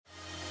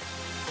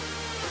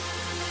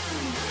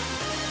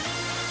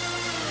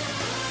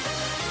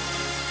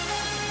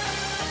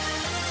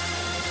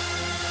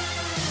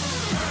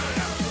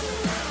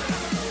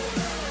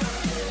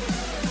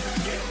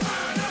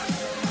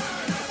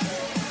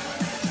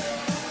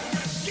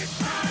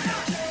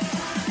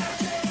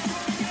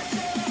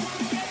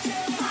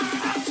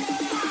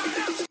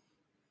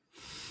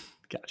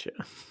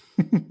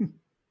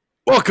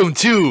Welcome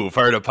to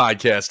Fired Up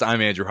Podcast.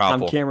 I'm Andrew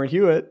Hopple. I'm Cameron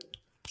Hewitt.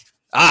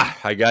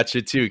 I got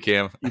you too,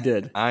 Cam. You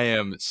did. I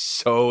am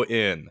so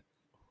in.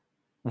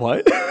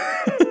 What?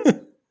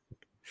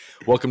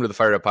 Welcome to the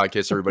Fired Up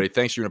Podcast, everybody.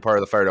 Thanks for being a part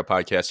of the Fired Up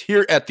Podcast.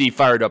 Here at the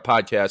Fired Up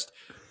Podcast,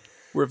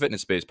 we're a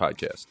fitness-based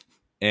podcast.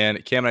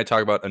 And Cam and I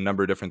talk about a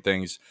number of different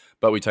things,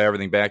 but we tie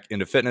everything back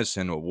into fitness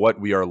and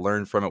what we are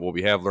learned from it, what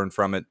we have learned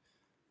from it,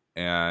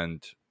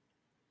 and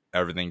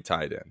everything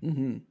tied in.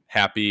 Mm-hmm.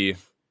 Happy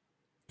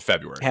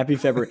February. Happy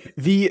February.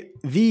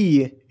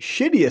 The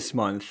shittiest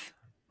month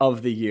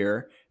of the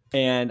year.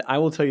 And I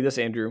will tell you this,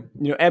 Andrew.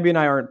 You know, Abby and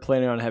I aren't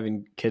planning on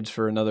having kids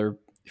for another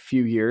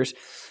few years.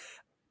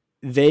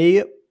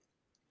 They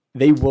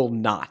will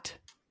not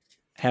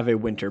have a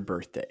winter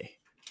birthday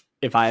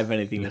if I have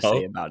anything to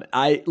say about it.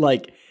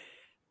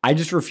 I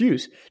just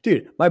refuse.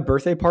 Dude, my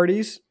birthday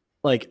parties,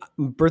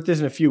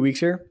 birthday's in a few weeks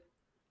here,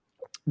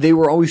 they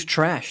were always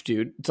trash,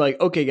 dude. It's like,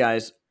 okay,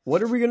 guys,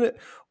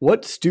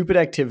 what stupid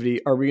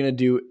activity are we going to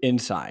do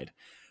inside?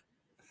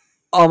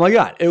 Oh my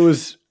God.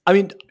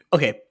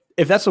 Okay,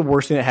 if that's the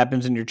worst thing that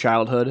happens in your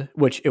childhood,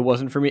 which it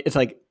wasn't for me, it's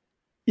like,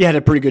 you had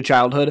a pretty good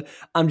childhood.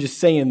 I'm just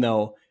saying,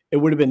 though, it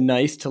would have been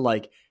nice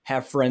to,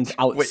 have friends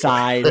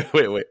outside.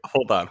 Wait.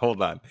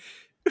 Hold on.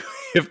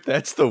 If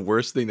that's the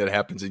worst thing that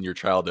happens in your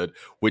childhood,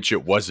 which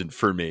it wasn't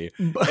for me.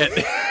 No, but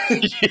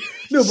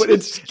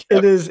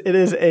it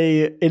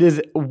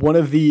is one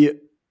of the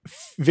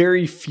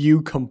very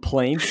few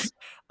complaints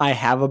I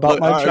have about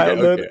my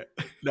childhood. Okay.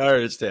 No, I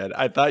understand.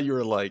 I thought you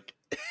were like,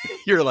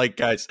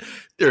 guys,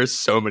 there are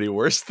so many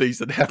worse things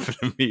that happened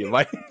to me.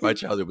 My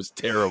childhood was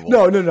terrible.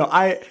 No.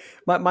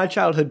 My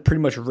childhood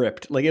pretty much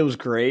ripped. It was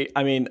great.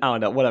 I mean, I don't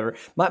know, whatever.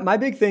 My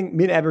big thing,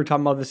 me and Abby were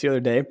talking about this the other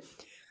day.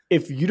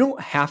 If you don't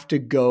have to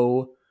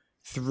go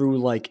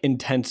through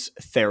intense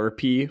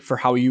therapy for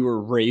how you were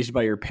raised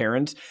by your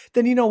parents,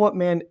 then you know what,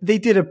 man, they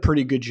did a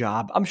pretty good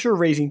job. I'm sure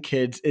raising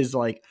kids is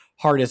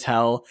hard as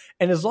hell.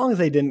 And as long as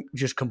they didn't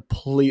just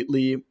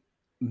completely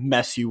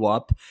mess you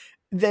up,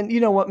 then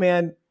you know what,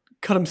 man,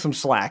 cut them some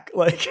slack.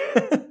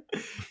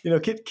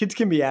 Kids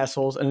can be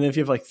assholes. And then if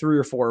you have 3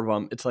 or 4 of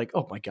them, it's like,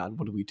 oh my God,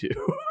 what do we do?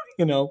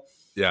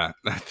 Yeah.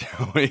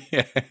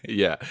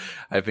 Yeah.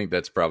 I think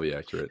that's probably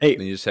accurate. Hey,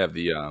 and you just have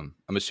I'm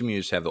assuming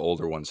you just have the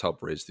older ones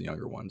help raise the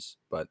younger ones,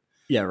 but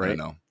yeah, right. I don't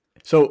know.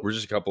 So we're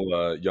just a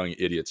couple young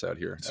idiots out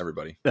here,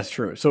 everybody. That's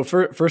true. So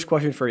first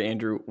question for you,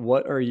 Andrew,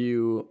 what are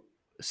you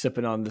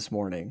sipping on this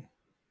morning?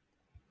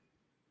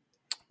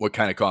 What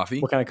kind of coffee?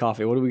 What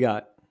do we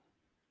got?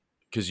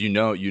 Because you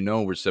know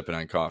we're sipping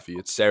on coffee.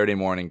 It's Saturday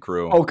morning,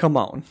 crew. Oh, come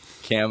on.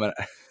 Cam and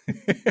I,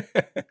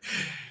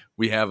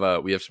 we have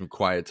some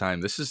quiet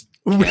time. This is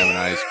Cam and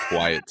I's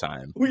quiet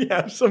time. We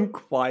have some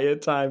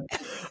quiet time.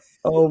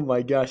 Oh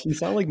my gosh, you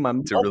sound like my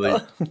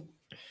mother.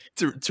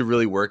 to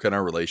really work on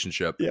our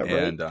relationship. Yeah,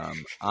 right.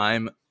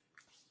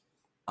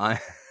 And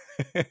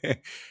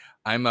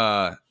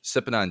I'm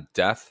sipping on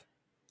Death.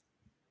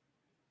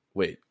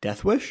 Wait,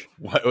 Death Wish?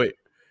 What? Wait.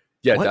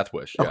 Yeah, what? Death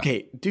Wish. Yeah.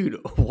 Okay, dude,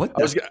 what?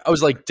 I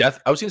was like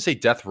Death. I was gonna say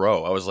Death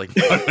Row. I was like,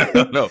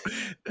 no,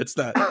 it's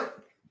not.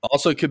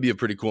 Also, it could be a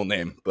pretty cool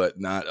name, but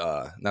not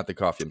the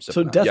coffee I'm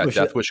sipping on.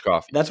 Death Wish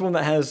coffee. That's one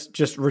that has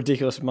just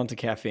ridiculous amounts of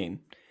caffeine.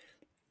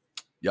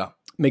 Yeah,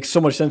 makes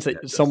so much sense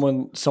that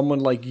someone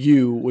like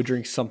you would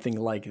drink something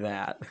like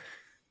that.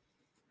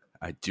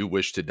 I do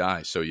wish to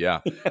die. So yeah,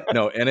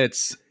 no, and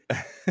it's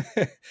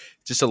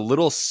just a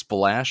little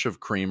splash of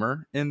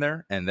creamer in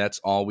there, and that's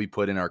all we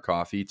put in our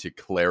coffee to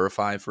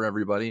clarify for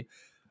everybody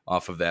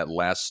off of that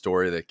last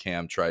story that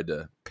Cam tried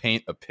to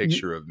paint a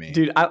picture of me.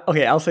 Dude,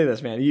 I'll say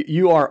this, man.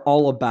 You are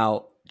all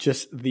about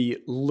just the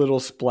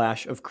little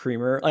splash of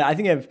creamer. I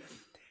think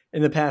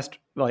in the past,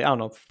 I don't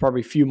know,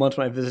 probably a few months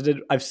when I visited,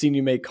 I've seen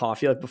you make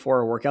coffee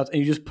before our workouts, and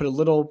you just put a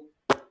little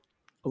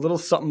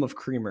something of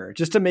creamer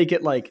just to make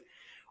it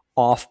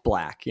off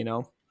black, Do you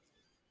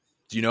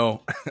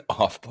know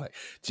off black?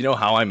 Do you know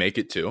how I make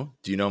it too?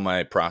 Do you know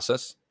my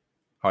process?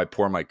 How I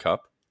pour my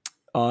cup?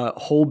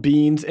 Whole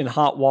beans in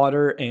hot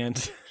water and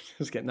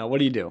just kidding. No, what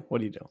do you do?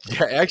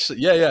 Yeah, actually,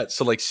 yeah.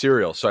 So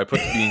cereal. So I put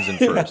the beans in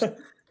first.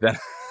 Then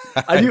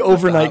I do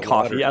overnight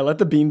coffee. Water. I let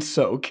the beans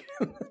soak.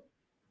 And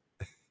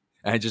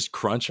I just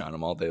crunch on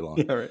them all day long.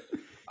 Yeah, right.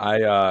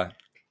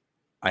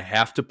 I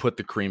have to put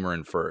the creamer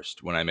in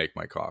first when I make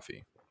my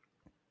coffee.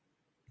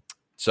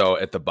 So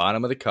at the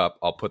bottom of the cup,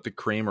 I'll put the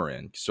creamer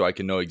in so I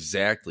can know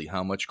exactly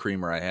how much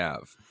creamer I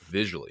have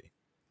visually.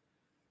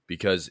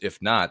 Because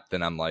if not,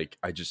 then I'm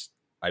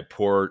I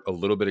pour a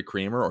little bit of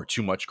creamer or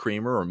too much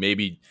creamer or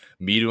maybe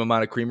medium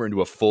amount of creamer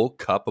into a full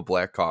cup of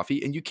black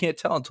coffee, and you can't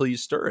tell until you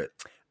stir it.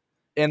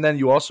 And then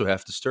you also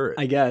have to stir it.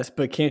 I guess,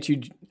 but can't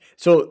you?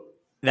 So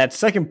that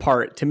second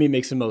part to me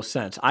makes the most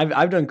sense.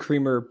 I've done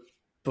creamer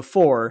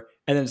before,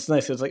 and then it's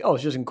nice. It's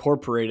it's just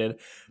incorporated.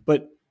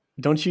 But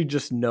don't you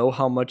just know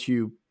how much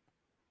you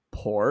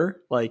pour?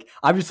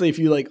 Obviously, if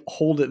you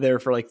hold it there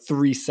for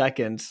 3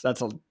 seconds,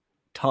 that's a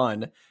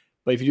ton.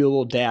 But if you do a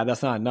little dab,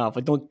 that's not enough.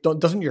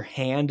 Doesn't your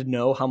hand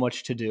know how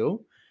much to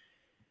do?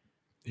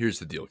 Here's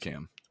the deal,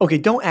 Cam. Okay,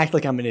 don't act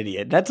like I'm an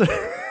idiot. That's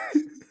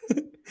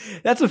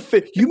That's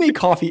you make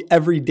coffee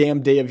every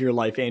damn day of your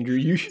life, Andrew.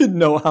 You should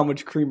know how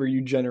much creamer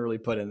you generally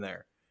put in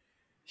there.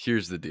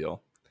 Here's the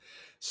deal.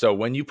 So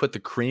when you put the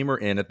creamer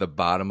in at the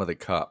bottom of the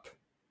cup,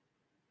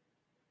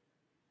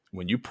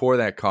 when you pour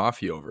that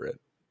coffee over it,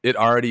 it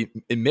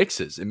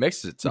mixes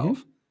itself.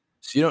 Mm-hmm.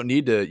 So you don't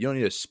need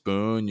a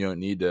spoon. You don't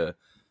need to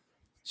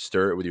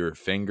stir it with your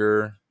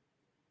finger.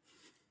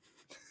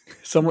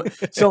 Some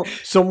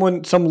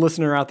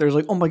listener out there is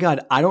like, oh my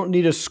God, I don't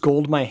need to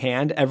scold my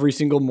hand every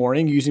single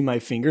morning using my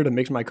finger to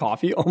mix my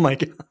coffee. Oh my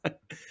God.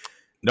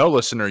 No,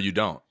 listener, you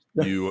don't.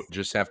 You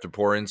just have to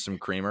pour in some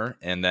creamer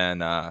and then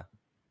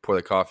pour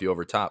the coffee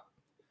over top.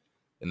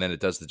 And then it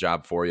does the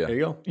job for you. There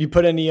you go. You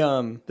put any,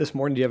 this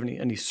morning, do you have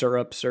any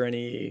syrups or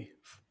any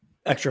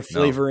extra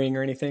flavoring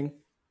or anything?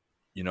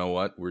 You know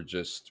what? We're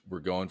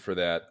going for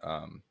that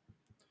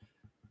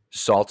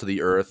salt of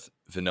the earth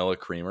vanilla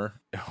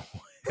creamer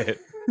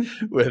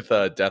with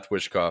Death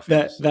Wish coffee.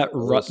 That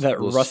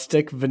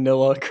rustic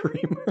vanilla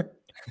creamer.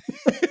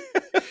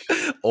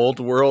 Old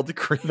world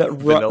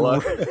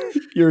vanilla.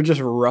 You're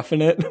just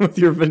roughing it with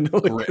your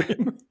vanilla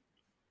creamer.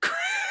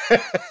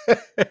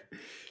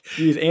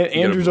 Jeez,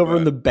 Andrew's over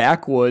in the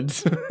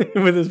backwoods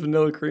with his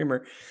vanilla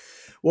creamer.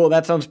 Well,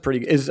 that sounds pretty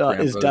good. Is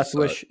Death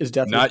Wish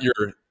not your?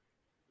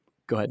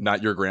 Go ahead.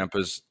 Not your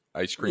grandpa's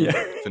ice cream,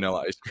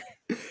 vanilla ice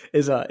cream.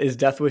 Is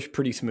Death Wish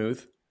pretty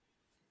smooth?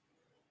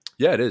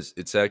 Yeah, it is.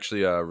 It's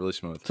actually really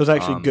smooth. So it's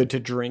actually good to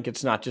drink.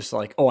 It's not just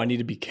like, oh, I need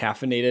to be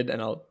caffeinated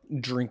and I'll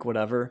drink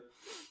whatever.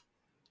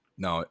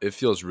 No, it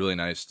feels really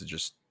nice to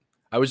just.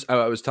 I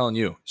was telling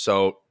you.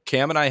 So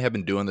Cam and I have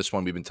been doing this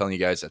one. We've been telling you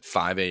guys at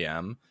 5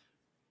 a.m.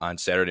 on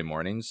Saturday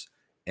mornings,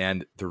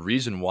 and the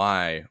reason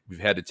why we've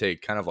had to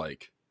take kind of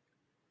like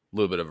a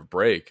little bit of a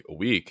break, a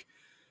week,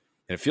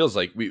 and it feels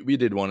like we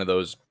did one of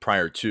those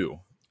prior to,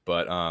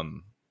 but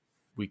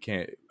we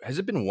can't. Has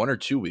it been 1 or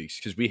 2 weeks?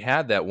 Because we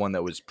had that one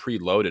that was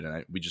preloaded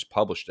and we just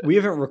published it. We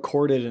haven't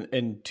recorded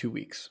in 2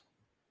 weeks.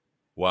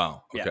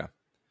 Wow. Okay. Yeah.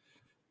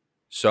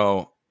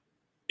 So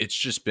it's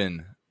just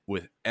been,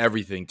 with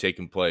everything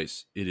taking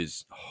place, it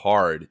is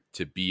hard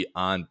to be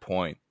on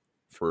point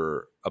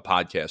for a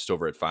podcast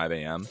over at 5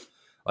 a.m.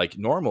 Like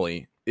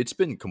normally it's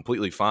been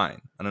completely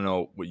fine. I don't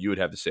know what you would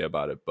have to say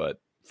about it,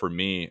 but for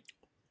me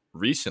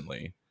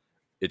recently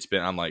it's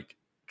been, I'm like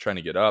trying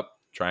to get up,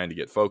 trying to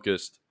get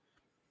focused,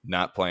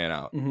 not playing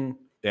out. Mm-hmm.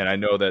 And I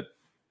know that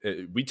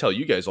we tell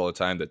you guys all the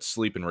time that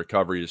sleep and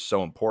recovery is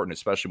so important,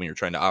 especially when you're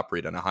trying to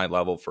operate on a high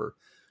level for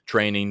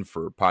training,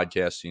 for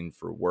podcasting,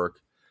 for work,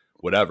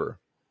 whatever.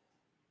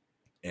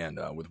 And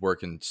with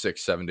working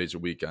 6-7 days a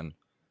week on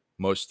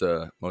most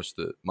of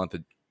the month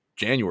of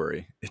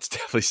January, it's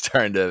definitely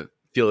starting to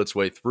feel its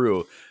way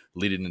through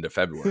leading into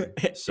February.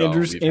 So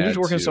Andrew's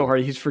working so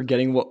hard, he's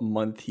forgetting what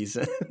month he's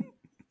in.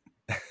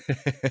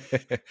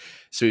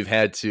 So we've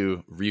had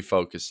to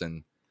refocus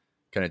and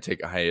kind of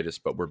take a hiatus,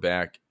 but we're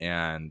back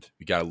and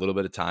we got a little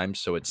bit of time.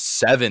 So it's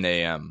 7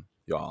 a.m.,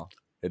 y'all.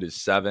 It is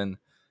 7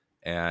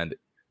 and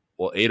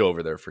 8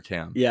 over there for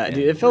Cam. Yeah,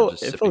 dude, it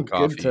felt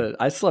good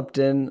I slept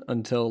in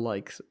until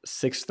like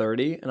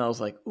 6:30 and I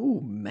was like, ooh,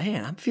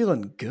 man, I'm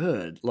feeling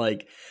good.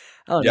 Like,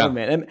 I don't know,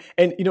 man.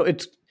 And you know,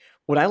 it's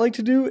what I like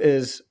to do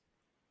is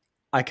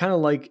I kind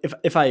of like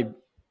if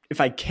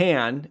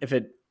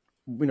it,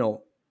 you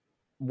know,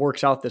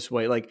 works out this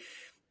way, like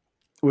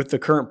with the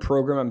current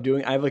program I'm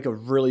doing, I have like a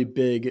really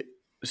big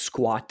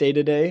squat day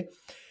today.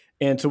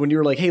 And so when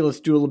you're like, hey,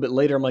 let's do a little bit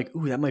later, I'm like,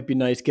 ooh, that might be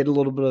nice. Get a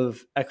little bit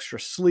of extra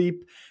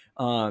sleep.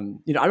 You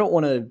know, I don't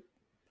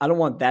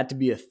want that to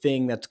be a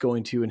thing that's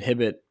going to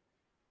inhibit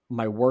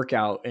my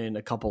workout in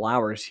a couple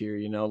hours here,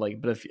 you know,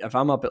 like, but if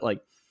I'm up at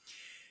like,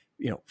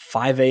 you know,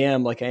 5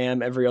 a.m. like I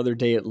am every other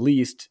day at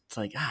least, it's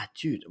like,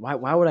 dude, why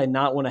would I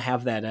not want to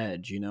have that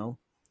edge, you know?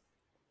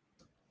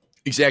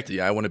 Exactly.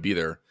 I want to be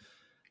there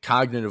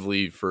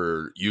cognitively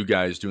for you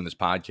guys doing this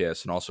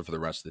podcast and also for the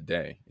rest of the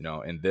day, you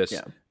know, and this,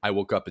 I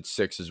woke up at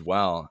 6 as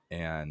well,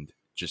 and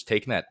just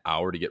taking that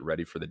hour to get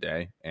ready for the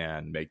day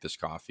and make this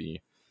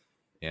coffee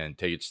and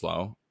take it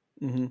slow,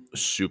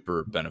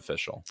 super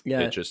beneficial.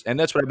 Yeah. And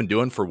that's what I've been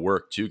doing for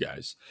work too,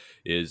 guys,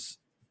 is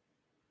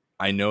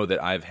I know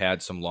that I've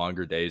had some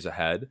longer days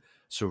ahead.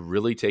 So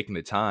really taking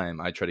the time,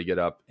 I try to get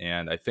up,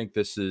 and I think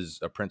this is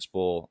a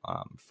principle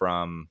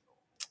from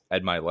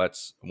Ed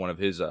Milet's, one of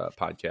his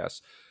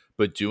podcasts,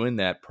 but doing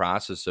that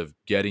process of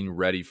getting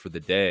ready for the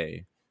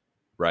day,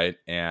 right,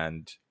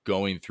 and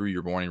going through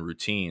your morning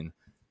routine,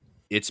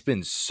 it's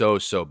been so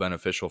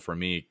beneficial for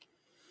me,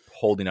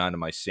 holding on to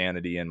my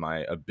sanity and my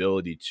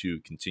ability to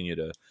continue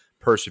to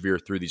persevere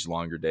through these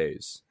longer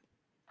days.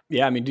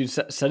 Yeah, I mean, dude,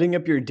 setting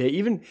up your day,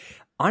 even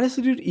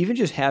honestly, dude, even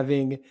just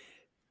having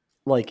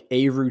like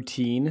a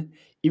routine,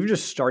 even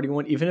just starting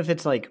one, even if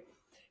it's like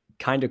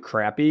kind of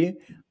crappy,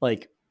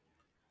 like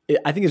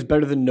I think it's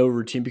better than no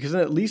routine, because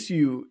then at least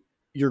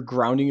you're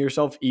grounding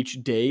yourself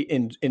each day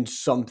in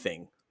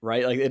something,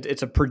 right? Like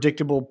it's a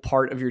predictable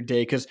part of your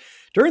day, because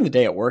during the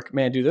day at work,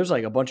 man, dude, there's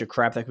like a bunch of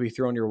crap that can be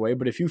thrown your way.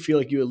 But if you feel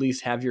like you at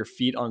least have your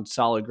feet on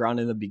solid ground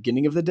in the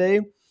beginning of the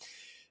day,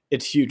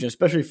 it's huge. And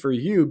especially for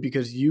you,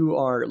 because you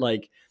are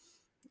like,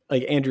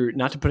 like Andrew,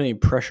 not to put any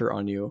pressure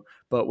on you,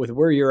 but with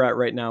where you're at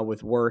right now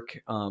with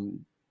work, well,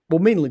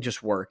 mainly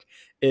just work,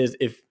 is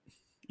if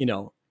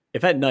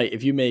if at night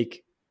if you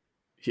make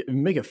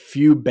a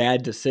few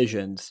bad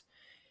decisions,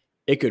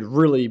 it could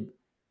really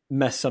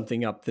mess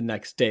something up the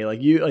next day.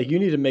 You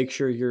need to make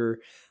sure you're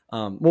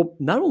well,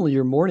 not only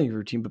your morning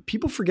routine, but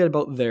people forget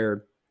about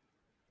their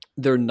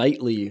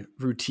nightly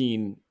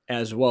routine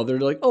as well. They're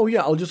like, oh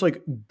yeah, I'll just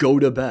like go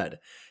to bed.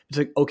 It's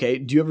like, okay,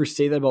 do you ever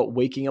say that about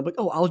waking up? Like,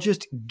 oh, I'll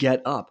just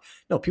get up.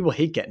 No, people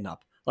hate getting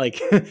up.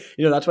 Like,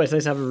 that's why it's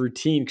nice to have a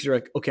routine, because you're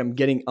like, okay, I'm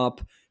getting up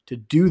to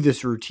do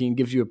this routine,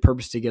 gives you a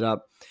purpose to get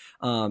up.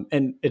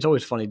 And it's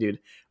always funny, dude,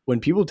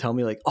 when people tell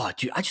me like, oh,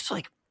 dude, I just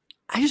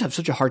have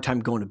such a hard time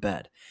going to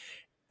bed.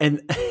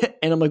 And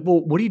and I'm like, well,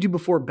 what do you do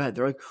before bed?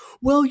 They're like,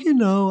 well,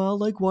 I'll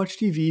like watch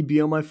TV, be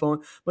on my phone.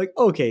 I'm like,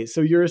 okay,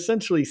 so you're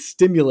essentially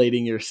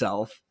stimulating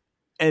yourself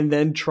and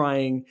then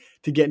trying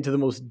to get into the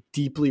most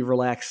deeply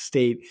relaxed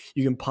state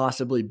you can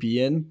possibly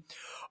be in.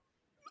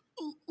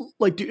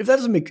 Like, dude, if that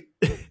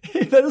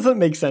doesn't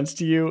make sense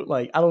to you,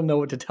 like, I don't know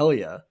what to tell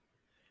you.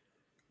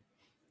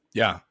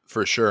 Yeah,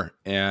 for sure.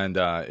 And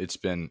it's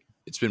been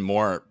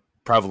more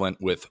prevalent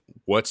with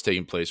what's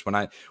taking place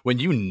when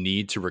you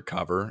need to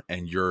recover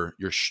and you're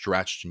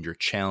stretched and you're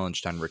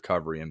challenged on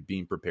recovery and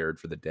being prepared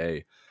for the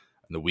day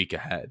and the week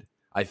ahead.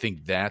 I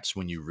think that's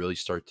when you really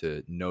start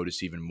to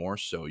notice even more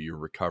so your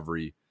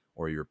recovery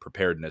or your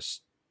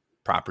preparedness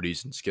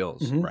properties and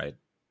skills, Mm-hmm. right?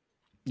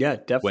 Yeah,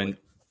 definitely.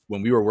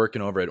 When we were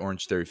working over at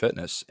Orange Theory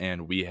Fitness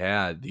and we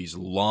had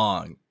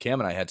Cam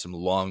and I had some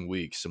long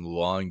weeks, some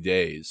long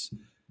days.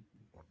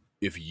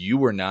 If you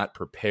were not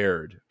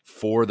prepared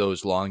for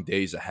those long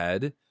days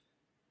ahead,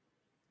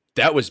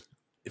 that was,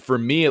 for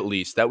me at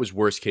least, that was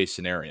worst case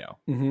scenario.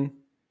 Mm-hmm.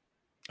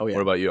 Oh yeah.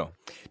 What about you?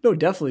 No,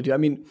 definitely, dude. I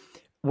mean,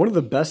 one of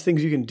the best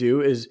things you can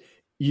do is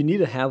you need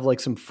to have like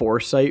some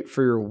foresight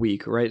for your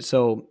week, right?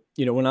 So,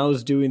 when I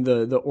was doing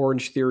the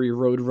Orange Theory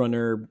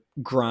Roadrunner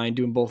grind,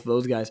 doing both of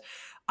those guys,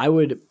 I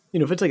would,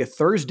 if it's like a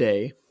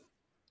Thursday,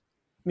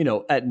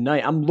 at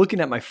night, I'm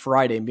looking at my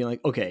Friday and being like,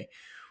 okay,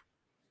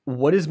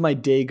 what is my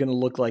day going to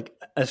look like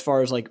as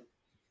far as like,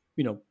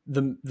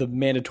 the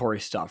mandatory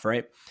stuff,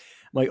 right?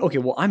 I'm like, okay,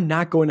 well, I'm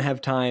not going to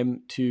have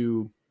time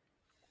to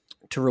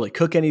really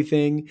cook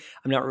anything.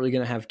 I'm not really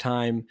going to have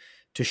time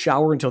to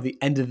shower until the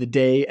end of the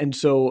day. And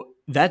so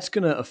that's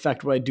going to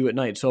affect what I do at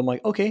night. So I'm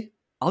like, okay,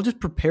 I'll just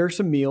prepare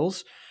some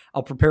meals.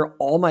 I'll prepare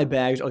all my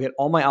bags. I'll get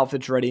all my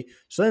outfits ready.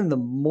 So then in the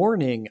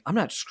morning, I'm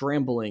not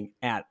scrambling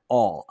at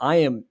all.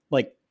 I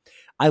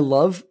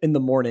love in the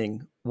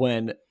morning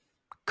when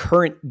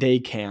current day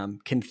Cam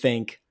can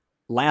thank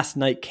last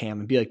night Cam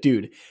and be like,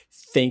 dude,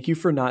 thank you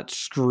for not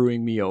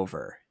screwing me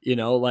over.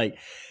 And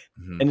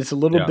it's a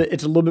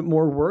little bit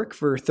more work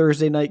for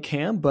Thursday night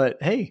Cam,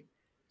 but hey,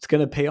 it's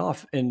going to pay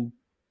off in,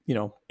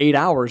 8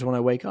 hours when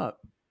I wake up.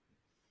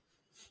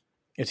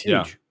 It's huge.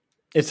 Yeah.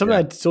 It's something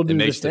I still do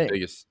to this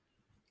day.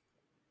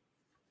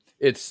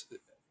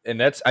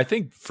 That's, I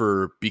think,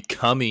 for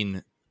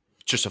becoming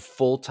just a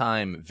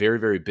full-time, very,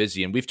 very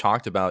busy. And we've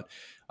talked about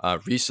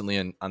recently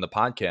on the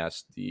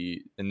podcast,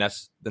 the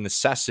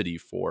necessity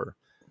for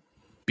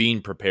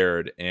being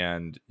prepared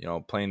and,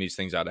 planning these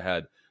things out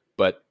ahead.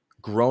 But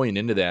growing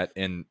into that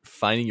and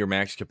finding your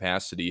max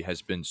capacity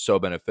has been so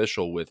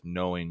beneficial with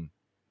knowing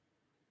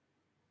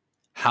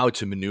how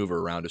to maneuver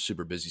around a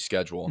super busy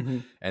schedule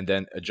and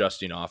then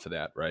adjusting off of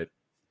that. Right.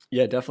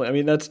 Yeah, definitely. I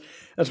mean, that's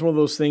one of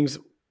those things,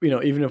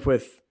 even if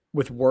with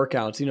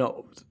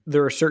workouts,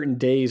 there are certain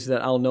days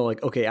that I'll know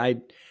like, okay,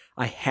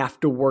 I have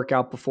to work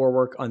out before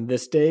work on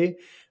this day,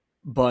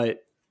 but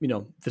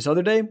this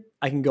other day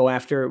I can go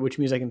after, which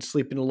means I can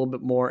sleep in a little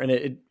bit more.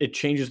 And it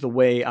changes the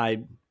way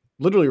I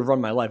literally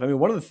run my life. I mean,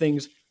 one of the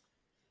things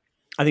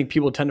I think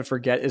people tend to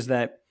forget is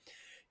that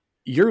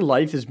your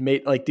life is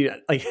made like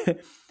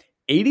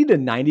 80 to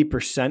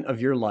 90%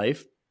 of your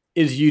life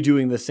is you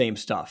doing the same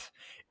stuff.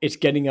 It's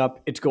getting up,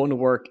 it's going to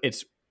work,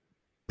 it's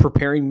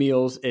preparing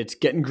meals, it's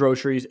getting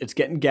groceries, it's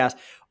getting gas,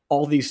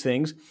 all these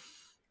things.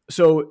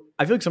 So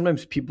I feel like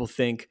sometimes people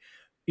think,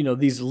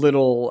 these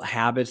little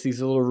habits, these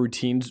little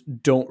routines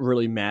don't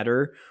really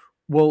matter.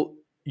 Well,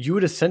 you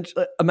would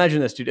essentially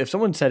imagine this, dude. If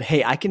someone said,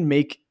 hey, I can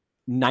make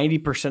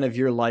 90% of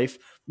your life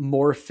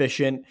more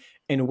efficient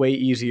and way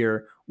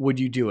easier, would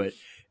you do it?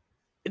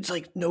 It's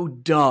like, no,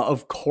 duh,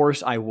 of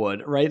course I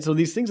would, right? So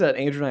these things that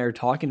Andrew and I are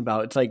talking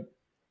about, it's like,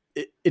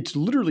 it's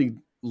literally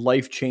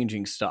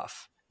life-changing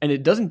stuff. And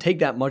it doesn't take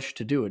that much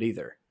to do it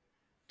either.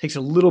 It takes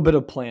a little bit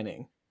of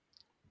planning.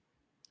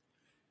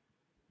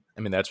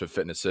 I mean, that's what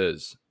fitness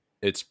is.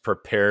 It's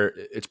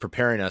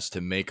preparing us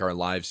to make our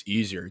lives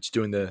easier. It's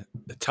doing the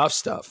tough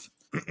stuff.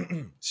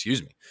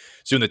 Excuse me.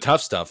 It's doing the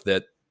tough stuff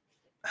that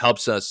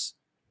helps us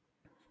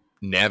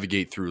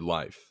navigate through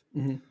life.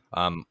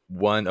 Mm-hmm.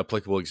 One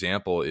applicable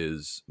example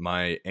is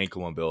my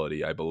ankle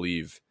mobility. I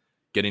believe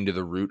getting to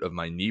the root of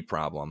my knee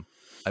problem,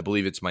 I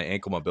believe it's my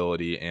ankle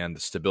mobility and the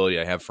stability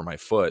I have for my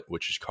foot,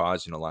 which is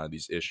causing a lot of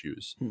these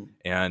issues.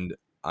 And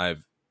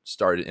I've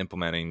started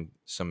implementing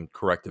some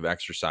corrective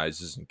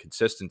exercises and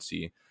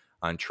consistency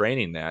on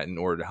training that in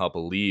order to help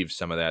alleviate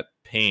some of that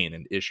pain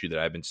and issue that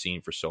I've been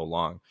seeing for so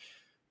long.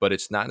 But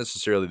it's not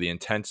necessarily the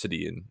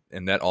intensity.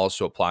 And that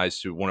also applies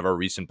to one of our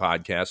recent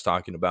podcasts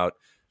talking about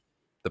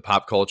the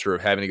pop culture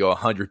of having to go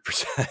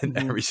 100%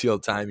 every single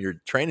time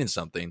you're training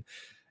something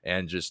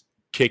and just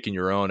kicking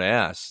your own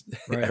ass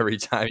every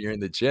time you're in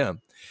the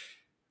gym.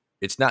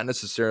 It's not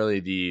necessarily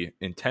the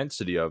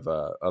intensity of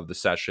the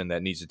session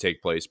that needs to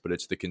take place, but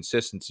it's the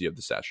consistency of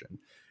the session.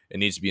 It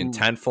needs to be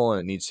intentful,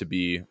 and it needs to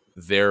be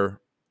there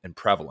and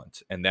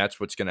prevalent. And that's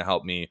what's going to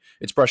help me.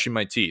 It's brushing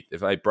my teeth.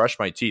 If I brush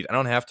my teeth, I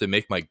don't have to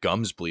make my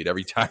gums bleed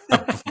every time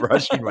I'm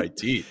brushing my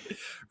teeth,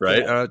 right?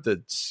 Yeah. I don't have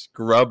to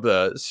scrub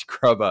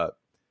up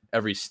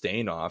every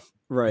stain off.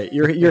 Right.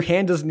 Your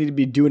hand doesn't need to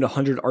be doing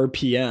 100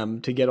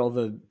 RPM to get all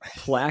the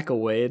plaque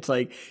away. It's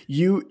like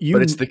you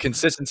But it's the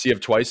consistency of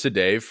twice a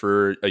day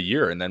for a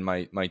year, and then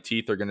my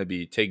teeth are going to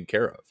be taken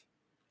care of.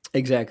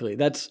 Exactly.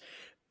 I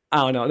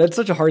don't know. That's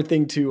such a hard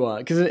thing to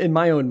because in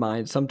my own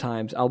mind,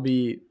 sometimes I'll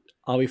be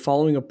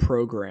following a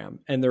program,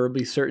 and there will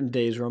be certain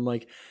days where I'm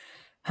like,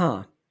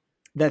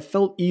 that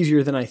felt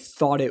easier than I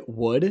thought it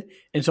would.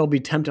 And so I'll be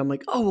tempted. I'm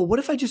like, oh, well, what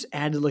if I just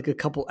added like a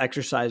couple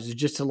exercises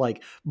just to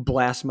like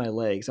blast my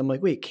legs? I'm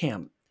like, wait,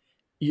 Cam,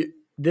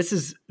 this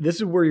is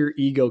where your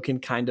ego can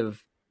kind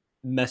of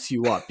mess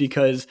you up,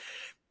 because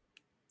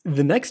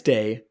the next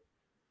day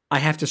I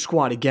have to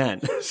squat again.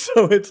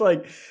 So it's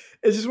like,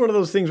 it's just one of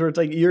those things where it's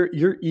like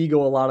your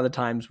ego a lot of the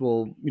times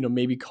will,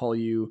 maybe call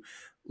you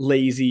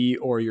lazy,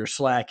 or you're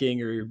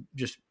slacking, or you're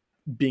just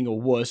being a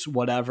wuss,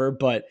 whatever.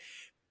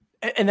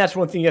 And that's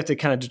one thing you have to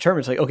kind of determine.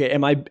 It's like, okay,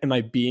 am I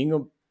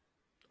being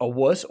a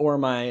wuss, or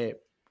am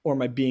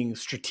I being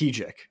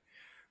strategic?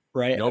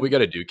 Right. You know what we got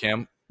to do,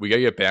 Cam? We got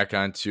to get back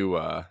onto,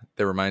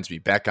 that reminds me,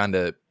 back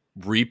onto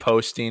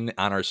reposting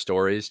on our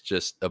stories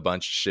just a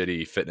bunch of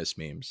shitty fitness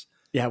memes.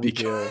 Yeah, we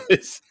do.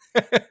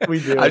 We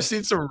do. I've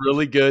seen some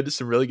really good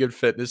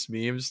fitness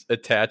memes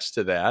attached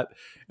to that,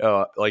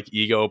 like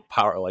ego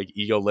power, like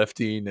ego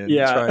lifting, and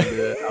trying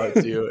to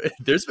outdo.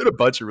 There's been a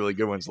bunch of really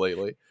good ones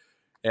lately,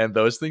 and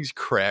those things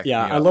crack.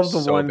 Yeah, me I love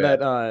the so one bad.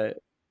 that.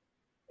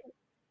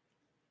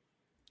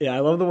 I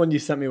love the one you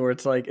sent me where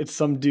it's like it's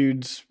some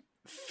dude's.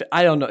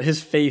 I don't know.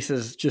 His face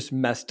is just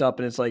messed up,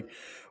 and it's like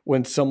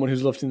when someone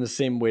who's lifting the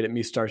same weight at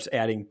me starts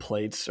adding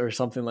plates or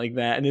something like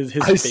that, and his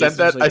I face sent is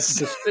that. like,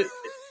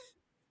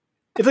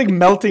 it's like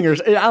melting, or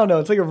I don't know.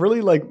 It's like a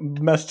really like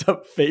messed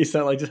up face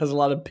that like just has a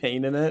lot of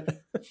pain in it.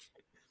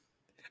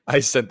 I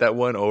sent that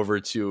one over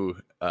to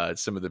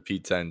some of the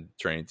P10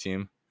 training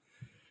team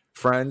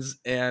friends,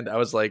 and I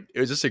was like, it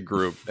was just a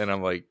group, and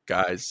I'm like,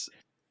 guys,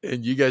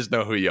 and you guys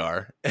know who you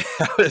are.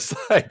 I was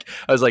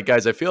like,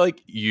 guys, I feel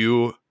like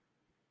you.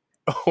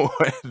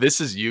 This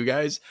is you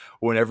guys.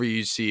 Whenever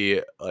you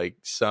see like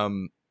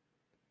some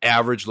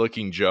average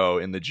looking Joe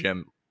in the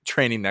gym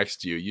training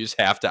next to you, you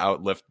just have to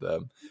outlift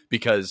them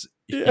because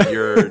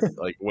you're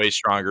like way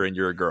stronger and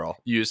you're a girl.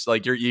 You just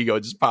like your ego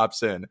just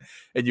pops in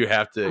and you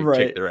have to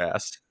kick their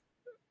ass.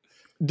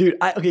 Dude,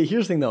 okay,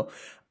 here's the thing though.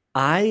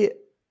 I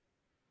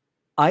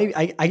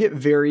get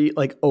very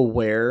like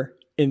aware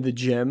in the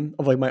gym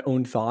of like my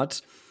own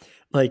thoughts.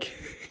 Like,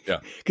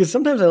 because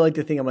sometimes I like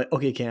to think, I'm like,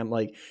 okay, Cam,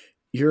 like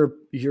you're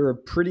a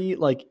pretty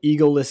like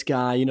egoless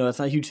guy, that's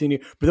not a huge thing.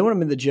 But then when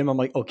I'm in the gym, I'm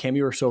like, oh, Cam,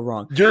 you are so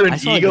wrong. You're an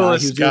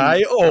egoless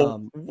guy.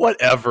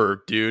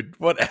 Whatever, dude.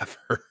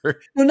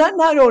 Whatever. No, not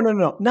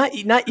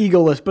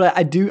egoless, but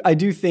I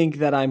do think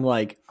that I'm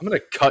like, I'm gonna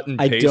cut and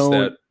paste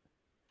that.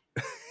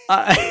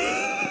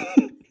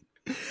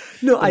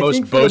 No, the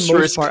most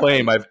boisterous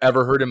claim I've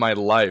ever heard in my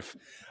life.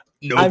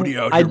 Nobody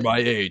out here my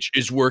age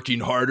is working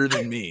harder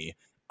than me.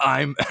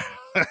 I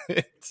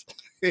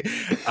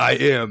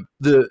am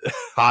the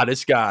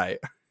hottest guy.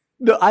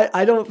 No,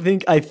 I don't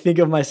think I think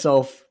of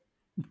myself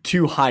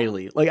too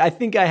highly. Like I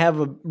think I have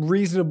a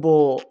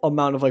reasonable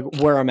amount of like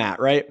where I'm at,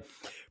 right?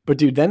 But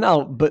dude, then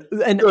I'm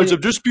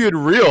just being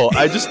real.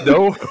 I just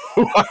know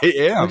who I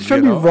am. I'm just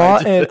trying to be raw,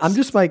 and I'm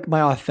just like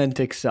my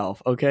authentic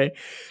self. Okay.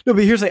 No,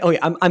 but here's like, okay,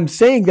 I'm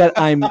saying that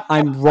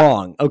I'm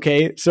wrong.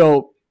 Okay.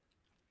 So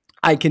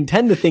I can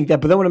tend to think that,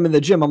 but then when I'm in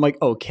the gym, I'm like,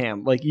 oh,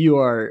 Cam, like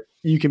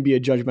you can be a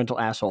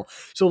judgmental asshole.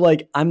 So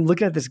like, I'm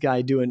looking at this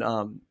guy doing,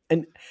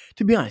 and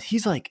to be honest,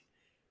 he's like,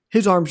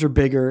 his arms are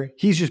bigger.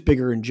 He's just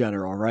bigger in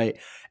general. Right.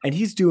 And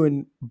he's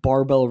doing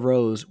barbell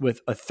rows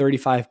with a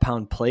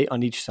 35-pound plate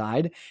on each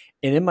side.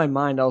 And in my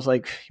mind, I was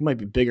like, you might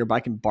be bigger, but I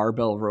can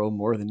barbell row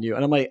more than you.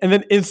 And I'm like, and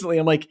then instantly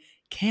I'm like,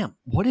 Cam,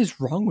 what is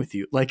wrong with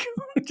you? Like,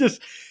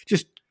 just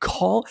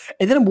call.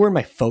 And then I'm wearing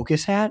my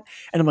focus hat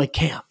and I'm like,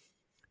 Cam,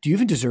 do you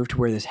even deserve to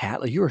wear this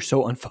hat? Like, you are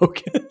so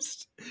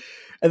unfocused.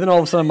 And then all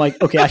of a sudden I'm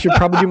like, okay, I should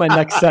probably do my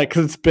next set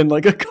because it's been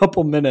like a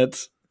couple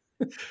minutes.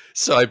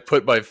 So I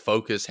put my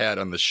focus hat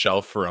on the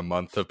shelf for a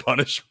month of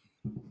punishment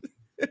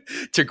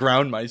to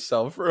ground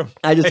myself.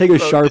 I just take a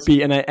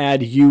Sharpie and I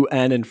add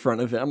UN in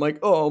front of it. I'm like,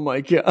 oh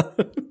my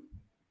God.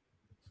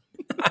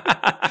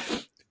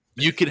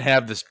 You can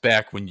have this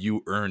back when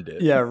you earned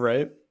it. Yeah,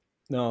 right.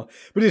 No.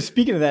 But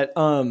speaking of that,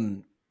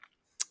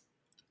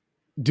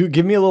 Dude,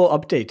 give me a little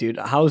update, dude.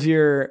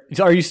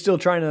 Are you still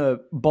trying to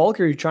bulk,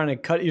 or are you trying to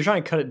cut? You're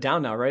trying to cut it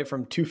down now, right?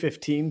 From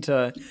 215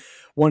 to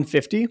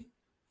 150.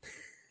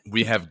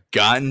 We have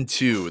gotten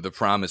to the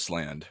promised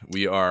land.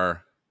 We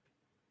are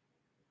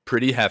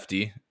pretty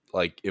hefty.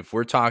 Like if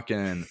we're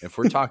talking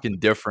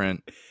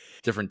different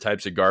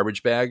types of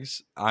garbage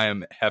bags, I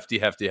am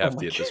hefty at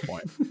this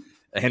point.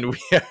 And we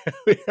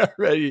are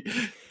ready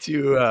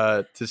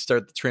to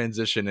start the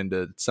transition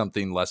into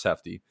something less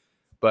hefty.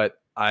 But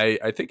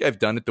I think I've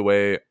done it the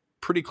way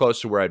pretty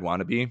close to where I'd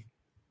want to be.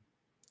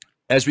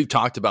 As we've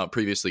talked about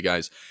previously,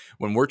 guys,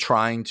 when we're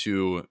trying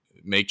to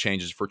make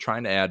changes, if we're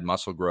trying to add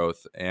muscle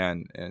growth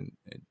and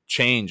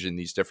change in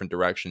these different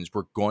directions,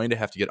 we're going to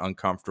have to get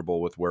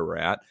uncomfortable with where we're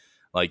at.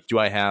 Like, do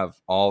I have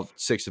all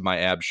 6 of my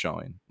abs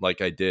showing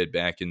like I did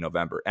back in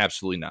November?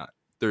 Absolutely not.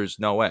 There's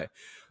no way.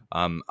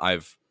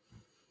 I've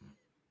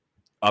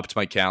upped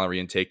my calorie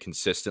intake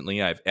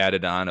consistently. I've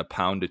added on a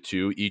pound to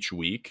 2 each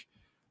week.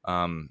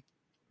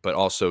 But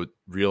also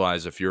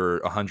realize if you're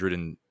a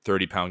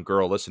 130-pound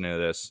girl listening to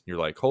this, you're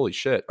like, holy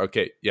shit.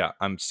 Okay, yeah,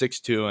 I'm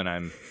 6'2", and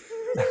I'm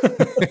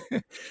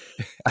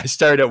I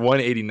started at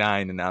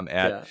 189 and I'm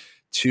at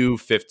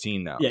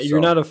 215 now. Yeah,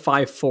 you're not a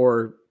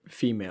 5'4"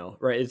 female,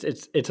 right?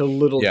 It's a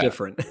little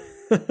different.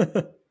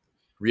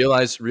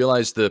 Realize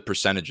the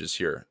percentages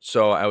here.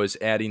 So I was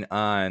adding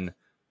on,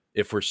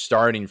 if we're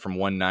starting from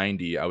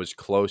 190, I was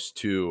close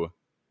to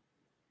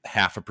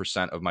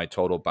 0.5% of my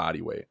total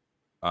body weight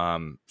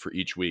for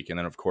each week. And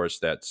then of course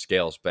that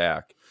scales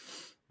back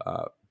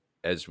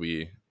as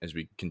we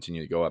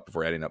continue to go up. If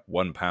we're adding up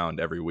 1 pound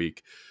every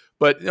week,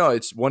 but no,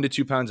 it's 1 to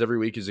 2 pounds every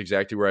week is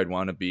exactly where I'd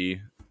want to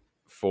be.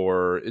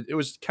 It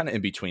was kind of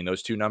in between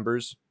those two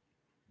numbers.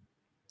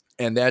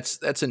 And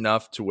that's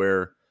enough to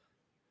where,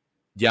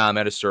 yeah, I'm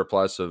at a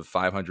surplus of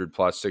 500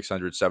 plus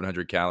 600,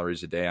 700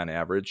 calories a day on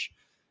average.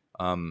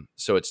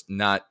 So it's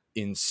not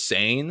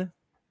insane.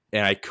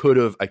 And I could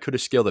have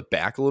scaled it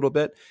back a little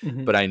bit,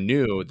 but I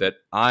knew that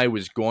I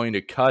was going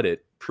to cut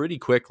it pretty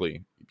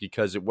quickly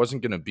because it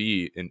wasn't going to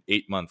be an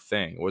 8-month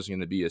thing. It wasn't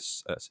going to be a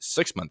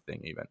 6-month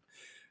thing even.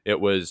 It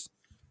was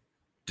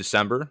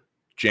December,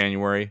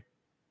 January,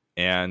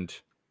 and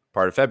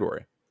part of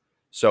February.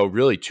 So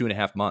really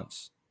 2.5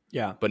 months.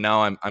 Yeah. But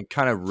now I'm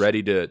kind of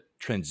ready to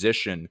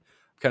transition.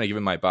 I'm kind of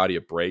giving my body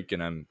a break,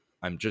 and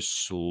I'm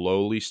just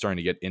slowly starting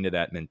to get into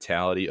that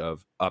mentality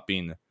of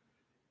upping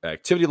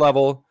activity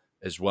level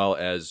as well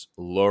as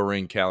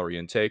lowering calorie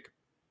intake.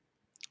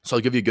 So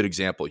I'll give you a good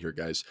example here,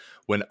 guys.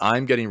 When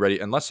I'm getting ready,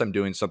 unless I'm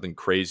doing something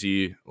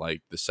crazy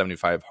like the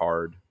 75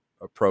 hard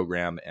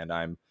program and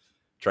I'm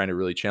trying to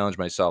really challenge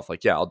myself,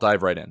 like, yeah, I'll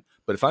dive right in.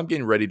 But if I'm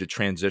getting ready to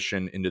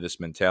transition into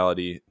this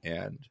mentality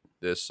and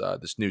this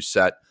new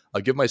set, I'll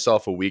give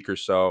myself a week or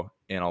so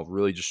and I'll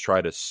really just try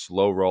to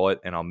slow roll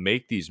it, and I'll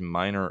make these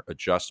minor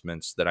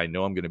adjustments that I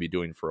know I'm going to be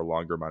doing for a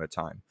longer amount of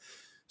time.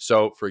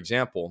 So for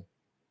example,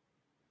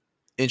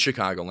 in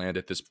Chicagoland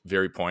at this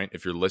very point,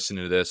 if you're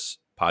listening to this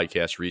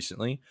podcast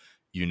recently,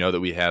 you know that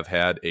we have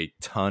had a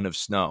ton of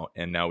snow,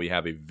 and now we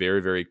have a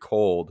very, very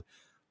cold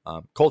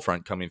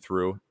front coming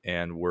through,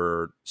 and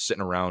we're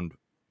sitting around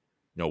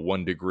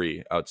 1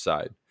 degree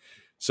outside.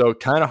 So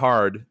kind of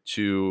hard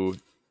to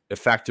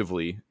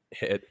effectively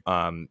hit,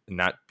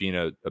 not being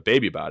a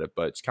baby about it,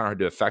 but it's kind of hard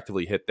to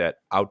effectively hit that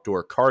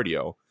outdoor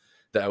cardio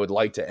that I would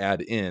like to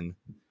add in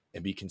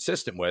and be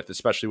consistent with,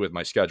 especially with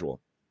my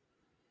schedule.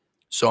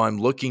 So I'm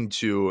looking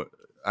to,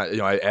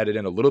 I added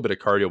in a little bit of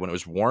cardio when it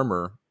was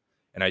warmer,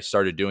 and I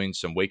started doing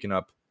some waking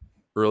up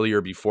earlier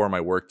before my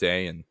work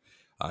day and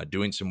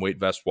doing some weight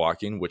vest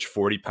walking, which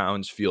 40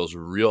 pounds feels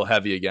real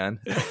heavy again.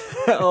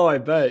 Oh, I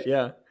bet.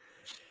 Yeah.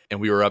 And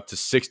we were up to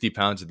 60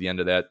 pounds at the end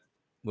of that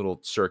little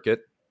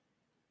circuit,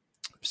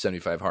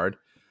 75 hard.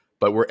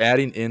 But we're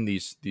adding in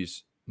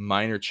these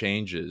minor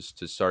changes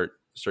to start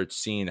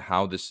seeing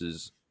how this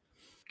is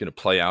going to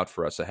play out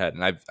for us ahead.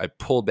 And I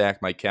pulled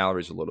back my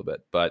calories a little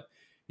bit, but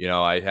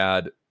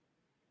I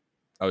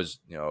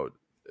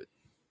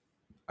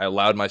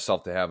allowed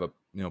myself to have a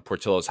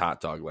Portillo's hot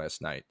dog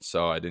last night.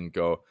 So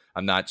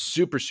I'm not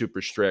super,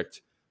 super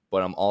strict,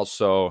 but I'm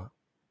also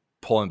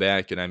pulling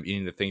back and I'm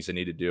eating the things I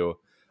need to do.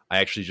 I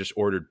actually just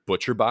ordered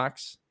Butcher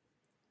Box,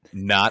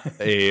 not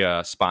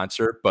a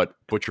sponsor, but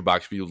Butcher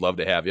Box, we would love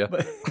to have you.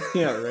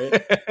 Yeah,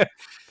 right.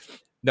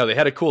 No, they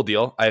had a cool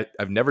deal.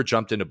 I've never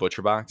jumped into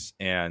Butcher Box,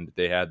 and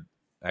they had,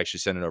 I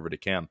actually sent it over to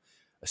Cam,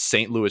 a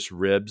St. Louis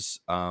ribs,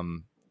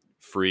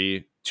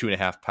 free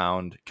 2.5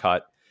 pound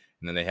cut.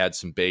 And then they had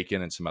some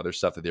bacon and some other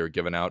stuff that they were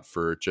giving out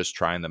for just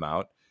trying them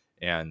out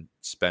and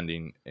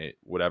spending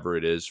whatever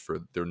it is for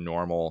their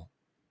normal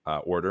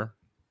order.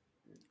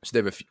 So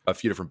they have a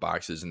few different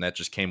boxes, and that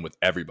just came with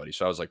everybody.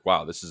 So I was like,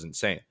 wow, this is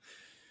insane.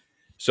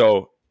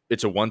 So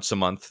it's a once a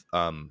month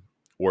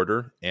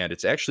order, and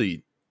it's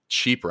actually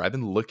cheaper. I've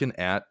been looking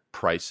at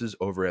prices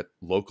over at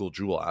local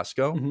Jewel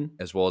Osco,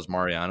 as well as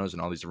Mariano's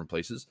and all these different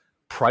places.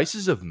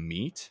 Prices of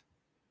meat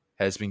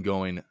has been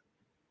going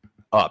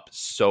up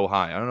so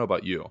high. I don't know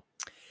about you.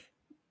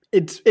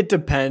 It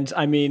depends.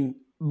 I mean,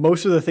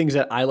 most of the things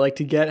that I like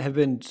to get have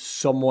been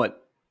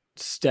somewhat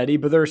steady,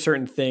 but there are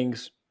certain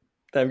things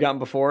that I've gotten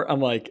before. I'm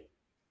like,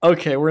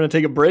 okay, we're gonna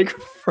take a break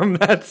from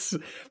that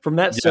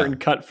certain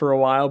cut for a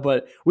while.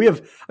 But we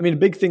have, I mean, a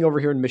big thing over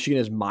here in Michigan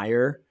is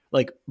Meijer.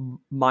 Like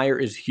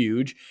Meijer is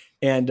huge,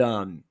 and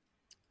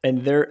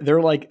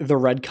they're like the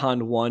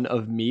Redcon one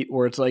of meat,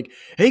 where it's like,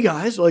 hey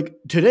guys, like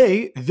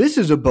today this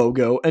is a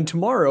BOGO, and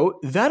tomorrow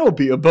that'll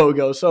be a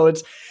BOGO. So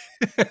it's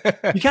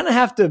you kind of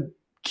have to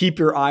keep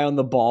your eye on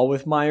the ball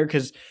with Meijer,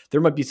 because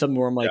there might be something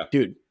where I'm like,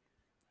 dude,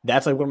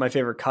 that's like one of my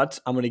favorite cuts.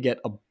 I'm going to get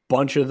a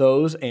bunch of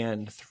those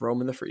and throw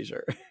them in the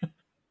freezer.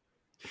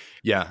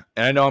 Yeah.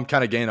 And I know I'm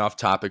kind of getting off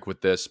topic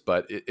with this,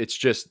 but it's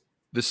just,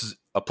 this is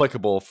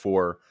applicable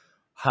for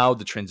how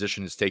the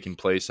transition is taking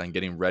place and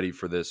getting ready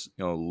for this,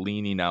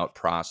 leaning out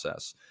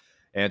process.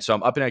 And so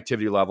I'm up in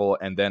activity level,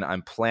 and then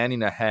I'm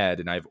planning ahead,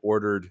 and I've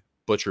ordered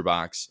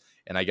ButcherBox,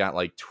 and I got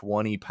like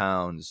 20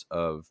 pounds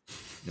of,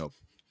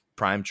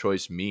 prime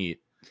choice meat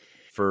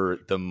for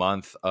the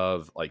month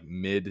of like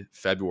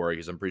mid-February,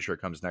 because I'm pretty sure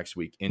it comes next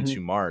week, into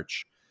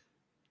March.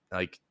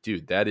 Like,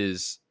 dude, that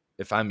is,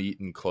 if I'm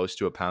eating close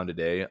to a pound a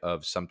day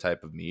of some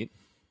type of meat,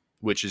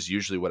 which is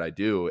usually what I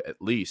do,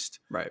 at least,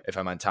 right, if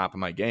I'm on top of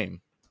my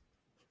game,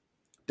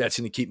 that's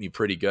going to keep me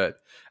pretty good.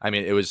 I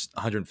mean, it was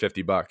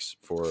 $150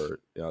 for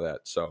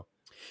that. So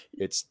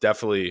it's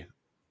definitely,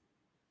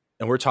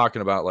 and we're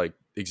talking about like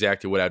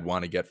exactly what I'd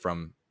want to get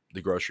from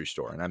the grocery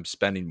store. And I'm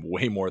spending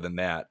way more than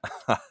that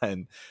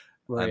on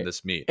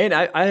this meat. And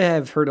I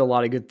have heard a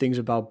lot of good things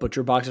about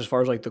ButcherBox as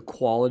far as like the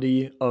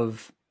quality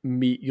of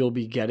meat you'll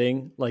be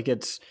getting. Like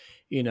it's,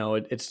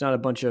 it's not a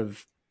bunch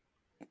of,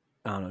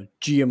 I don't know,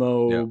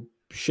 GMO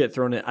shit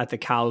thrown at the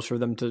cows for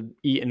them to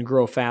eat and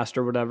grow fast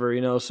or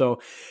whatever,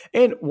 So,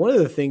 and one of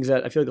the things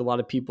that I feel like a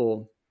lot of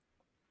people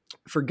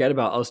forget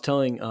about, I was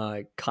telling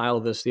Kyle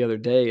this the other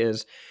day,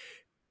 is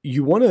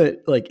you want to,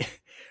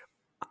 like,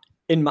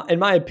 in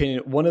my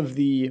opinion, one of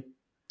the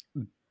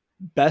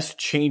best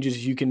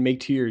changes you can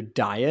make to your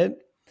diet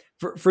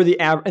for the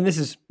average, and this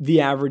is the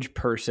average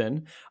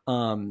person,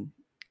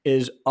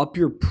 is up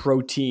your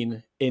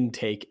protein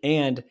intake.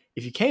 And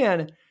if you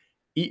can,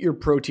 eat your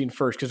protein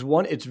first, because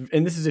one,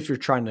 and this is if you're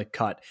trying to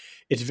cut,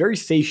 it's very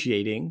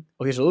satiating.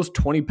 Okay, so those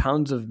 20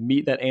 pounds of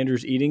meat that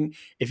Andrew's eating,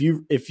 if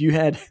you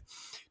had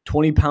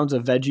 20 pounds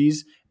of veggies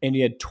and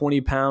you had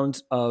 20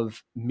 pounds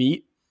of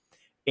meat,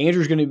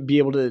 Andrew's going to be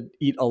able to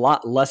eat a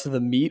lot less of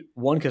the meat.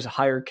 One, because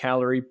higher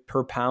calorie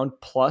per pound,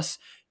 plus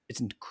it's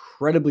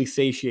incredibly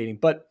satiating.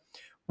 But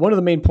one of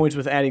the main points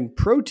with adding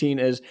protein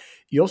is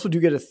you also do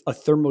get a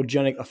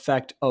thermogenic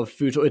effect of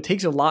food. So it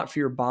takes a lot for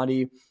your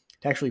body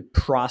to actually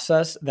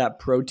process that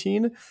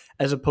protein,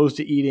 as opposed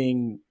to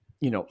eating,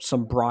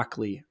 some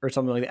broccoli or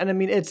something like that. And I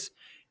mean, it's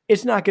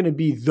not going to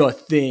be the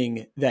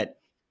thing that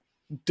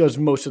does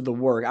most of the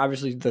work.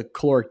 Obviously, the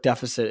caloric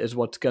deficit is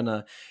what's going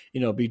to,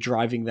 be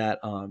driving that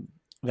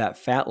that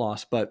fat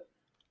loss. But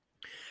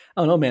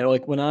I don't know, man.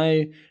 Like when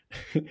I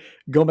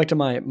go back to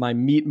my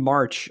meat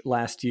march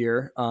last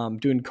year,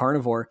 doing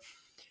carnivore,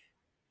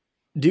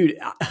 dude,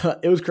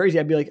 it was crazy.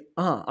 I'd be like,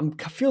 I'm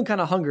feeling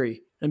kind of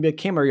hungry. And I'd be like,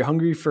 Cam, are you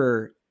hungry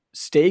for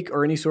steak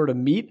or any sort of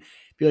meat?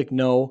 Be like,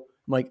 no.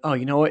 I'm like, oh,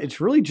 you know what?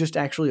 It's really just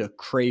actually a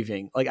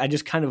craving. Like I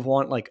just kind of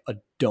want like a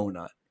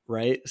donut,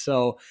 right?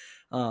 So,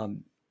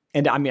 and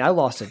I mean, I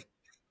lost a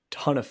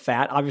ton of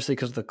fat, obviously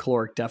because of the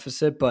caloric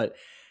deficit, but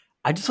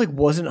I just like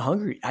wasn't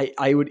hungry.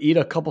 I would eat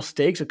a couple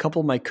steaks, a couple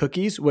of my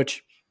cookies,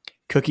 which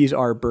cookies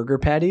are burger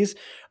patties,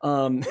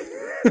 and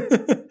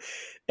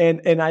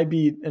I'd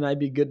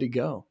be good to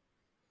go.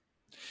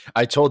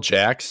 I told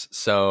Jax,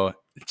 so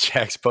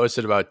Jax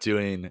posted about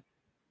doing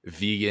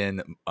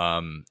vegan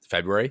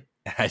February.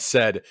 I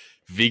said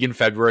vegan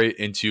February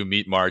into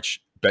meat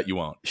March. Bet you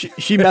won't.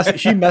 She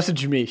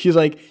messaged me. She's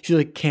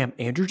like, Cam,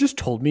 Andrew just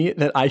told me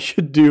that I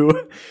should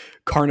do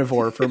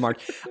carnivore for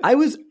March.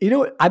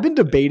 I've been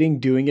debating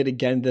doing it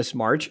again this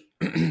March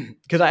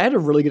because I had a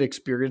really good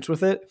experience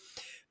with it.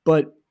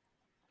 But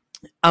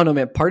I don't know,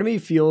 man. Part of me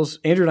feels,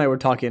 Andrew and I were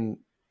talking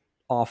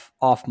off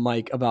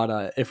mic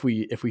about if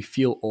we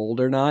feel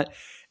old or not.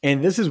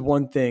 And this is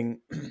one thing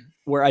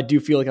where I do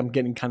feel like I'm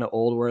getting kind of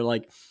old, where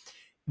like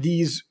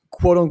these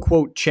quote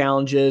unquote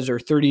challenges or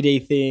 30-day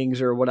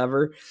things or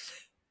whatever,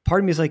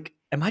 part of me is like,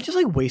 am I just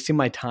like wasting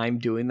my time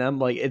doing them?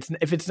 Like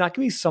if it's not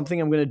going to be something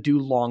I'm going to do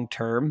long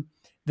term,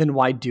 then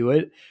why do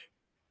it?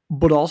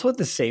 But also at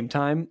the same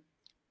time,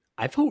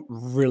 I felt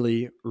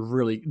really,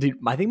 really, dude,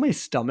 I think my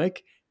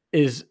stomach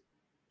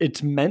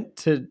it's meant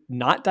to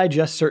not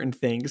digest certain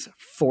things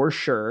for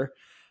sure,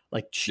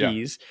 like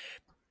cheese.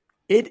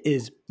 Yeah. It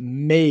is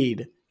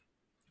made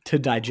to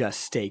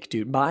digest steak,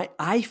 dude.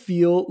 I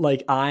feel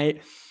like I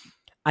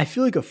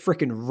feel like a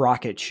freaking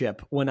rocket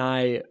ship when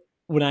I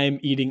am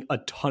eating a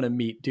ton of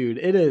meat, dude.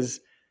 It is,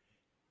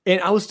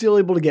 and I was still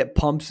able to get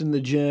pumps in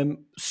the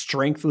gym.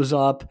 Strength was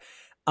up.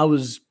 I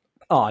was,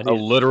 dude, a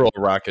literal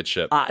rocket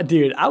ship.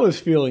 Dude, I was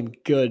feeling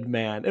good,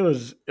 man. It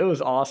was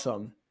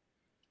awesome.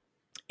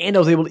 And I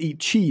was able to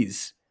eat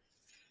cheese.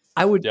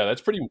 Yeah,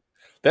 that's pretty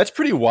That's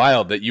pretty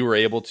wild that you were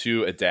able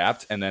to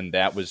adapt and then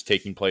that was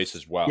taking place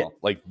as well. Yeah.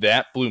 Like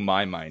that blew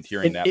my mind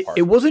hearing And that part.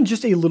 it wasn't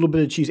just a little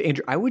bit of cheese,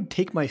 Andrew. I would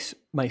take my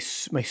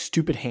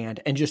stupid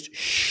hand and just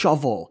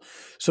shovel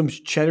some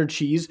cheddar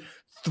cheese,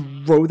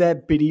 throw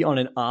that bitty on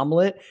an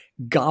omelet,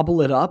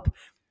 gobble it up,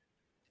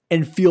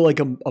 and feel like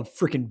a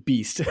freaking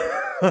beast.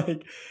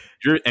 Like,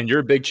 You're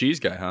a big cheese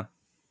guy, huh?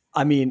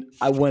 I mean,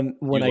 when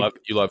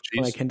you love cheese?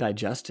 when I can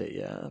digest it,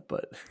 yeah.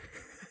 But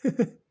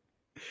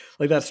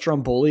like that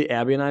Stromboli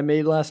Abby and I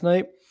made last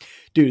night,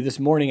 dude. This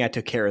morning I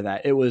took care of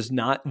that. It was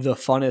not the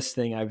funnest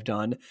thing I've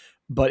done,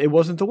 but it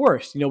wasn't the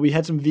worst. We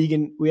had some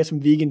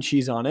vegan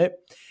cheese on it,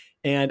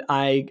 and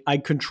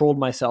I controlled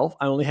myself.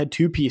 I only had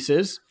 2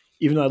 pieces,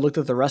 even though I looked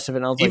at the rest of it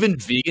and I was even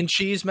vegan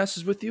cheese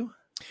messes with you?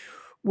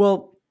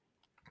 Well,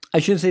 I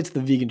shouldn't say it's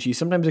the vegan cheese.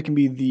 Sometimes it can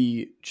be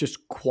the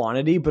just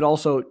quantity, but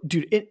also,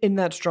 dude, in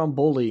that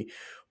Stromboli,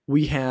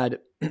 we had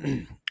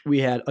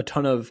a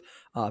ton of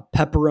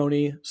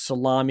pepperoni,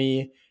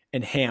 salami,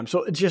 and ham.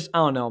 So it's just, I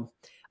don't know.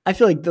 I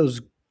feel like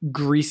those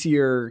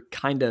greasier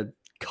kind of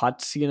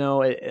cuts, I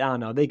don't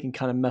know, they can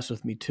kind of mess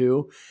with me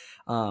too.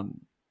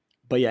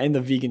 But yeah, in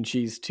the vegan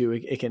cheese too,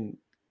 it can.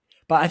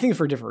 But I think it's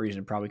for a different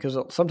reason, probably because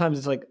sometimes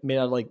it's like made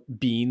out of like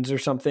beans or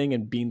something,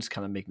 and beans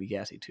kind of make me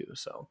gassy too.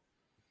 So.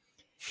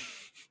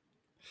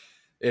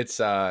 It's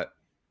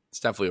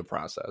definitely a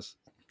process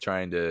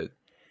trying to.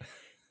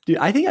 Dude,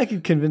 I think I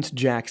could convince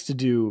Jax to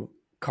do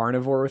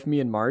carnivore with me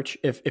in March.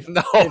 If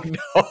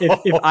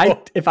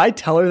I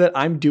tell her that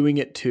I'm doing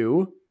it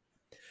too,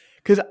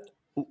 because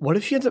what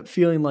if she ends up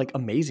feeling like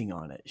amazing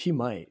on it? She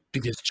might,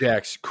 because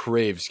Jax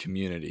craves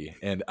community,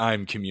 and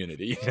I'm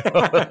community.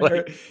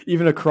 Like,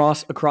 even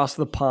across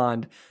the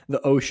pond,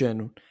 the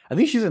ocean. I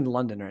think she's in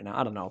London right now.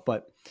 I don't know,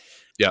 but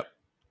yep.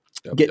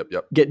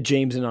 Get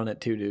James in on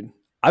it too, dude.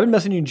 I've been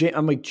messaging James.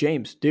 I'm like,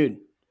 James, dude,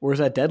 where's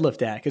that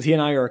deadlift at? Because he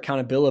and I are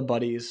accountability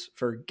buddies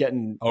for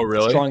getting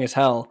strong as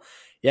hell.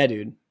 Yeah,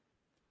 dude.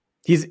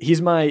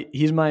 He's my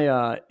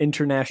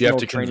international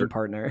training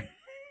partner.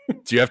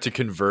 Do you have to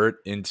convert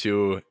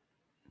into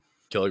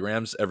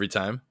kilograms every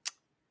time?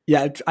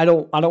 Yeah, I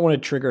don't want to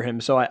trigger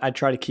him, so I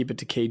try to keep it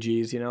to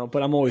kgs,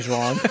 but I'm always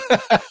wrong.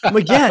 I'm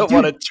like, yeah, dude.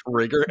 I want to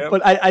trigger him.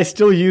 But I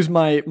still use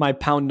my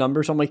pound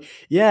number, so I'm like,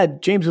 yeah,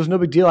 James, it was no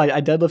big deal. I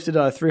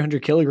deadlifted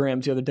 300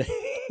 kilograms the other day.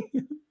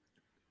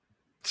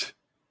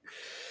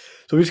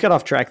 So we just got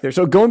off track there.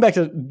 So going back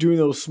to doing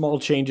those small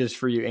changes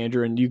for you,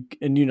 Andrew, and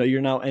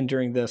you're now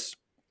entering this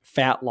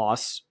fat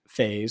loss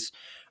phase.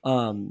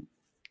 I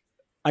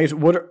guess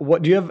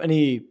what do you have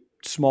any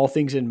small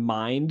things in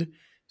mind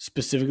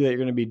specifically that you're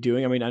going to be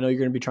doing? I mean, I know you're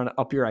going to be trying to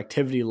up your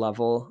activity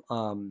level.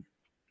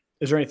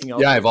 Is there anything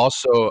else? Yeah, I've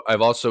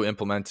also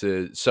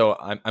implemented. So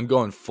I'm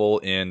going full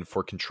in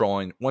for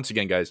controlling. Once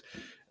again, guys,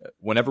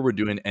 whenever we're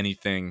doing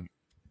anything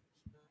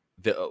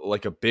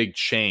like a big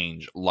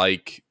change,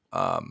 like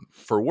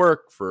for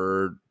work,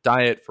 for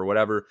diet, for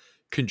whatever,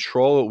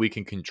 control what we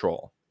can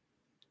control.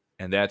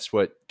 And that's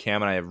what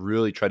Cam and I have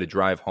really tried to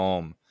drive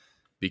home,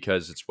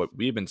 because it's what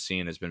we've been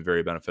seeing has been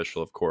very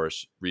beneficial, of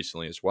course,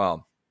 recently as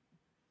well.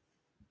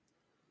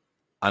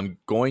 I'm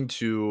going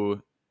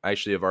to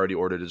actually have already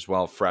ordered as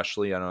well,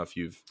 Freshly. I don't know if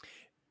you've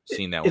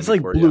seen that one. It's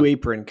like Blue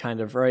Apron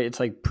kind of, right? It's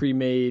like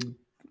pre-made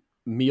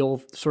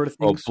meal sort of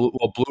things.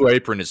 Well, Blue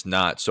Apron is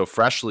not. So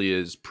Freshly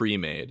is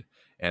pre-made.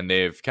 And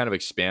they've kind of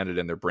expanded,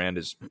 and their brand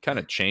is kind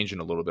of changing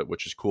a little bit,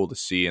 which is cool to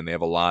see. And they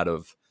have a lot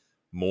of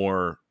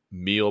more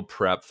meal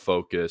prep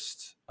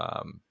focused,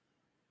 I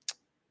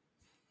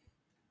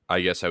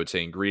guess I would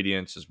say,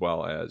 ingredients, as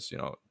well as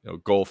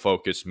goal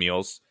focused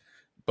meals.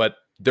 But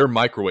they're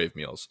microwave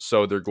meals,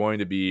 so they're going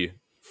to be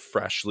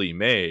freshly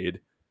made.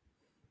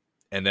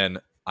 And then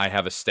I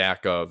have a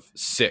stack of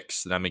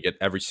 6 that I'm gonna get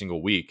every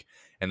single week,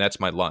 and that's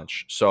my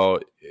lunch. So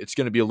it's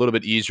going to be a little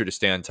bit easier to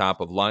stay on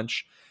top of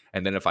lunch.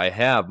 And then if I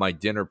have my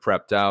dinner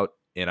prepped out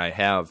and I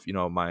have,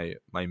 my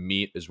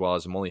meat, as well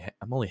as I'm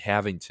only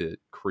having to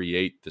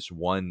create this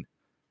one,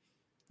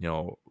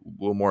 little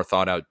more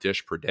thought out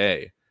dish per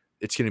day,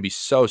 it's going to be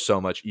so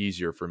much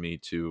easier for me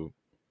to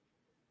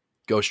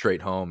go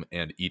straight home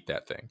and eat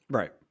that thing.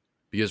 Right.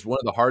 Because one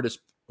of the hardest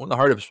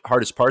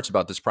parts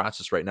about this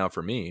process right now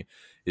for me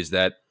is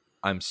that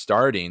I'm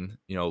starting,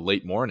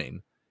 late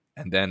morning,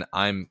 and then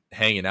I'm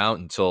hanging out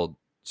until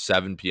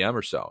 7 p.m.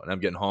 or so, and I'm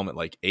getting home at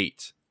like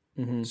 8.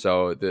 Mm-hmm.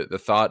 So the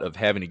thought of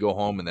having to go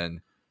home and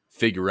then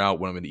figure out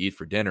what I'm going to eat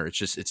for dinner,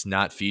 it's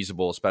not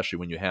feasible, especially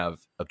when you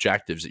have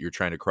objectives that you're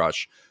trying to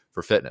crush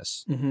for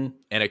fitness. Mm-hmm.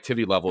 And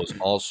activity level is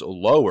also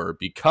lower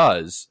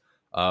because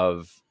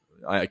of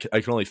I can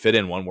only fit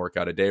in one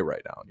workout a day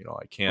right now.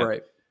 I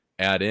can't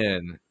add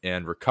in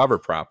and recover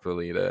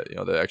properly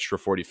the extra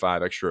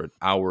 45 extra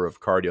hour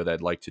of cardio that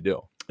I'd like to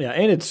do. Yeah,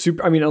 and it's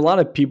super. I mean, a lot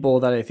of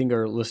people that I think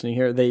are listening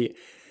here, they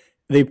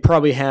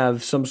probably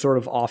have some sort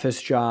of office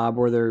job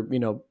where they're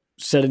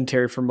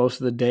sedentary for most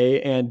of the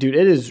day. And dude,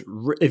 it is,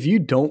 if you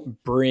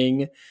don't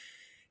bring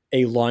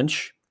a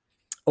lunch,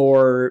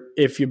 or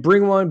if you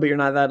bring one but you're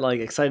not that like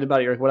excited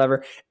about it, you're like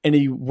whatever, and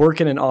you work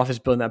in an office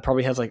building that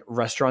probably has like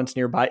restaurants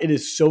nearby, it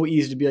is so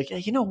easy to be like, hey,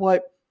 you know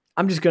what,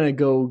 I'm just going to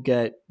go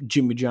get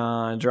Jimmy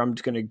John's, or I'm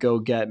just going to go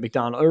get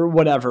McDonald's or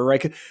whatever,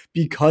 right?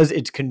 Because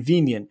it's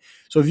convenient.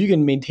 So if you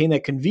can maintain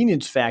that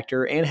convenience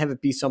factor and have it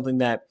be something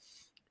that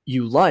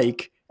you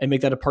like and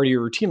make that a part of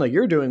your routine, like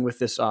you're doing with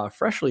this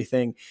Freshly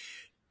thing,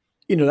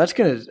 that's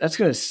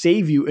gonna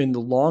save you in the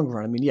long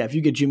run. I mean, yeah, if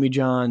you get Jimmy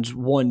John's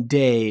one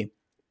day,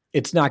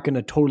 it's not going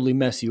to totally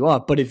mess you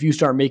up. But if you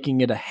start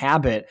making it a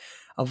habit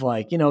of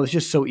like, it's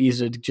just so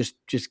easy to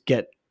just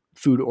get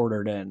food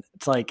ordered in,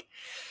 it's like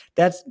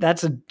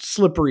that's a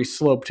slippery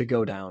slope to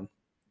go down.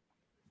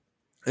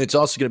 It's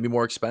also going to be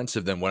more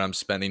expensive than what I'm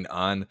spending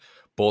on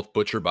both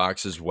Butcher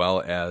Box as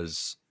well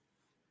as,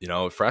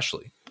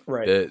 Freshly.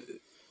 Right.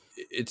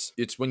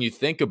 It's when you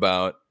think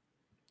about,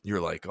 you're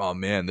like, oh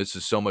man, this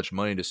is so much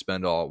money to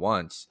spend all at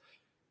once.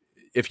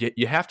 If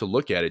you have to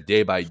look at it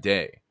day by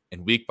day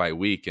and week by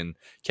week and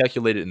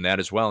calculate it in that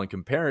as well and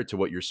compare it to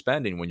what you're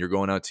spending when you're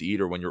going out to eat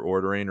or when you're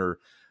ordering or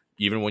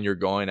even when you're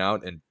going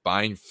out and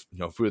buying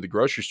food at the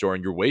grocery store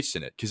and you're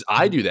wasting it. Because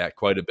I do that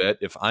quite a bit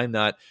if I'm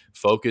not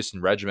focused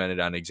and regimented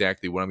on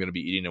exactly what I'm going to be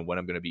eating and when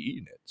I'm going to be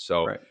eating it.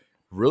 So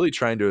really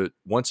trying to,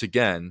 once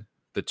again,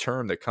 the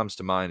term that comes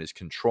to mind is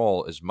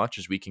control as much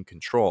as we can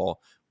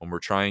control when we're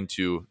trying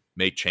to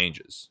make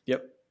changes.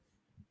 Yep.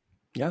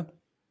 Yeah.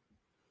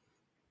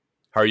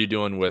 How are you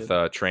doing with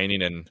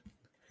training and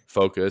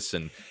focus,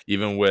 and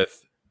even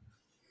with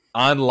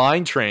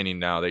online training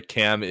now that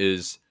Cam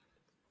is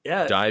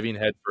diving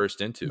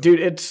headfirst into? Dude,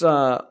 it's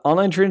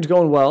online training's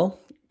going well.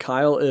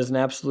 Kyle is an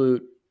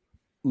absolute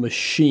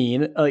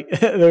machine. Like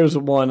there's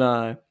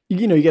one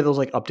you get those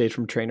like updates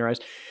from Trainerize.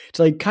 It's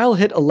like Kyle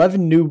hit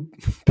 11 new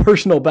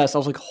personal bests. I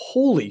was like,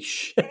 holy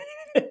shit.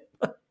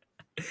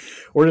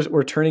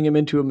 We're turning him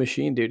into a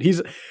machine, dude.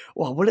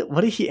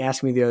 What did he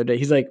ask me the other day?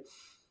 He's like,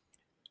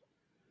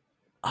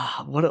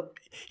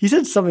 he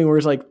said something where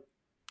he's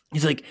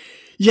like,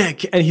 yeah,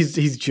 and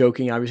he's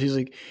joking, obviously.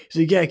 He's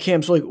like, yeah,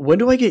 Cam. So like, when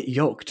do I get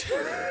yoked?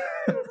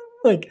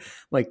 like,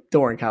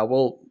 don't worry, Kyle.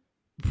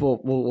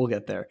 We'll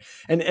get there.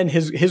 And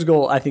his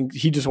goal, I think,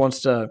 he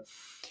wants to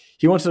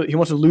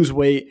lose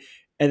weight,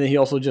 and then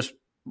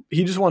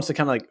he just wants to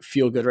kind of like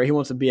feel good, right? He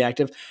wants to be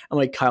active. I'm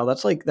like, Kyle,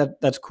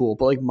 that's cool,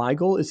 but like my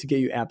goal is to get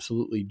you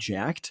absolutely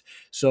jacked.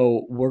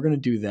 So we're gonna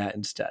do that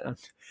instead. I'm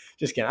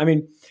just kidding. I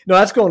mean, no,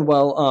 that's going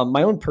well.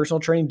 My own personal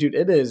training, dude,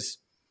 it is.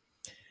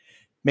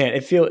 Man,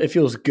 it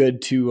feels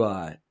good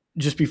to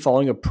just be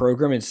following a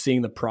program and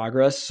seeing the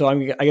progress. So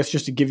I guess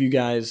just to give you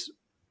guys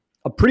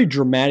a pretty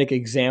dramatic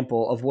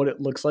example of what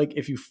it looks like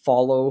if you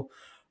follow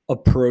a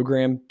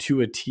program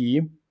to a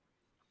T.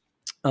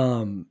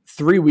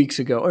 3 weeks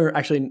ago, or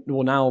actually,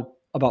 well, now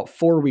about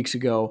 4 weeks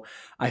ago,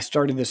 I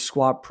started this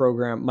squat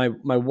program. My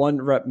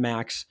 1 rep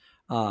max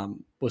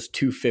was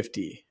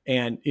 250,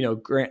 and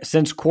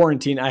since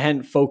quarantine, I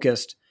hadn't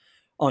focused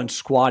on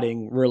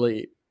squatting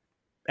really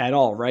at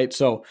all, right?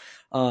 So,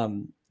 I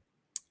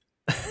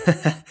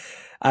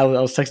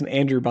was texting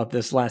Andrew about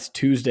this last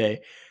Tuesday.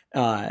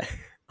 I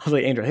was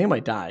like, Andrew, I think I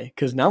might die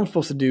because now I'm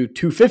supposed to do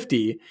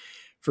 250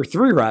 for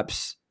 3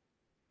 reps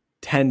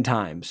 10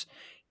 times.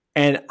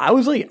 And I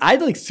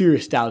had like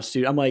serious doubts,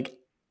 dude. I'm like,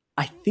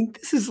 I think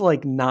this is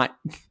not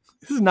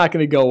going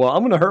to go well.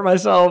 I'm going to hurt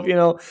myself.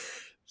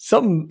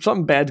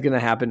 Something bad's going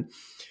to happen.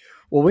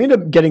 Well, we ended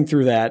up getting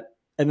through that.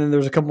 And then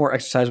there's a couple more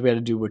exercises we had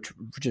to do, which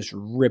just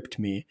ripped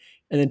me.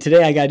 And then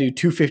today I got to do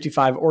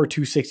 255 or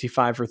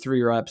 265 for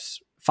 3 reps,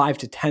 5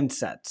 to 10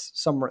 sets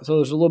somewhere. So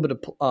there's a little bit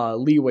of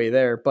leeway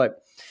there.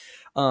 But,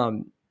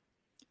 one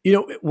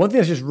thing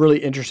that's just really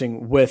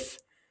interesting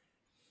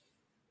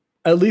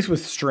at least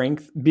with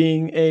strength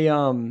being a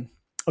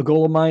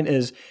goal of mine,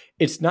 is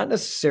it's not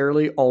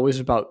necessarily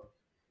always about,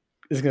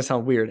 this is going to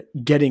sound weird,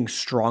 getting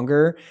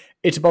stronger.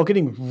 It's about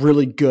getting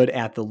really good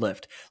at the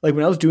lift. Like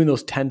when I was doing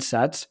those 10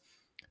 sets,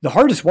 the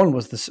hardest one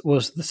was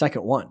the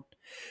second one.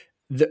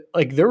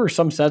 There were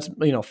some sets,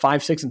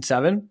 5, 6, and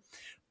 7.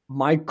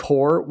 My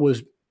core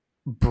was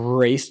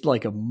braced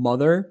like a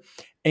mother,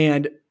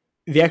 and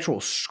the actual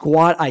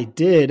squat I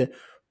did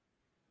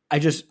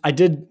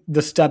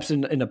the steps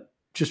in a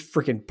just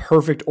freaking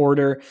perfect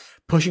order,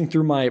 pushing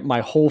through my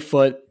whole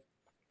foot,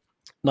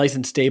 nice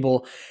and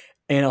stable.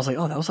 And I was like,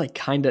 oh, that was like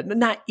kind of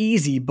not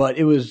easy, but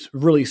it was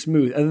really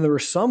smooth. And then there were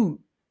some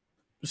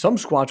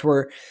squats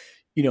where,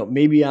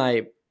 maybe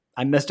I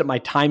messed up my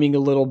timing a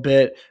little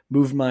bit,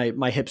 moved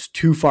my hips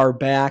too far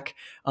back.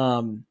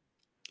 And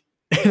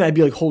I'd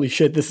be like, holy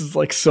shit, this is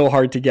like so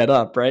hard to get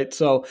up. Right.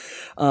 So,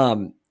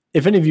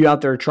 if any of you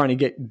out there are trying to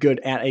get good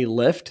at a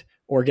lift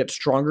or get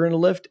stronger in a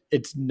lift,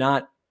 it's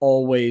not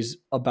always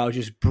about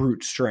just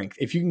brute strength.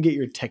 If you can get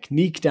your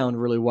technique down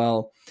really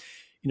well,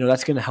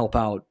 that's going to help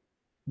out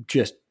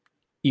just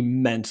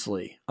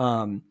immensely.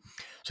 So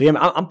yeah,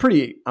 I'm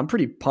pretty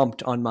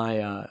pumped on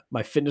my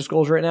my fitness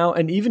goals right now,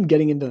 and even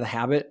getting into the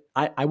habit.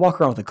 I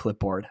walk around with a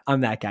clipboard.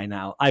 I'm that guy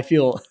now. I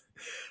feel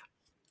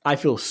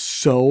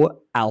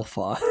so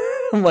alpha.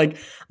 I'm like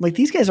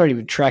these guys aren't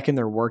even tracking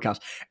their workouts.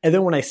 And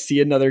then when I see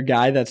another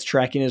guy that's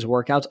tracking his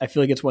workouts, I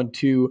feel like it's when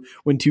two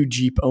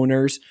Jeep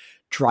owners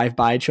drive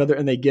by each other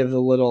and they give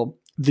the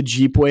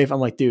Jeep wave. I'm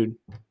like, dude,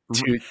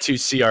 to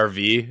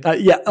CRV.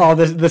 Yeah. Oh,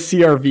 the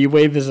CRV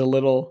wave is a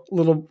little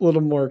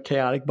more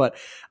chaotic, but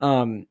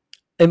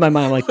in my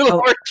mind, I'm like, a little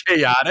more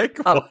chaotic.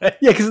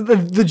 Yeah, because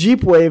the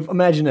Jeep wave.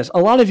 Imagine this: a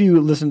lot of you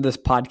listen to this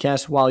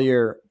podcast while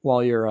you're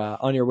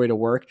on your way to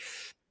work.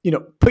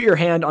 Put your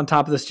hand on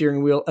top of the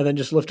steering wheel and then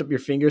just lift up your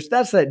fingers.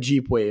 That's that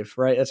Jeep wave,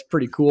 right? That's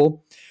pretty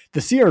cool. The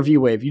CRV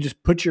wave, you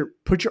just put your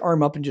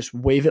arm up and just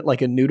wave it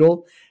like a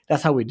noodle.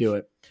 That's how we do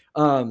it.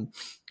 But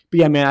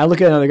yeah, man, I look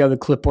at another guy with a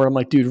clipboard. I'm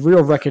like, dude,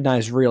 real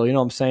recognize real. You know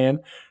what I'm saying?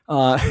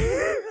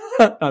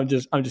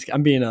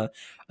 I'm being a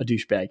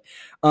douchebag.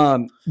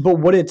 But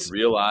what it's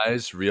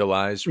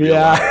realize.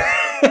 Yeah.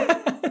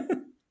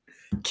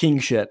 King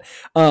shit.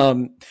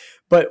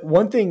 But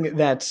one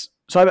thing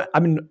so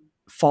I've been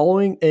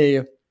following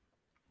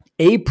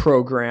a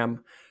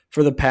program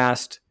for the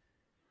past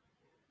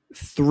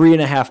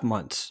 3.5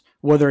 months,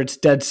 whether it's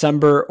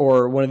December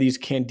or one of these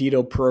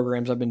Candido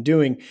programs I've been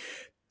doing.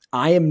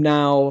 I am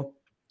now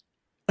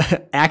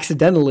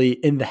accidentally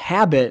in the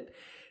habit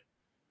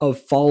of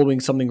following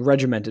something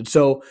regimented.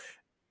 So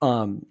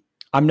I'm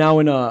now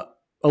in a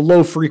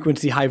low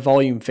frequency, high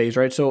volume phase,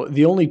 right? So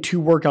the only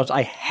 2 workouts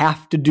I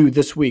have to do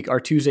this week are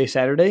Tuesday,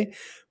 Saturday,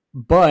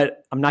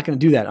 but I'm not going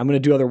to do that. I'm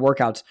going to do other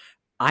workouts.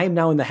 I am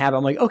now in the habit.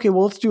 I'm like, okay,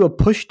 well, let's do a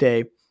push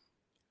day.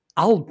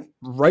 I'll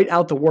write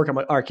out the work. I'm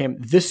like, all right, Cam,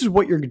 this is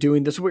what you're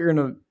doing. This is what you're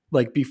going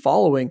to be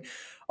following.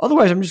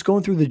 Otherwise, I'm just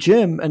going through the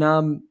gym and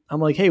I'm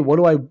like, hey, what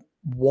do I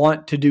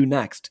want to do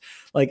next?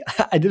 Like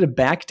I did a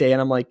back day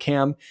and I'm like,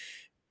 Cam,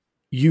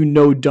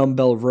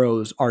 dumbbell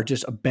rows are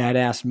just a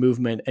badass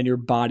movement and your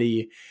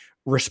body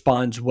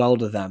responds well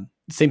to them.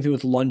 Same thing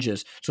with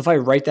lunges. So if I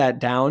write that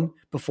down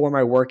before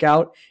my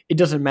workout, it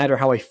doesn't matter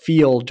how I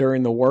feel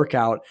during the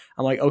workout.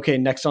 I'm like, okay,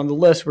 next on the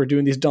list, we're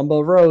doing these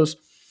dumbbell rows.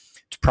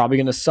 It's probably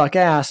going to suck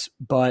ass,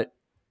 but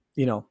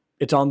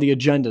it's on the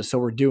agenda. So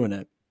we're doing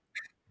it.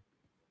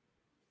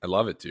 I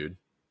love it, dude.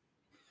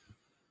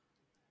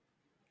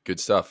 Good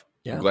stuff.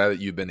 Yeah. I'm glad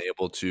that you've been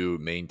able to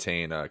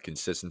maintain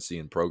consistency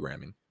in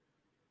programming.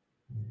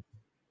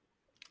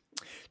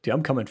 Dude,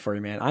 I'm coming for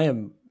you, man.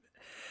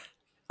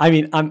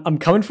 I'm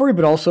coming for you,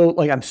 but also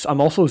like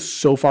I'm also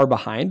so far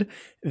behind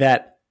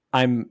that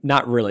I'm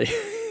not really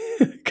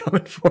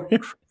coming for you.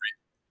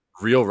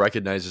 Real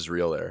recognizes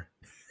real there.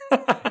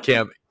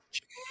 Cam,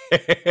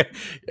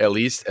 at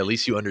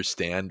least you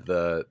understand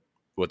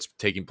what's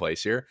taking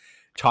place here.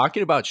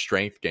 Talking about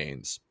strength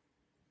gains,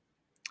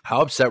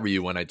 how upset were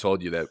you when I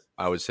told you that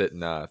I was hitting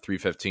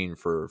 315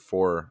 for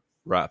 4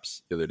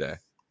 reps the other day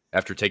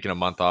after taking a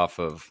month off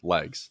of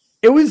legs?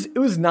 It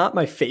was not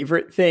my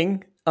favorite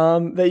thing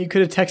that you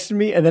could have texted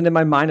me, and then in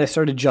my mind I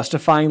started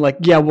justifying like,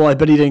 yeah, well, I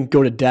bet he didn't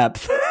go to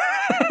depth.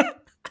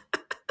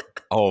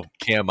 Oh,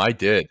 Cam, I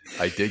did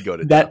go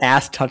to that depth.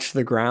 Ass touched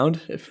the ground.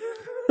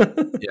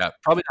 Yeah,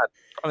 probably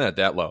not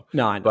that low.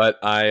 No, I know. But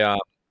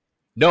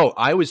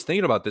I was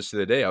thinking about this the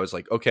other day. I was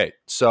like, okay,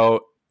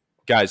 so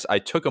guys, I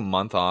took a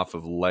month off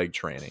of leg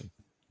training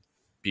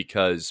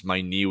because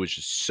my knee was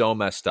just so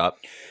messed up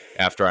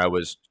after I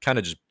was kind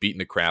of just beating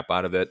the crap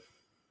out of it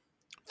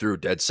through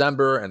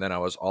December. And then I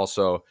was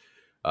also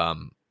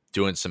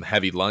doing some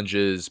heavy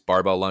lunges,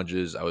 barbell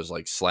lunges. I was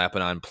like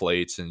slapping on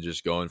plates and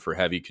just going for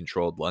heavy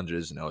controlled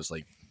lunges. And I was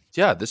like,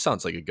 yeah, this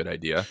sounds like a good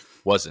idea.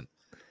 Wasn't.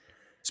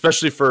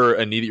 Especially for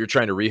a knee that you're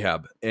trying to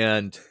rehab.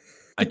 And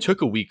I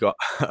took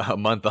a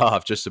month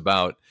off just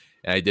about,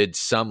 and I did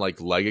some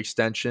like leg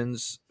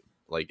extensions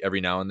like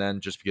every now and then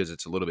just because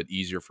it's a little bit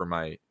easier for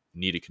my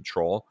knee to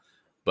control.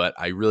 But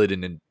I really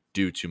didn't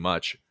do too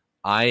much.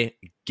 I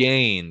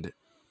gained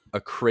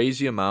a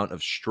crazy amount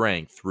of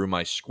strength through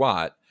my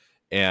squat.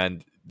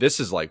 And this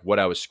is like what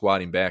I was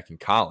squatting back in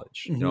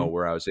college,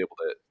 where I was able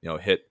to,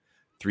 hit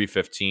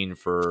 315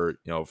 for,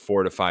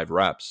 4 to 5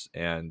 reps.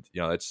 And,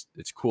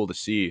 it's cool to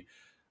see.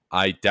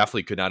 I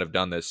definitely could not have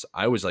done this.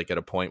 I was like at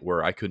a point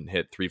where I couldn't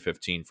hit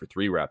 315 for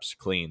 3 reps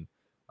clean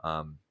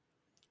and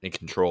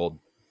controlled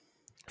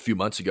a few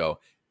months ago.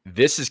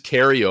 This is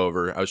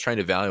carryover. I was trying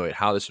to evaluate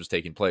how this was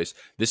taking place.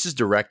 This is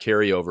direct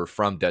carryover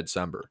from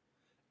December.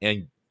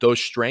 And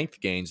those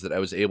strength gains that I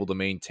was able to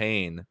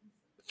maintain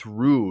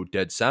through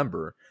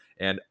December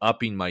and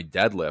upping my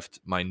deadlift,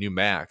 my new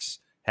max,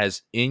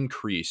 has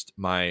increased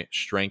my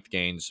strength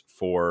gains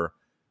for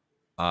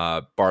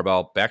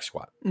barbell back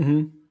squat.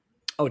 Mm-hmm.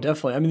 Oh,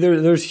 definitely. I mean,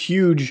 there's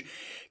huge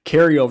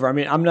carryover. I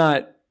mean, I'm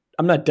not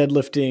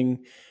deadlifting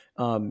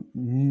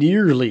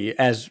nearly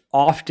as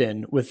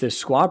often with this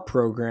squat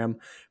program,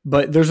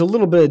 but there's a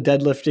little bit of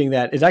deadlifting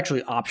that is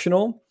actually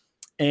optional,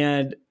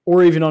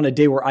 or even on a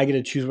day where I get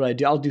to choose what I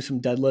do, I'll do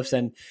some deadlifts.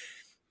 And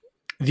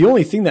the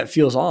only thing that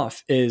feels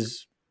off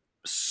is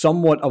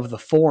somewhat of the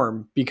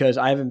form because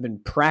I haven't been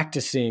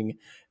practicing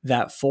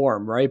that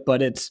form, right?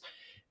 But it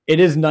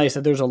is nice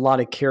that there's a lot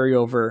of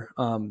carryover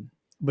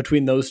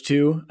between those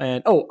two.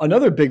 And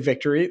another big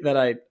victory that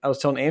I was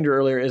telling Andrew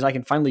earlier is I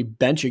can finally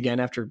bench again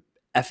after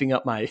effing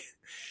up my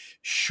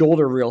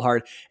shoulder real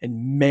hard.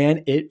 And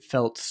man, it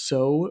felt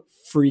so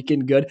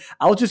freaking good.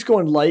 I'll just go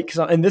in light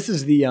and this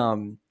is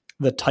the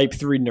type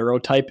 3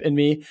 neurotype in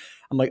me.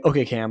 I'm like,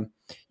 okay, Cam,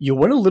 you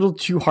went a little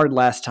too hard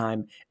last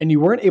time and you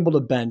weren't able to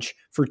bench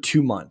for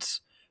 2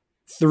 months,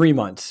 3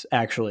 months,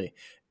 actually.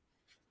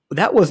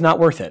 That was not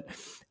worth it.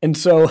 And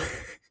so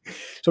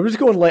I'm just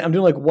going light. I'm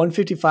doing like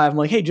 155. I'm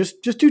like, hey,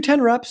 just do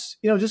 10 reps,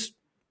 just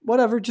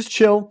whatever, just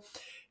chill.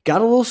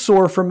 Got a little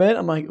sore from it.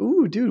 I'm like,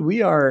 ooh, dude,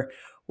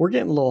 we're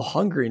getting a little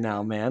hungry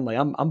now, man. Like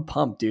I'm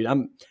pumped, dude.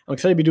 I'm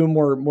excited to be doing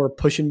more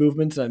pushing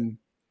movements and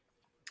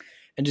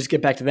just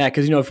get back to that.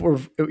 Cause if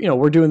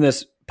we're doing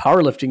this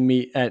powerlifting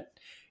meet at,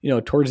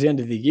 towards the end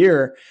of the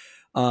year,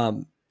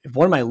 if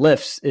one of my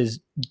lifts is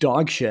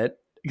dog shit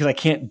because I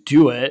can't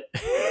do it,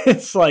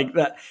 it's like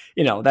that,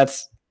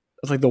 that's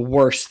like the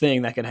worst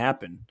thing that could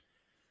happen.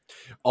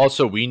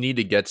 Also, we need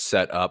to get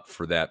set up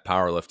for that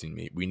powerlifting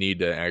meet. We need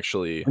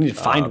to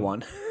find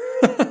one.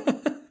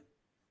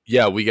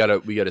 Yeah, we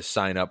gotta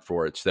sign up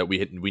for it so that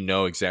we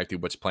know exactly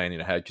what's planning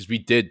ahead, because we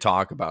did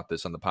talk about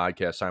this on the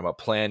podcast, talking about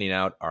planning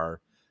out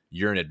our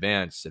year in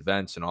advance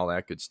events and all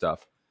that good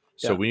stuff.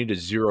 So we need to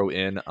zero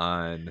in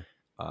on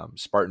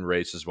Spartan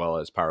Race as well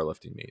as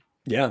powerlifting meet.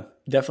 Yeah,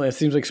 definitely. It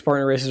seems like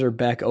Spartan races are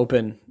back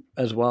open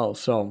as well.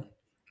 So,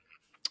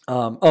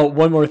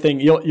 one more thing,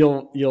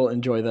 you'll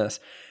enjoy this.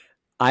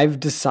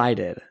 I've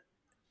decided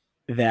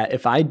that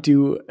if I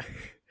do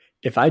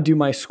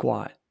my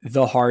squat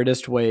the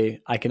hardest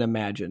way I can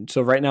imagine.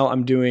 So right now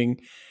I'm doing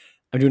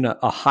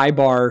a high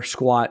bar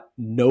squat,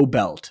 no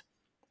belt.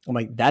 I'm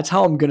like, that's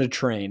how I'm going to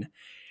train.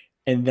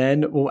 And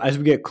then as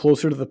we get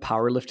closer to the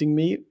powerlifting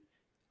meet,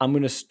 I'm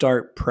going to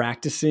start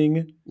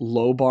practicing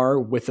low bar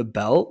with a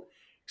belt.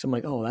 So I'm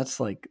like, oh, that's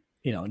like,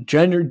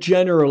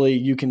 generally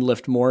you can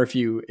lift more if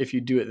you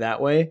do it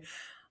that way. I'm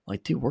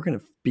like, dude, we're going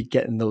to be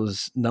getting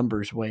those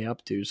numbers way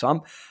up, dude.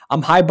 So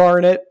I'm high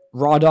barring it,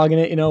 raw dogging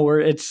it, where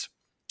it's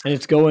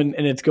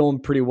going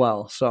pretty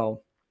well.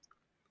 So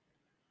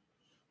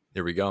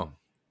there we go.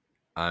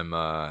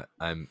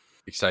 I'm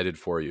excited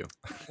for you.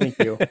 Thank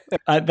you.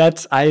 I've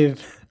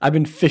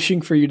been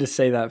fishing for you to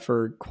say that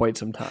for quite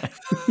some time.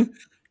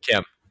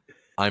 Cam,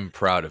 I'm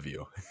proud of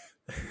you.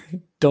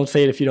 Don't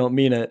say it if you don't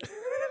mean it.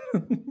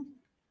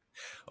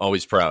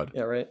 Always proud.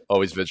 Yeah, right.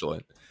 Always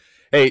vigilant.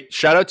 Hey,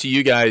 shout out to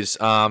you guys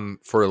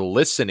for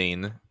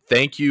listening.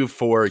 Thank you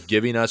for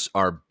giving us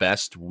our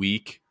best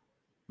week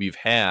we've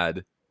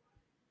had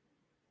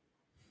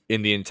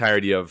in the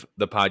entirety of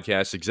the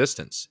podcast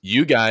existence.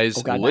 You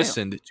guys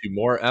listened to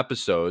more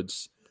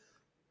episodes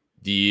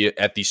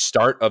at the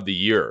start of the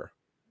year.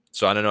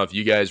 So I don't know if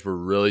you guys were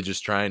really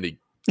just trying to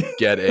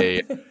get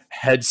a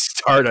head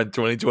start on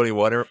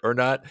 2021 or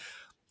not,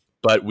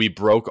 but we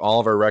broke all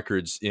of our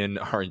records in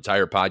our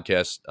entire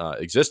podcast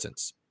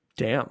existence.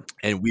 Damn.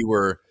 And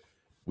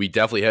we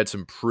definitely had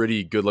some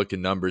pretty good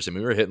looking numbers. I mean,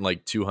 we were hitting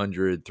like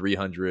 200,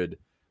 300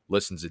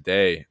 listens a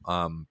day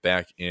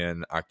back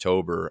in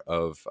October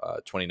of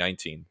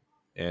 2019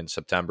 and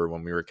September,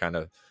 when we were kind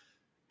of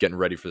getting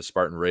ready for the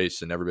Spartan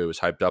Race and everybody was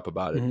hyped up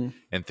about it. Mm-hmm.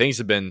 And things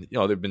have been,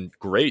 they've been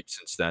great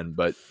since then,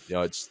 but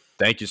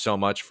thank you so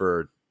much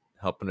for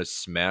helping us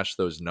smash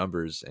those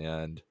numbers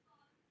and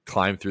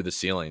climb through the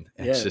ceiling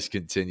and just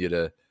continue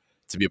to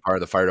be a part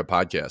of the Fired Up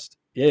podcast.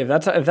 Yeah.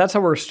 If that's how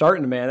we're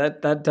starting, man,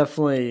 that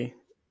definitely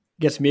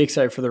gets me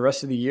excited for the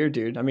rest of the year,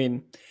 dude. I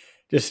mean,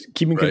 just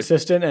keeping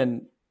consistent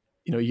and,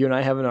 you and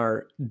I having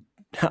I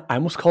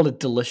almost called it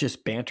delicious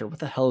banter. What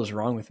the hell is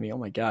wrong with me? Oh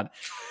my God.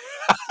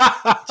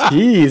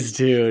 Jeez,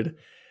 dude.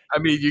 I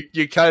mean,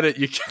 you kind of,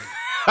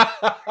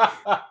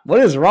 what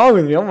is wrong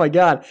with me? Oh my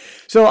God.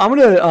 So I'm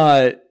going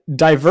to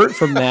divert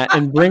from that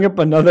and bring up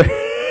another.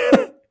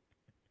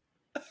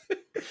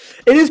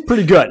 It is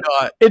pretty good.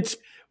 It's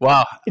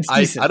wow.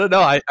 It's I don't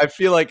know. I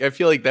feel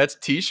like that's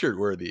t-shirt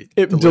worthy.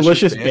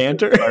 Delicious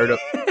banter.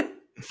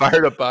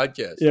 Fired up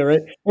podcast. Yeah.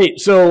 Right. Hey,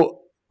 so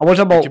I want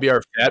to talk about. It could be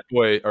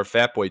our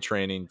fat boy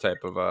training type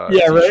of.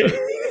 Yeah. Right.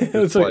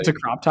 It's a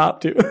crop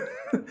top too.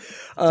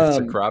 It's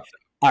a crop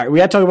top. All right, we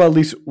got to talk about at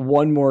least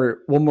one more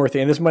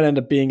thing. And this might end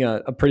up being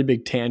a pretty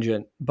big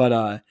tangent,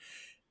 but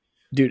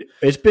dude,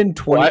 it's been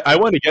 20. Well, I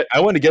want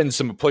to get in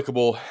some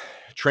applicable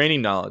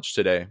training knowledge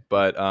today,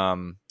 but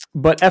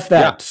F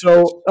that. Yeah.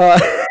 So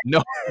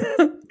no,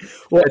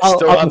 well, it's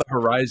still on the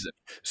horizon.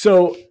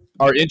 So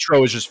our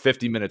intro is just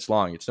 50 minutes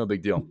long. It's no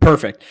big deal.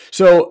 Perfect.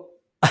 So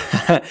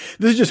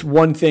this is just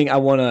one thing I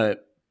want to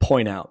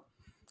point out.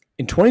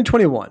 In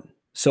 2021,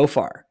 so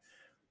far,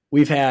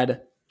 we've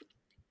had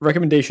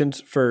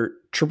recommendations for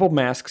triple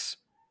masks,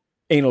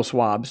 anal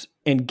swabs,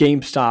 and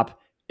GameStop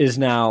is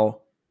now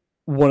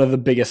one of the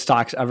biggest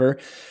stocks ever.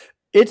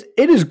 It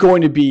is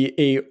going to be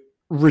a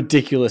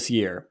ridiculous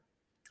year.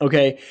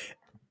 Okay.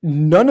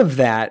 None of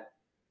that,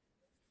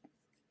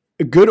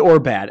 good or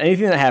bad,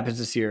 anything that happens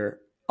this year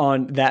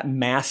on that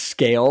mass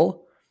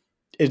scale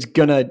is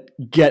going to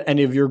get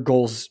any of your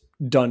goals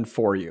done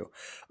for you.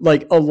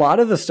 Like a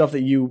lot of the stuff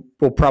that you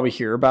will probably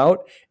hear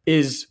about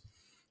is,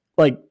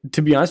 like,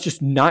 to be honest,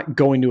 just not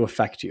going to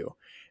affect you.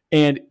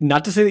 And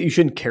not to say that you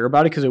shouldn't care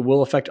about it, because it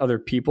will affect other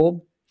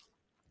people,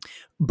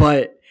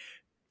 but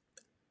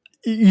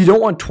you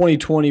don't want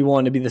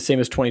 2021 to be the same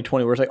as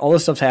 2020, where it's like all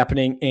this stuff's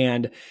happening,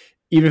 and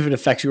even if it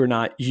affects you or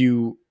not,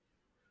 you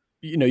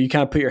you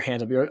kind of put your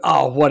hands up. You're like,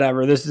 oh,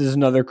 whatever. This is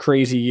another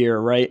crazy year,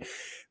 right?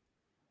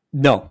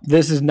 No,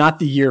 this is not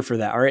the year for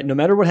that. All right. No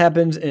matter what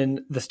happens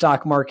in the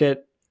stock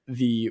market,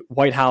 the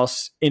White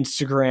House,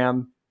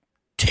 Instagram,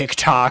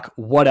 TikTok,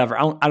 whatever.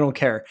 I don't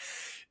care.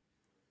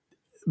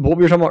 What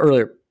we were talking about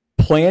earlier,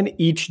 plan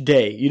each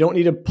day. You don't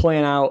need to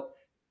plan out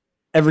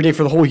every day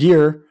for the whole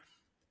year.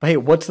 But hey,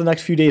 what's the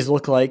next few days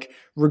look like,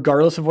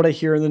 regardless of what I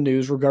hear in the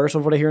news, regardless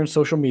of what I hear on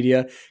social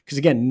media? Because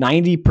again,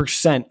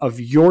 90%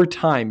 of your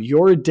time,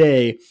 your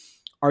day,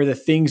 are the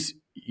things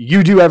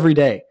you do every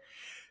day.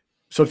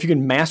 So if you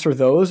can master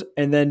those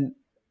and then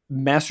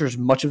master as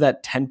much of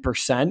that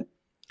 10%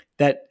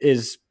 that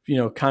is,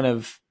 kind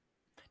of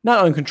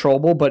not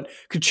uncontrollable, but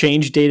could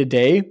change day to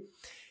day,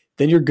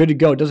 then you're good to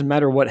go. It doesn't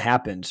matter what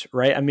happens,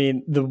 right? I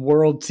mean, the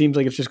world seems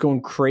like it's just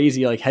going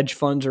crazy. Like hedge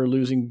funds are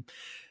losing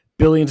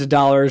billions of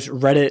dollars.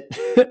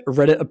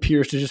 Reddit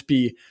appears to just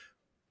be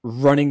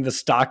running the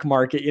stock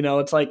market.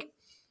 It's like,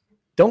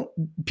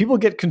 people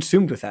get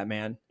consumed with that,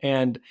 man.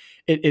 And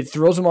it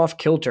throws them off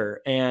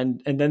kilter.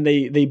 And then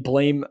they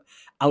blame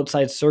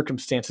outside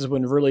circumstances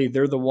when really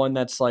they're the one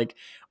that's like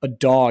a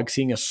dog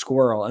seeing a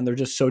squirrel and they're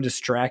just so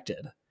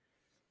distracted.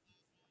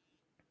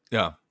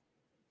 Yeah.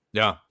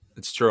 Yeah,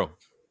 it's true.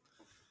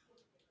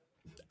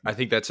 I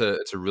think it's a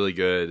really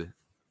good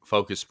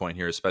focus point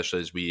here,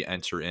 especially as we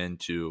enter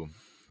into,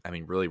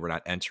 really we're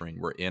not entering,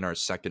 we're in our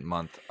second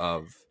month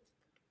of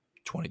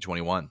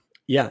 2021.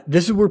 Yeah,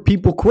 this is where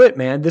people quit,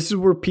 man. This is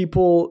where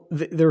people,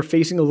 they're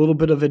facing a little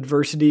bit of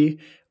adversity,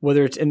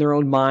 whether it's in their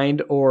own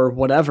mind or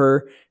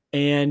whatever,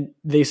 and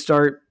they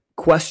start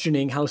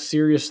questioning how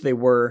serious they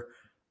were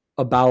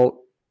about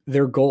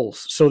their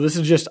goals. So this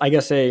is just, I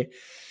guess, a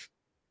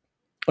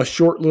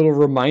short little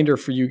reminder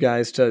for you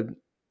guys to,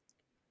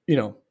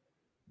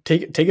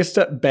 take a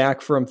step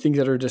back from things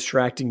that are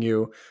distracting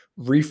you,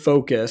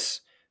 refocus,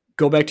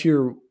 go back to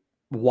your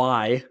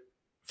why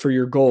for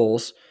your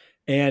goals,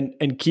 and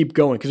keep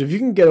going. Because if you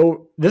can get over,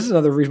 this is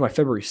another reason why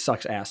February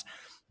sucks ass.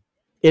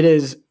 It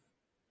is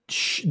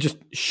just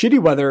shitty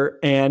weather,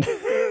 and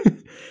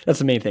that's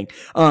the main thing.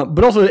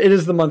 But also, it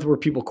is the month where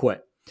people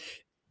quit.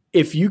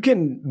 If you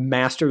can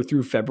master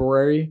through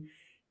February,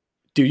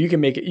 dude, you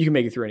can make it. You can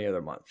make it through any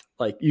other month.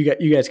 Like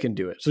you guys can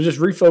do it. So just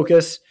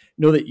refocus.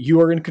 Know that you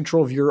are in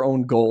control of your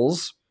own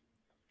goals,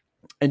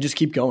 and just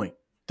keep going.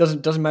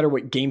 Doesn't matter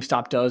what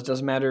GameStop does.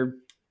 Doesn't matter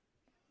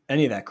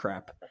any of that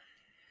crap.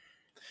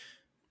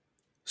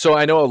 So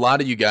I know a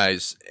lot of you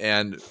guys,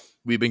 and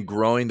we've been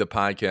growing the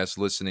podcast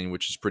listening,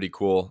 which is pretty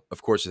cool.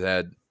 Of course, it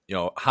had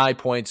high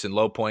points and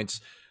low points,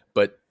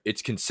 but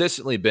it's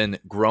consistently been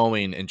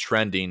growing and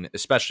trending,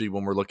 especially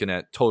when we're looking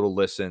at total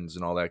listens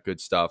and all that good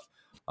stuff.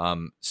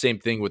 Same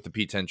thing with the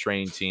P10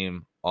 training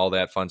team, all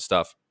that fun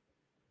stuff.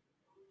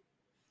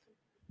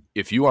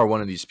 If you are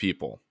one of these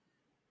people,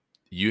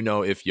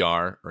 if you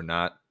are or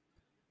not,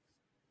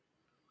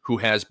 who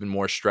has been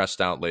more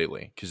stressed out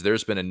lately, because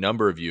there's been a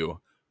number of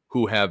you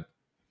who have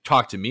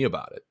talked to me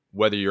about it,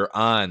 whether you're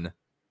on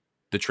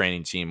the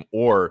training team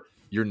or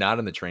you're not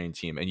on the training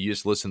team and you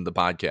just listen to the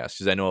podcast,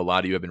 because I know a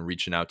lot of you have been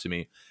reaching out to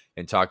me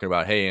and talking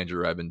about, hey,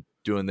 Andrew, I've been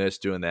doing this,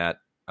 doing that.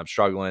 I'm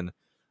struggling.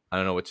 I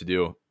don't know what to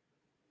do.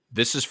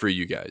 This is for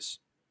you guys.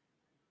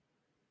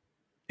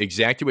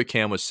 Exactly what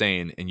Cam was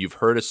saying, and you've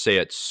heard us say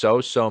it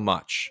so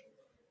much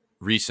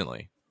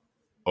recently,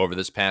 over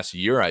this past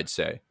year, I'd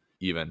say,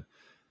 even,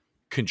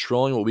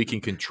 controlling what we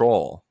can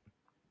control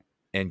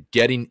and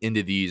getting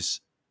into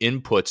these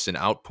inputs and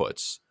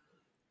outputs.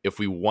 If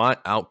we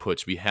want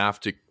outputs, we have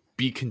to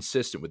be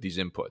consistent with these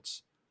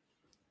inputs.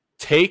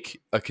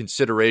 Take a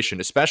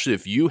consideration, especially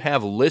if you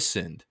have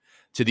listened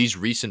to these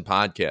recent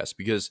podcasts,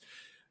 because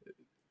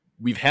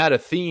we've had a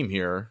theme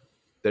here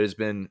that has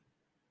been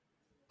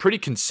pretty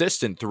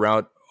consistent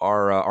throughout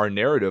our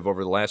narrative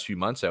over the last few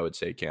months, I would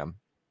say, Cam.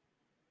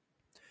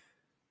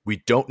 We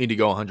don't need to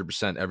go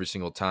 100% every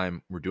single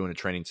time we're doing a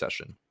training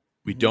session.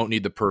 We don't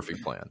need the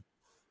perfect plan.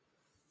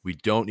 We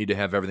don't need to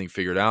have everything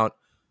figured out.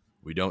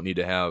 We don't need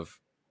to have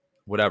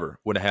whatever,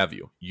 what have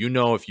you.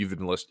 If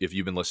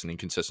you've been listening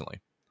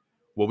consistently.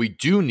 What we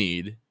do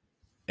need,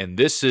 and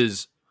this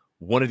is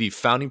one of the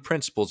founding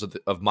principles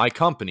of my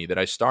company that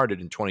I started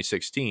in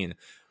 2016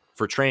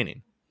 for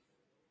training,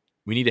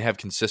 we need to have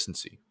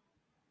consistency.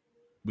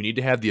 We need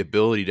to have the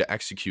ability to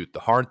execute the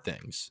hard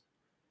things,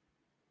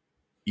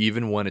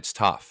 even when it's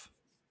tough.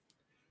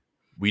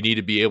 We need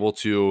to be able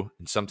to,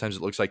 and sometimes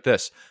it looks like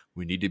this,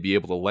 we need to be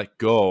able to let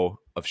go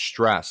of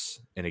stress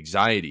and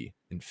anxiety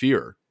and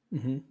fear,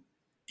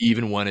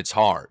 even when it's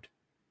hard.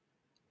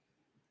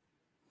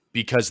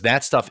 Because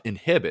that stuff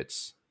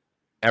inhibits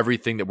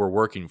everything that we're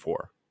working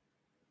for.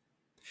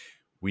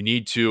 We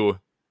need to,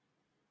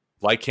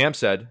 like Cam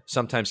said,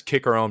 sometimes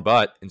kick our own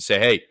butt and say,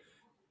 hey,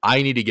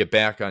 I need to get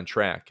back on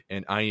track,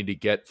 and I need to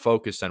get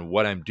focused on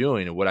what I'm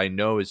doing and what I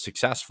know is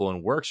successful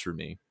and works for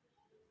me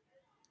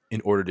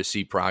in order to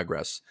see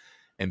progress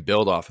and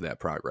build off of that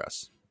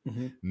progress.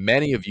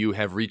 Many of you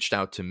have reached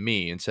out to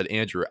me and said,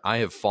 Andrew, I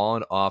have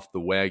fallen off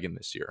the wagon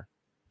this year.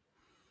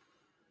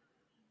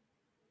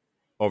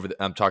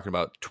 I'm talking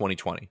about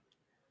 2020.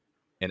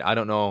 and I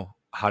don't know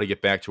how to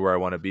get back to where I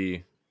want to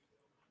be.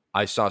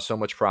 I saw so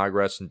much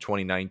progress in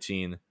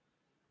 2019.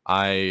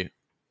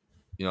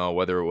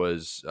 Whether it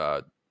was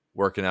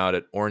working out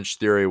at Orange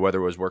Theory, whether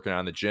it was working out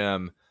in the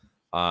gym,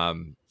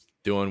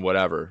 doing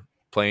whatever,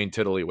 playing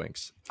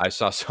tiddlywinks, I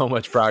saw so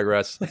much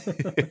progress.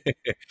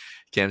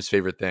 Cam's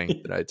favorite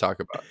thing that I talk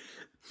about.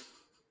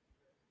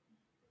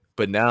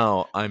 But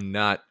now I'm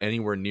not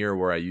anywhere near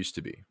where I used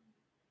to be.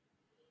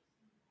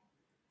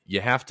 You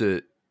have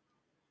to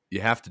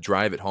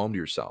drive it home to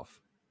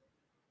yourself.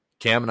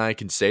 Cam and I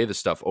can say this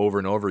stuff over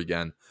and over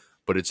again,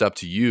 but it's up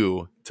to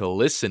you to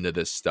listen to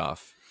this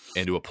stuff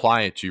and to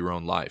apply it to your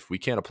own life. We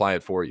can't apply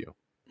it for you.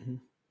 Mm-hmm.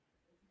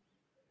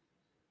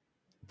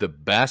 The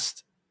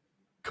best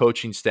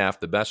coaching staff,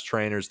 the best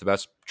trainers, the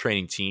best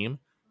training team,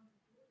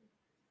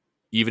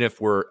 even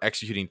if we're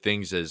executing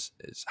things as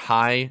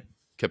high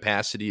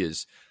capacity,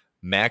 as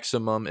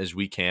maximum as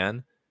we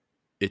can,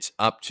 it's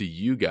up to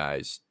you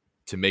guys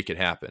to make it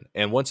happen.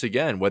 And once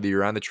again, whether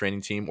you're on the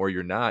training team or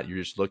you're not,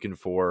 you're just looking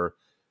for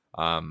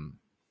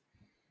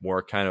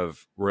more kind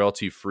of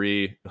royalty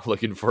free,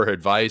 looking for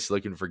advice,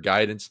 looking for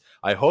guidance.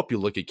 I hope you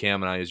look at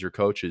Cam and I as your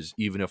coaches,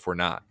 even if we're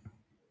not,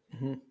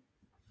 mm-hmm.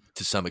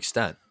 to some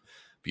extent,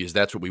 because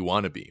that's what we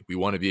want to be. We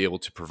want to be able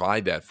to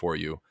provide that for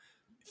you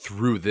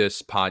through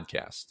this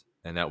podcast.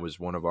 And that was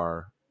one of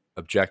our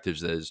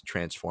objectives that has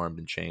transformed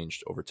and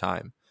changed over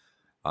time.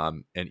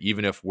 And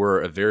even if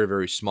we're a very,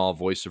 very small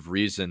voice of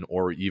reason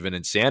or even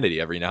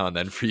insanity every now and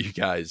then for you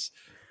guys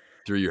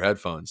through your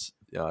headphones,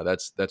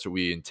 that's what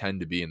we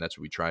intend to be, and that's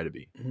what we try to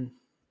be. Mm-hmm.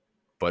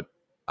 But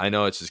I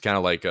know it's just kind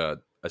of like a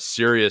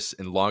serious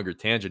and longer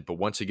tangent. But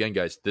once again,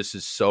 guys, this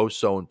is so,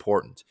 so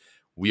important.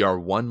 We are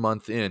 1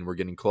 month in. We're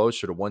getting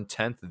closer to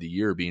 1/10 of the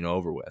year being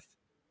over with.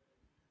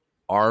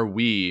 Are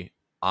we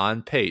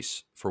on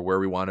pace for where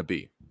we want to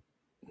be?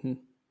 Mm-hmm.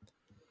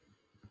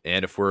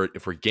 And if we're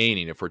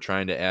gaining, if we're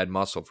trying to add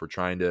muscle, if we're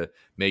trying to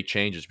make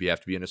changes, we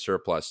have to be in a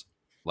surplus.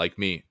 Like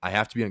me, I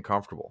have to be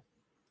uncomfortable.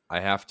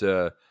 I have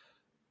to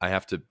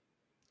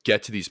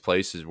get to these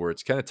places where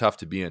it's kind of tough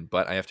to be in,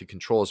 but I have to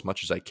control as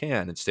much as I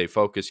can and stay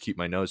focused, keep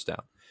my nose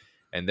down.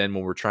 And then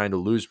when we're trying to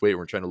lose weight,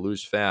 we're trying to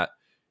lose fat,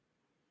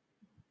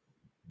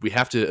 we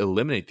have to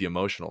eliminate the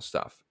emotional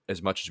stuff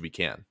as much as we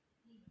can.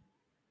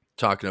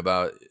 Talking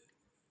about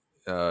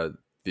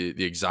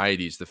the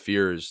anxieties, the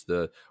fears,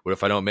 the what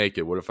if I don't make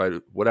it? What if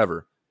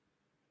whatever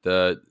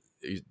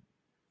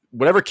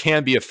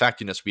can be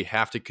affecting us, we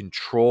have to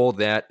control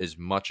that as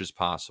much as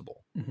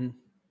possible. Mm-hmm.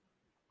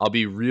 I'll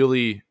be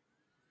really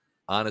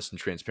honest and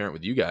transparent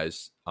with you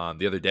guys.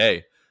 The other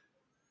day,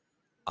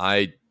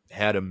 I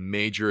had a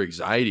major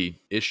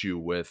anxiety issue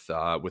with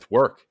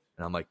work,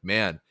 and I'm like,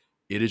 man,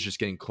 it is just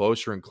getting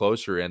closer and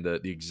closer, and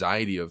the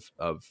anxiety of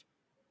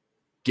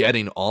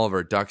getting all of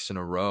our ducks in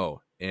a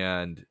row,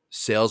 and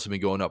sales have been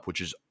going up, which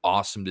is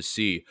awesome to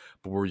see.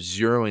 But we're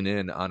zeroing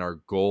in on our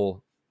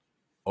goal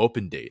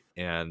open date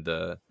and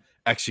the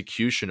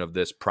execution of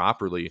this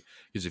properly.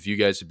 Because if you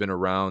guys have been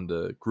around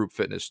the group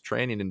fitness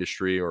training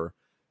industry or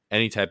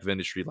any type of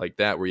industry like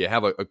that, where you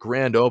have a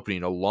grand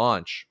opening, a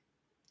launch,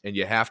 and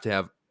you have to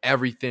have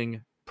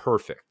everything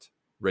perfect,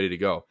 ready to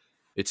go.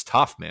 It's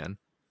tough, man.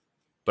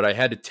 But I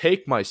had to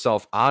take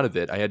myself out of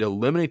it. I had to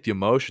eliminate the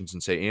emotions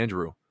and say,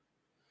 Andrew,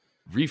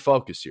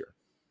 refocus here.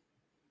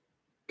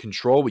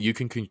 Control what you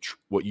can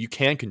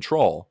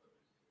control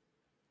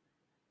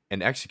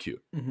and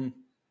execute. Mm-hmm.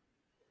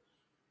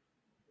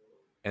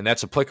 And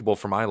that's applicable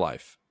for my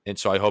life. And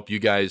so I hope you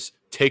guys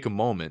take a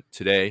moment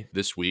today,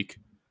 this week,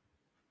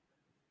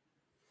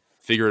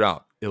 figure it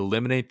out.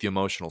 Eliminate the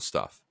emotional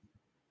stuff.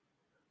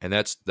 And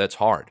that's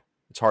hard.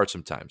 It's hard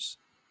sometimes.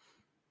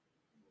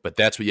 But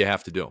that's what you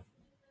have to do.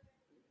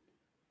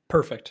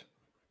 Perfect.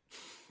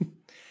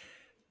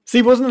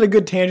 See, wasn't it a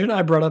good tangent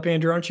I brought up,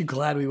 Andrew? Aren't you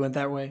glad we went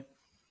that way?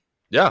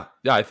 Yeah.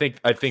 I think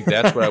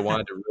that's what I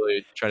wanted to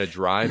really try to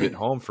drive it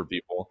home for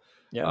people.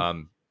 Yeah.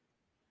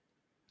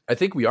 I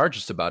think we are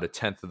just about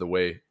 1/10 of the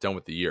way done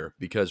with the year,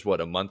 because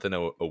a month and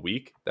a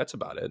week? That's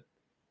about it.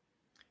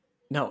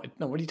 No.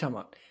 What are you talking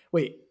about?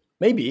 Wait,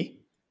 maybe.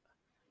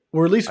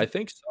 Or at least I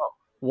think so.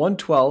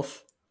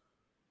 1/12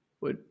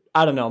 would.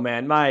 I don't know,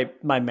 man. My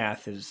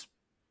math is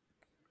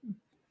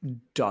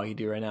doggy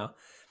do right now.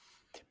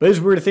 But it's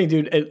weird to think,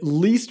 dude. At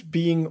least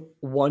being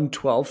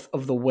 1/12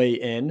 of the way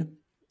in,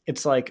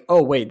 it's like,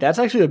 oh wait, that's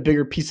actually a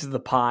bigger piece of the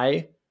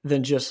pie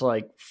than just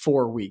like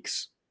 4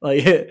 weeks.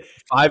 Like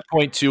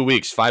 5.2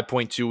 weeks.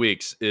 5.2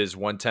 weeks is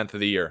 1/10 of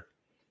the year.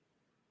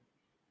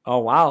 Oh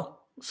wow!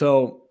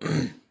 So,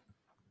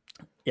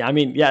 yeah, I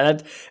mean, yeah,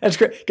 that's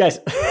great, guys.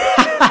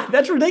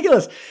 That's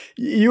ridiculous.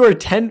 You are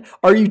 10.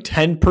 Are you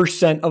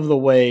 10% of the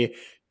way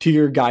to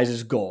your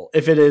guys' goal?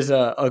 If it is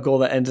a goal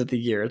that ends at the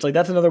year, it's like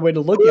that's another way to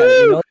look at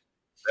it. You know?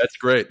 That's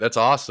great. That's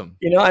awesome.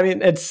 You know, I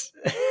mean, it's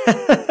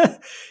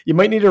you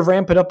might need to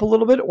ramp it up a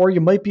little bit, or you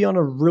might be on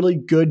a really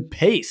good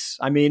pace.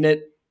 I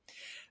mean,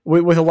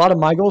 with a lot of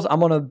my goals,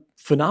 I'm on a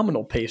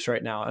phenomenal pace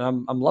right now,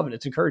 and I'm loving it.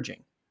 It's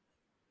encouraging.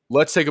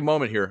 Let's take a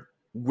moment here.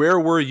 Where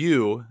were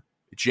you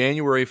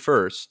January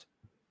 1st?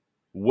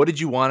 What did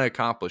you want to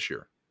accomplish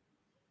here?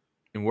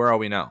 And where are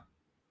we now?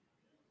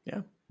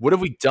 Yeah. What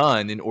have we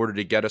done in order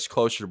to get us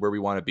closer to where we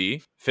want to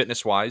be,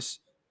 fitness-wise?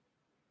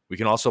 We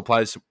can also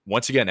apply this,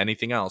 once again,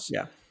 anything else.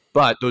 Yeah.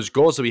 But those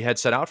goals that we had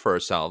set out for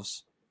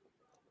ourselves,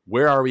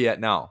 where are we at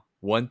now?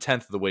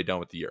 1/10 of the way done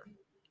with the year.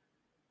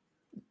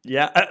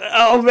 Yeah.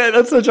 Oh man,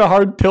 that's such a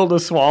hard pill to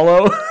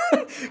swallow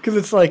because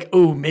it's like,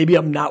 oh, maybe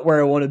I'm not where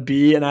I want to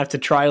be, and I have to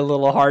try a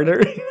little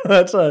harder.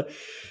 That's a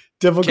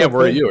difficult. Cam,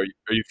 where are thing. you?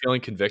 Are you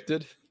feeling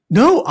convicted?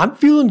 No, I'm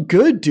feeling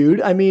good,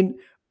 dude. I mean,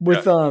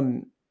 with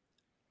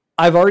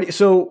I've already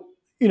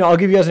I'll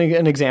give you guys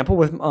an example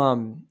with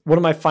one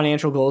of my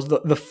financial goals.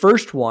 The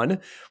first one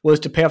was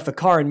to pay off the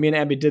car, and me and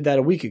Abby did that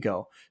a week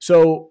ago.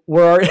 So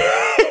we're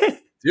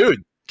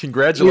dude,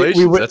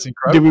 congratulations. That's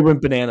incredible. Dude, we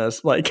went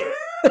bananas. Like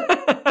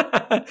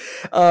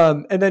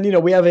and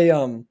then we have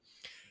here's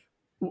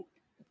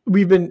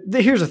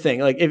the thing,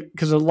 like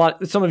because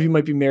some of you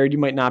might be married, you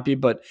might not be,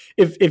 but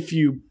if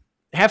you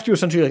have to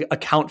essentially like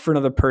account for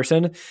another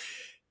person,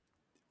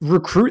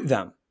 recruit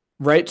them,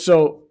 right?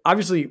 So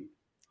obviously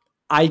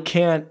I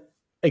can't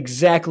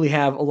exactly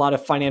have a lot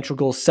of financial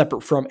goals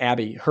separate from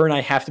Abby. Her and I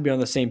have to be on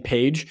the same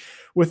page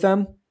with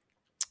them.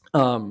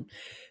 And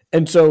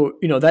so,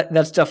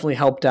 that's definitely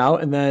helped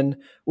out. And then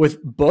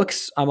with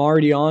books, I'm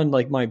already on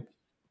like my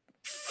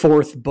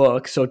 4th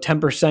book. So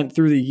 10%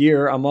 through the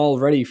year, I'm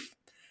already,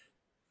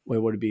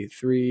 what would it be?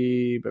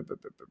 3,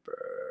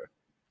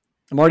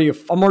 I'm already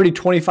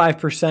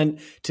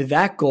 25% to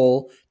that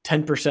goal,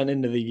 10%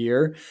 into the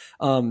year.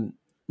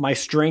 My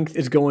strength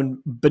is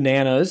going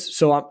bananas.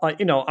 So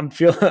I'm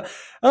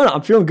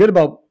feeling good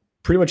about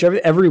pretty much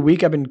every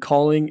week. I've been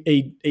calling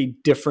a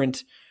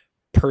different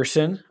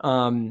person,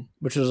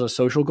 which is a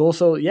social goal.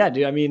 So yeah,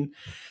 dude, I mean,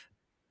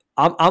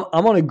 I'm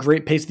on a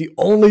great pace. The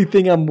only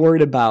thing I'm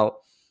worried about,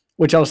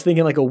 which I was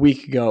thinking like a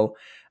week ago,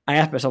 I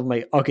asked myself, I'm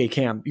like, okay,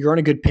 Cam, you're on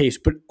a good pace,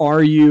 but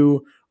are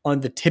you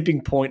on the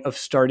tipping point of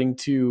starting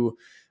to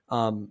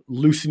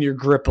loosen your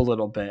grip a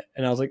little bit?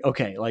 And I was like,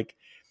 okay, like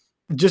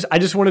I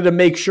just wanted to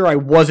make sure I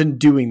wasn't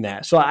doing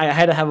that. So I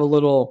had to have a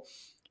little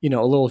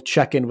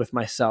check-in with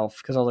myself,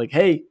 because I was like,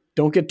 hey,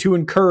 don't get too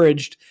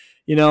encouraged.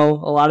 A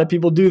lot of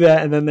people do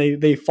that and then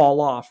they fall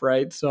off,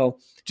 right? So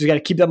just got to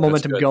keep that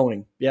momentum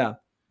going. Yeah.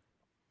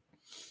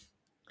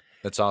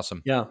 That's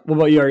awesome. Yeah. What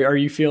about you? Are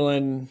you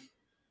feeling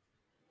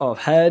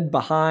ahead,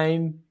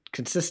 behind,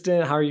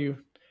 consistent? How are you?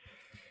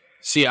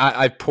 See,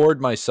 I poured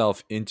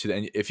myself into that.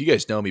 And if you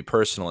guys know me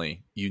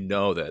personally, you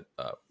know that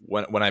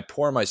when I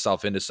pour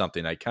myself into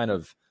something, I kind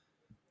of,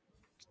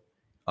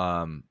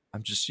 I'm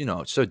just,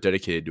 so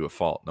dedicated to a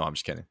fault. No, I'm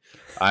just kidding.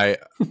 I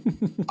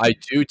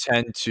do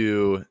tend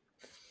to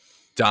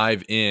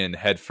dive in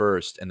head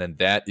first, and then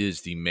that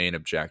is the main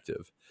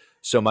objective.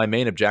 So my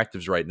main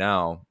objectives right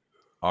now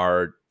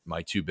are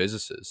my 2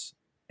 businesses.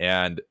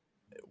 And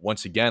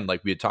once again,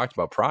 like we had talked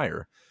about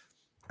prior,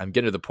 I'm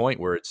getting to the point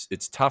where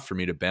it's tough for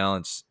me to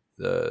balance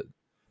the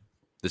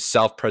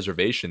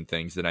self-preservation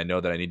things that I know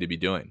that I need to be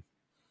doing.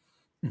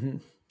 Mm-hmm.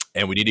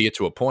 And we need to get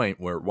to a point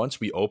where once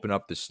we open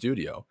up the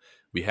studio,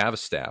 we have a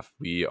staff,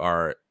 we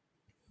are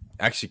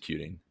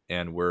executing,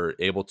 and we're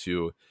able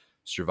to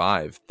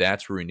survive.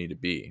 That's where we need to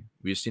be.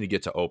 We just need to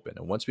get to open.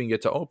 And once we can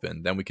get to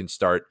open, then we can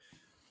start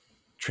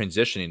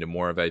transitioning to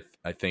more of I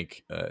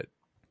think,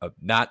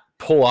 not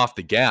pull off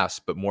the gas,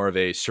 but more of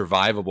a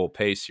survivable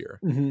pace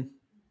here. Mm-hmm.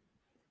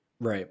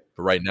 Right.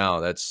 But right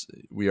now,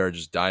 we are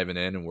just diving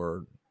in, and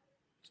we're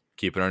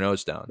keeping our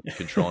nose down,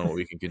 controlling what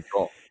we can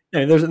control.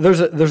 And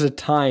there's a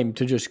time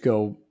to just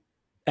go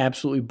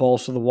absolutely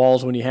balls to the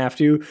walls when you have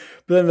to,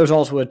 but then there's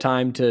also a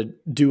time to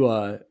do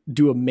a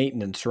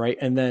maintenance, right?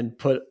 And then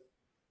put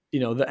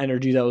the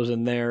energy that was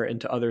in there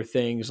into other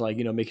things, like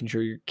making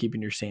sure you're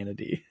keeping your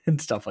sanity and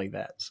stuff like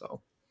that.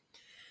 So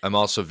I'm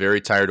also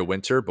very tired of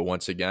winter, but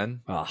once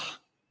again,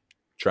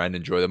 trying to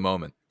enjoy the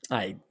moment.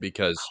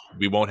 Because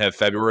we won't have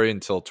February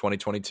until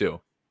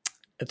 2022.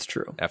 That's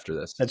true. After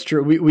this. That's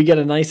true. We get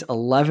a nice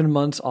 11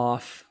 months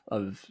off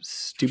of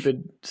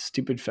stupid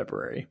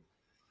February.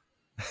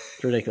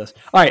 It's ridiculous.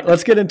 All right,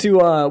 let's get into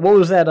what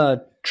was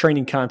that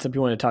training concept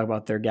you want to talk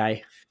about there,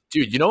 Guy?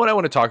 Dude, you know what I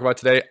want to talk about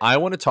today? I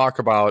want to talk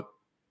about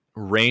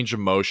range of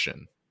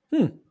motion.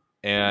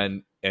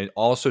 And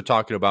also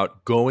talking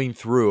about going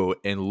through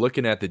and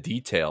looking at the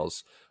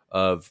details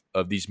of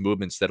these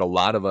movements that a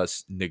lot of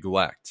us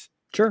neglect.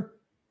 Sure.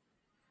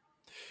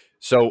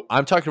 So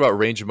I'm talking about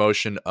range of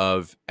motion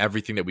of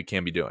everything that we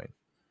can be doing,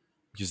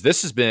 because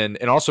this has been,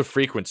 and also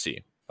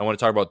frequency. I want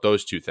to talk about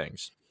those 2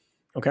 things.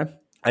 Okay.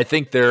 I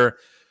think they're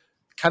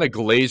kind of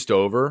glazed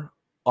over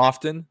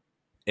often,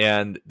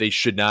 and they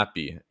should not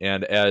be.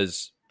 And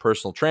as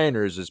personal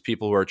trainers, as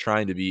people who are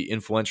trying to be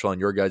influential in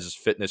your guys'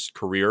 fitness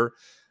career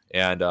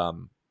and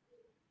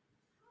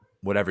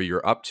whatever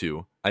you're up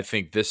to, I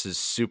think this is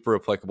super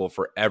applicable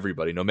for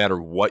everybody, no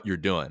matter what you're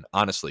doing.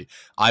 Honestly,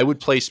 I would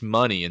place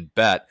money and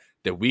bet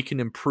that we can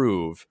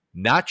improve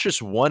not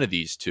just one of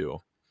these 2,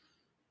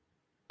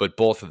 but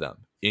both of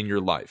them in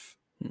your life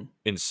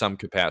in some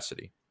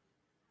capacity.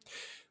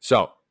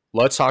 So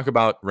let's talk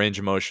about range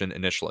of motion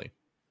initially.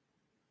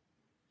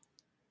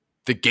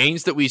 the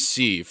gains that we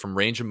see from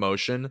range of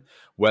motion,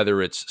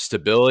 whether it's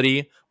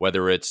stability,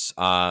 whether it's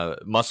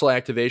muscle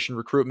activation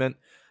recruitment,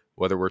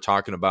 whether we're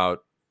talking about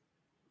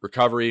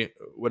recovery,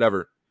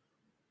 whatever,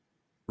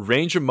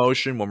 range of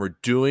motion when we're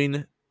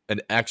doing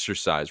an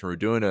exercise, when we're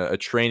doing a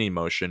training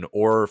motion,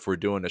 or if we're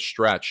doing a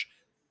stretch,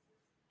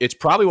 it's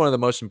probably one of the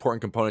most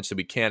important components that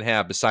we can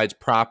have besides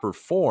proper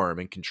form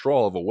and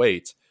control of a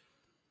weight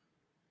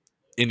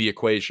in the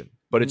equation.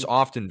 But it's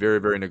often very,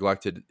 very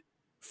neglected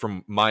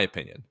from my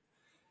opinion.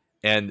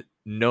 And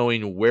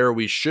knowing where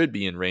we should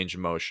be in range of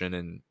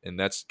motion, and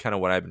that's kind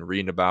of what I've been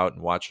reading about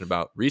and watching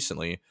about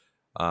recently,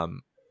 I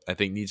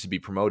think needs to be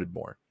promoted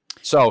more.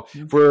 So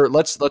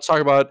let's talk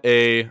about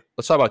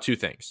two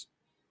things,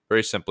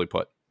 very simply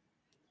put: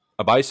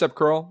 a bicep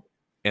curl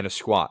and a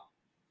squat.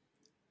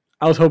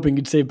 I was hoping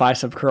you'd say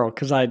bicep curl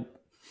because I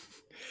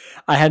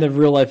had a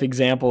real life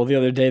example the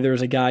other day. There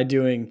was a guy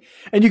doing,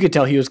 and you could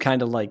tell he was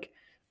kind of like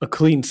a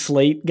clean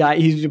slate guy.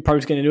 He's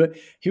probably going to do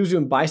it. He was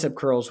doing bicep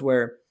curls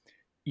where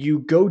you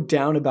go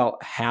down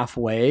about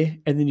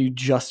halfway and then you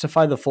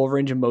justify the full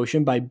range of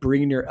motion by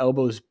bringing your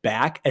elbows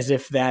back as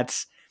if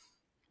that's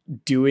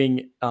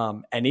doing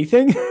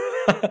anything.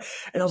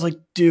 And I was like,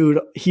 dude,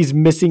 he's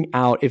missing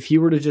out. If he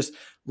were to just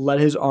let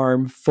his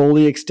arm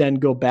fully extend,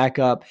 go back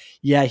up,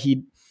 yeah,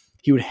 he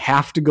would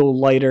have to go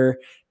lighter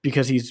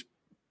because he's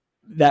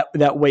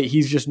that weight.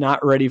 He's just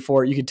not ready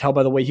for it. You could tell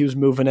by the way he was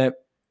moving it.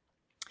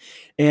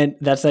 And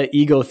that's that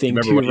ego thing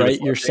too,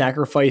 right? You're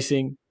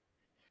sacrificing.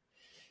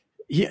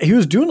 He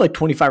was doing like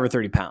 25 or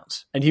 30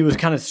 pounds, and he was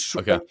kind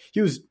of he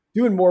was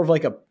doing more of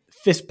like a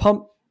fist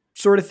pump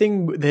sort of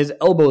thing with his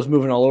elbows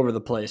moving all over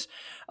the place.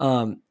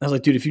 I was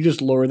like, dude, if you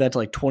just lower that to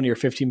like 20 or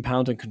 15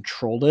 pounds and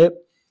controlled it,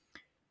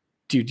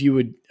 dude, you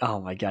would,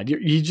 oh my God,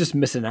 you're just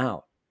missing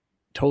out.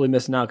 Totally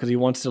missing out because he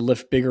wants to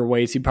lift bigger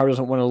weights. He probably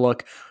doesn't want to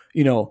look,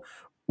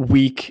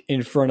 weak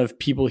in front of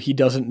people he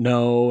doesn't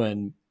know.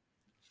 And,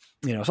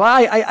 so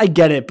I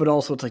get it, but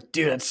also it's like,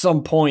 dude, at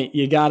some point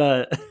you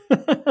gotta,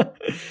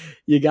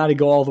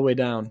 go all the way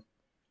down.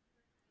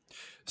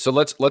 So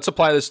let's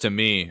apply this to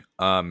me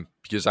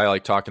because I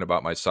like talking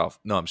about myself.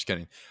 No, I'm just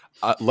kidding.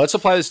 Let's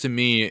apply this to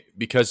me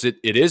because it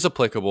is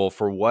applicable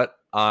for what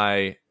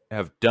I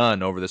have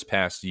done over this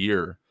past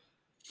year.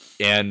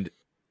 And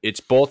it's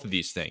both of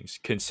these things,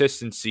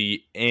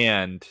 consistency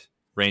and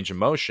range of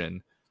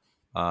motion,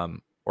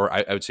 or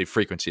I would say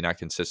frequency, not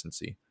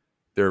consistency.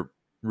 They're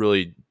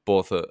really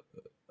both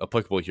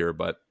applicable here,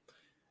 but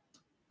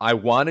I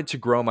wanted to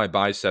grow my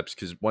biceps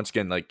because once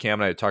again, like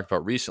Cam and I had talked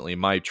about recently,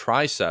 my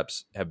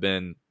triceps have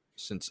been,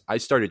 since I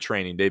started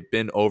training, they've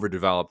been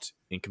overdeveloped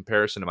in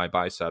comparison to my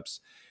biceps.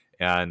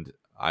 And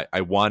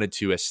I wanted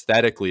to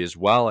aesthetically, as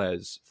well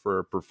as for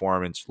a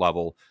performance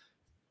level,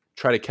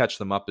 try to catch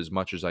them up as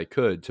much as I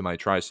could to my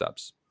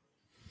triceps.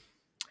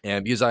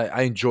 And because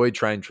I enjoyed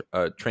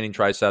training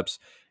triceps,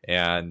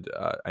 and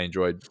I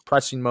enjoyed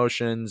pressing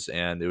motions,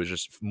 and it was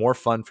just more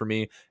fun for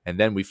me. And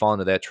then we fall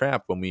into that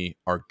trap when we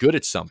are good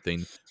at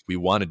something, we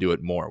want to do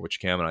it more,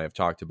 which Cam and I have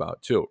talked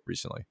about too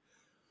recently.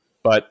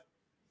 But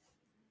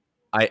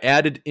I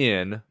added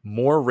in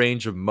more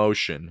range of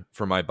motion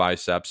for my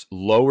biceps,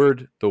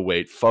 lowered the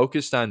weight,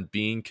 focused on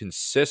being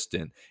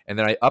consistent, and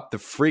then I upped the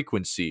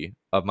frequency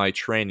of my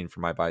training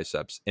for my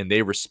biceps, and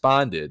they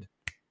responded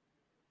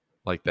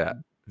like that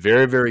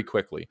very, very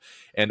quickly.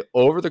 And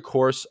over the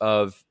course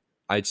of,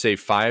 I'd say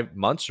 5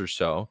 months or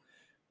so,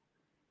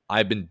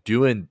 I've been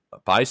doing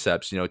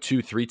biceps,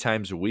 2-3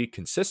 times a week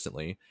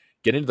consistently,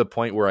 getting to the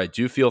point where I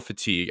do feel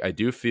fatigue, I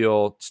do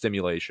feel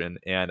stimulation,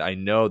 and I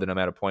know that I'm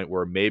at a point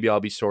where maybe I'll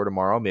be sore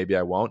tomorrow, maybe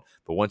I won't.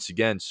 But once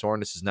again,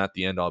 soreness is not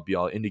the end-all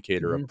be-all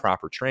indicator of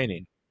proper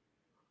training.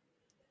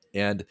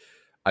 And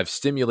I've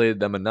stimulated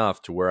them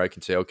enough to where I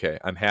can say, okay,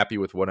 I'm happy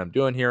with what I'm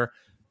doing here.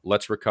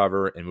 Let's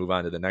recover and move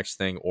on to the next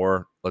thing,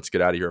 or let's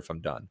get out of here if I'm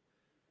done.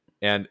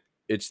 And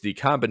it's the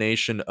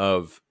combination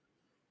of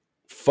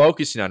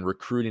focusing on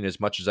recruiting as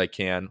much as I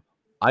can,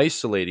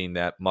 isolating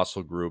that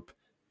muscle group,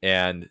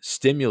 and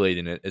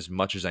stimulating it as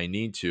much as I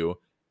need to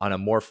on a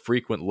more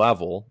frequent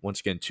level,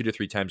 once again, 2 to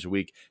 3 times a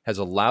week, has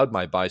allowed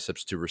my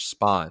biceps to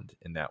respond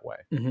in that way.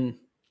 Mm-hmm.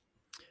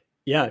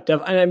 Yeah,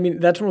 I mean,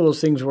 that's one of those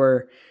things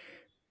where,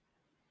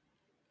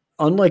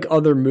 unlike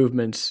other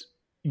movements,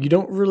 you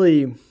don't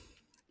really,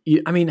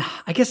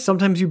 I guess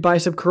sometimes you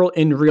bicep curl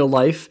in real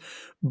life,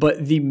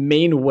 but the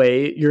main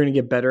way you're going to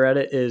get better at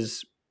it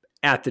is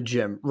at the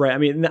gym, right? I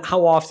mean,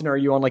 how often are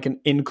you on like an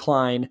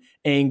incline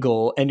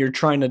angle and you're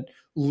trying to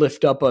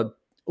lift up a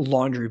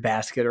laundry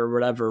basket or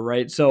whatever,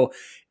 right? So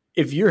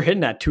if you're hitting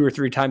that 2 or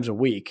 3 times a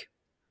week,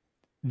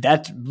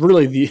 that's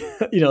really the,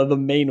 the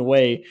main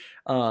way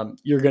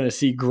you're going to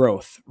see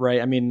growth,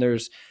 right? I mean,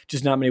 there's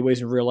just not many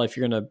ways in real life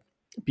you're going to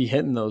be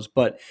hitting those,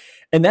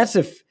 and that's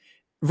if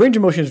range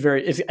of motion is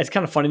it's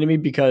kind of funny to me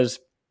because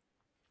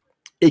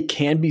it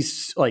can be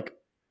like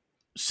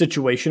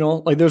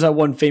situational. Like there's that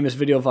one famous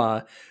video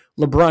of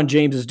LeBron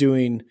James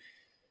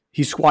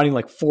he's squatting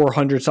like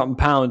 400 something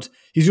pounds.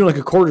 He's doing like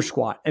a quarter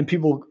squat and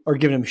people are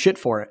giving him shit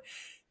for it.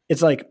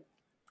 It's like,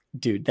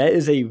 dude, that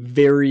is a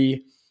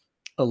very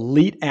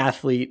elite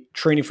athlete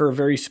training for a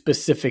very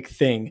specific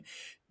thing,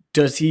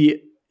 does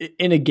he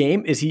in a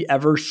game, is he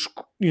ever,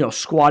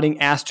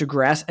 squatting ass to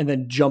grass and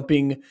then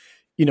jumping,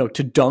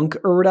 to dunk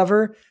or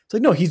whatever? It's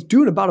like, no, he's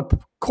doing about a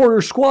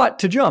quarter squat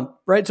to jump,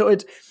 right? So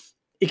it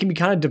can be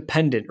kind of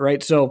dependent,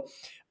 right? So,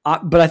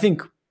 but I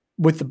think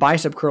with the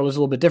bicep curl is a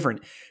little bit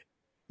different.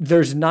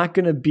 There's not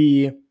going to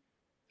be,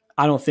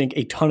 I don't think,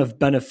 a ton of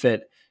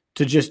benefit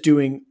to just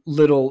doing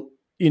little,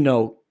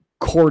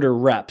 quarter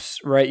reps,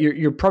 right?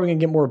 You're probably going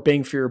to get more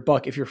bang for your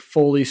buck if you're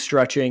fully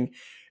stretching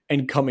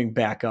and coming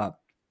back up.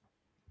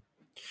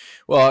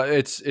 Well,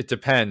 it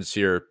depends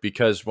here,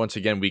 because once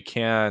again, we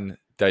can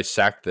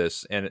dissect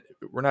this, and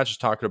we're not just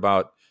talking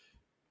about,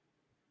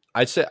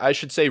 I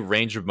should say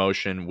range of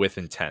motion with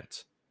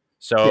intent.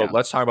 So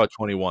let's talk about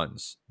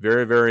 21s.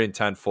 Very, very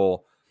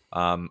intentful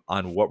on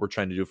what we're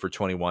trying to do for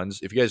 21s.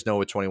 If you guys know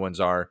what 21s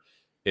are,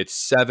 it's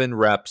 7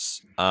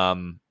 reps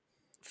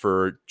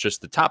for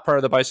just the top part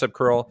of the bicep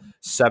curl,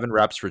 7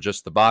 reps for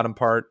just the bottom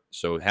part,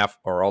 so half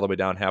or all the way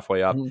down,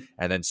 halfway up,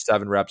 and then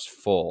 7 reps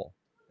full.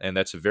 And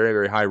that's a very,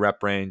 very high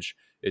rep range.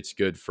 It's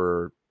good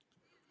for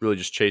really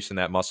just chasing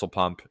that muscle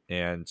pump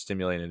and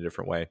stimulating in a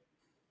different way.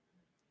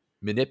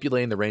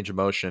 Manipulating the range of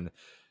motion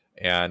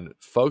and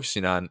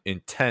focusing on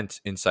intent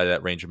inside of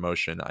that range of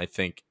motion, I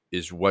think,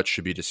 is what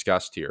should be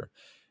discussed here.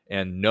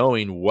 And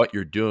knowing what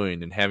you're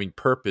doing and having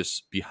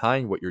purpose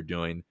behind what you're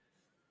doing,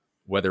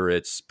 whether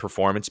it's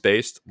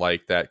performance-based,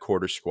 like that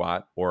quarter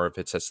squat, or if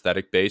it's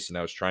aesthetic-based, and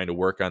I was trying to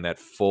work on that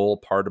full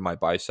part of my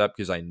bicep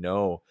because I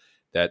know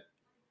that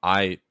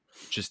I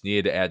just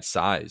needed to add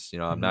size.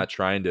 I'm not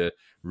trying to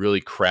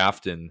really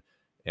craft and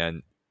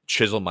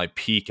chisel my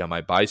peak on my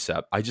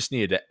bicep. I just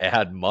needed to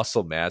add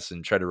muscle mass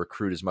and try to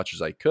recruit as much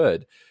as I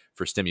could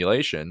for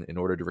stimulation in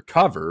order to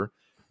recover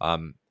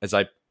as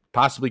I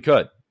possibly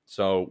could.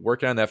 So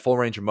working on that full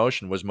range of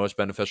motion was most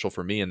beneficial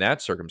for me in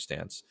that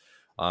circumstance.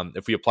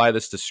 If we apply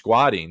this to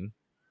squatting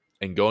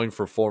and going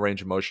for full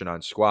range of motion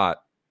on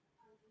squat,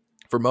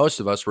 for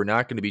most of us, we're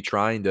not going to be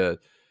trying to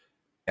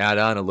add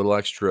on a little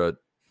extra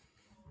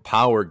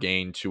power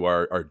gain to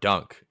our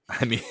dunk.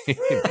 I mean,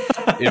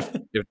 if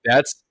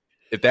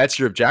that's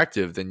your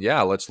objective, then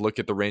yeah, let's look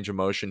at the range of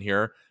motion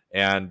here.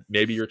 And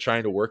maybe you're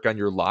trying to work on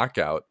your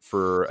lockout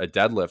for a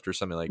deadlift or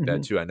something like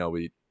that too. I know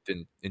we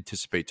didn't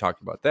anticipate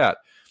talking about that,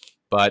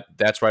 but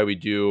that's why we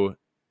do,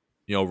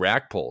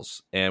 rack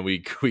pulls, and we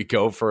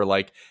go for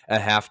like a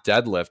half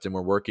deadlift, and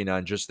we're working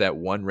on just that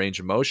one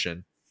range of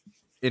motion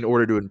in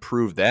order to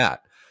improve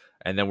that.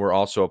 And then we're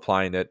also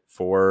applying it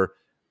for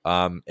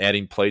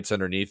adding plates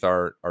underneath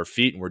our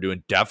feet, and we're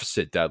doing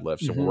deficit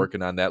deadlifts, and we're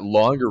working on that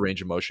longer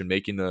range of motion,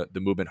 making the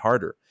movement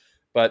harder.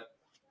 But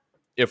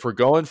if we're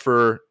going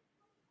for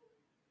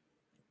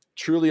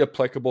truly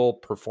applicable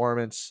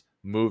performance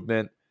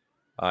movement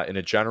in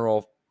a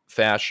general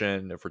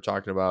fashion, if we're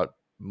talking about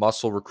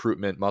muscle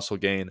recruitment, muscle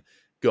gain,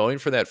 going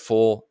for that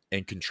full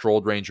and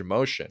controlled range of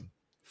motion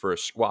for a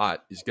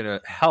squat is going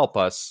to help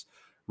us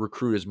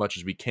recruit as much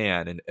as we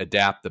can and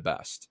adapt the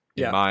best,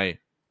 in my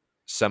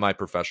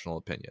semi-professional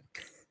opinion.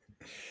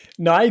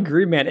 No, I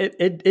agree, man.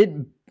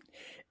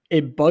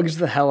 It bugs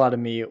the hell out of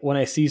me when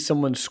I see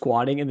someone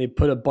squatting and they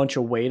put a bunch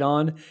of weight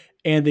on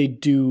and they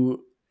go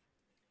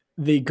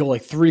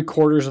like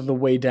 3/4 of the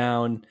way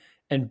down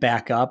and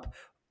back up.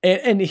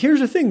 And here's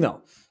the thing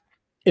though.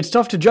 It's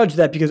tough to judge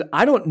that because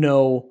I don't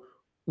know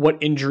what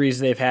injuries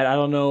they've had. I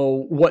don't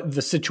know what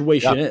the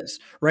situation is,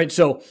 right?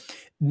 So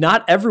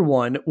not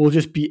everyone will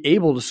just be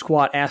able to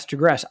squat ass to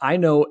grass. I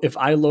know if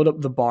I load up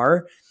the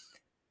bar,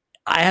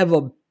 I have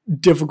a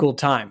difficult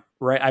time,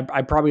 right?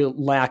 I probably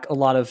lack a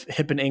lot of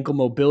hip and ankle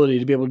mobility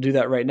to be able to do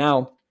that right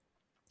now,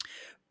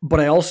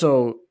 but I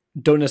also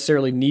don't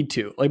necessarily need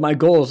to. Like my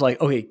goal is like,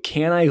 okay,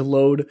 can I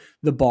load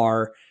the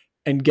bar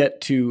and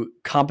get to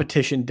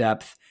competition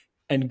depth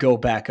and go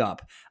back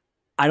up?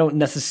 I don't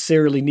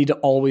necessarily need to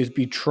always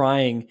be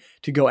trying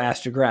to go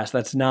ass to grass.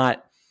 That's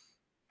not,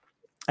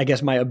 I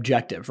guess, my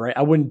objective, right?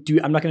 I'm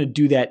not going to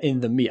do that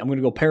in the meet. I'm going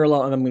to go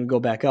parallel and I'm going to go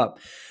back up.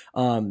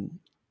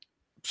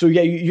 So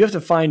yeah, you have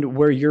to find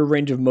where your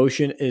range of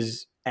motion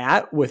is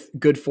at with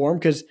good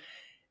form. Cause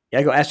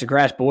I go ass to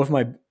grass, but if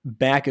my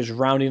back is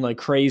rounding like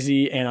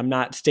crazy and I'm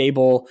not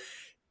stable,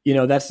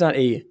 that's not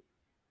I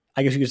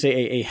guess you could say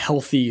a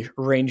healthy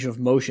range of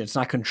motion. It's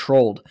not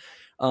controlled.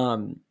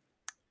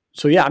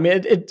 So yeah, I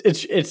mean,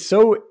 it's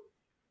so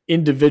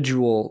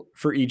individual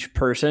for each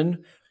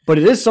person, but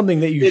it is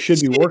something that you should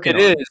be working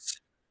on.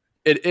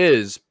 It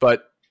is,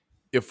 but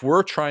if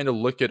we're trying to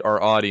look at our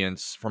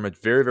audience from a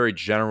very, very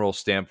general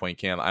standpoint,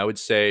 Cam, I would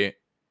say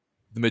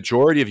the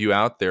majority of you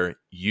out there,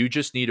 you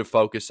just need to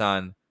focus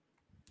on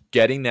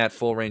getting that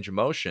full range of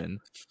motion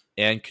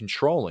and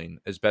controlling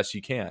as best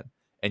you can.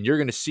 And you're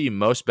going to see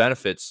most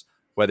benefits,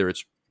 whether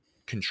it's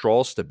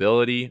control,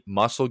 stability,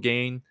 muscle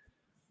gain,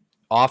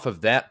 off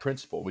of that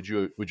principle. Would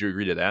you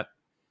agree to that?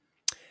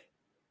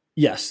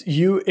 Yes.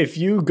 If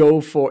you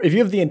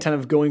have the intent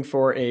of going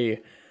for a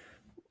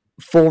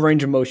full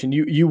range of motion,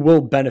 you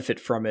will benefit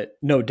from it,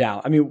 no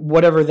doubt. I mean,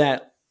 whatever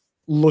that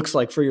looks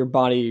like for your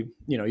body,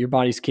 your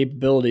body's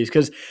capabilities.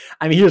 Because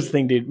I mean, here's the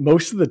thing, dude.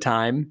 Most of the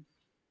time,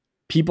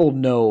 people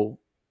know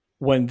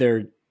when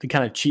they're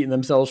kind of cheating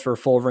themselves for a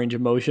full range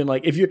of motion.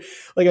 Like if you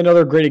like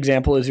another great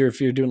example is if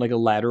you're doing like a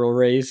lateral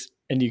raise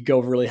and you go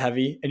really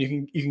heavy and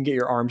you can get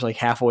your arms like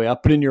halfway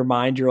up, but in your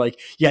mind you're like,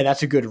 yeah,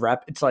 that's a good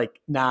rep. It's like,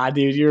 nah,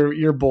 dude,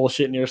 you're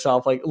bullshitting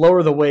yourself. Like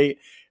lower the weight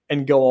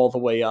and go all the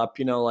way up.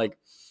 Like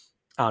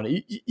I don't know.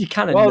 You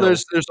kind of Well, know.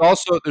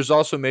 there's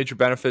also major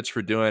benefits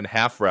for doing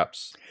half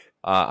reps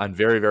on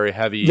very, very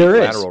heavy There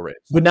is, lateral raise.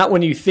 but not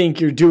when you think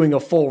you're doing a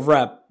full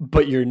rep,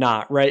 but you're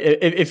not, right?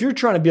 If you're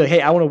trying to be like,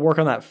 hey, I want to work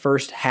on that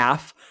first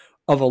half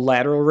of a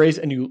lateral raise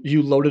and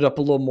you load it up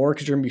a little more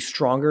because you're going to be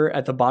stronger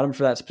at the bottom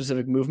for that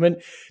specific movement,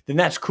 then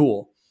that's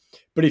cool.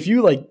 But if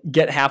you like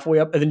get halfway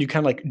up and then you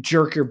kind of like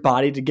jerk your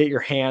body to get your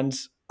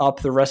hands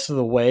up the rest of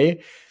the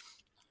way,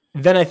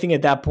 then I think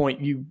at that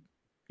point you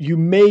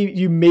may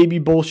be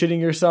bullshitting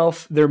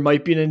yourself. There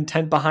might be an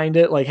intent behind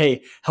it. Like,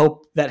 hey,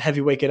 help that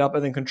heavyweight get up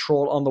and then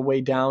control it on the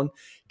way down,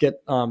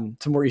 get some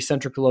more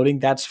eccentric loading.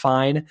 That's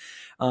fine.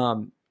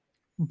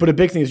 But a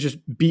big thing is just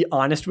be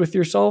honest with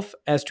yourself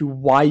as to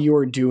why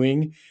you're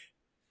doing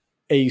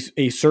a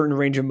certain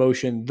range of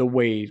motion the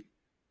way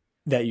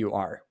that you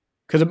are.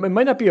 Because it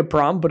might not be a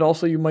problem, but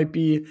also you might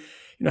be,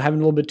 having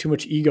a little bit too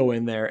much ego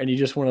in there and you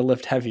just want to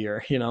lift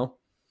heavier, Well,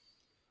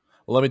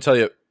 let me tell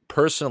you,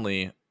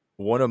 personally,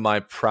 one of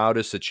my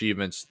proudest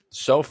achievements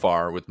so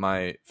far with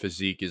my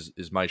physique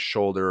is my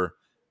shoulder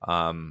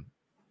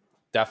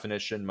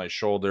definition, my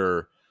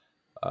shoulder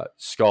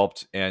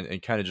sculpt,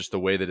 and kind of just the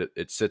way that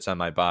it sits on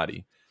my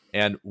body.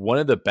 And one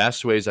of the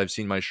best ways I've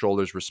seen my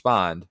shoulders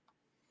respond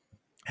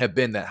have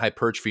been that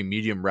hypertrophy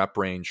medium rep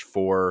range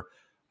for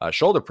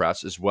shoulder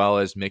press, as well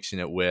as mixing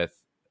it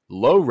with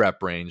low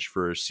rep range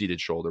for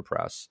seated shoulder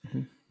press,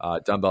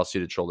 dumbbell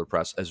seated shoulder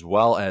press, as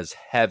well as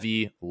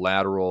heavy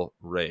lateral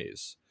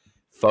raise.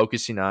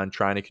 Focusing on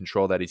trying to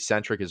control that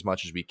eccentric as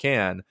much as we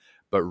can,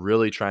 but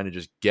really trying to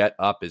just get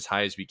up as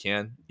high as we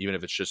can, even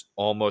if it's just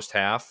almost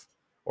half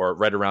or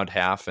right around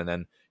half. And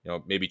then,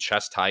 maybe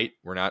chest height.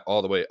 We're not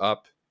all the way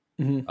up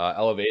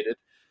elevated,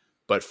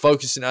 but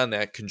focusing on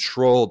that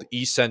controlled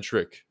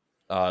eccentric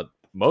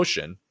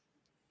motion.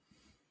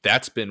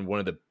 That's been one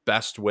of the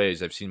best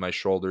ways I've seen my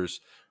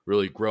shoulders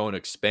really grow and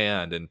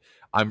expand. And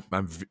I'm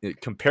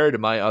compared to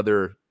my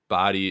other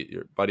body,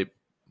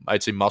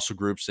 I'd say muscle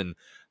groups and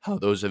how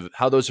those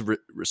have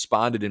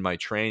responded in my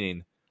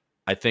training.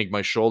 I think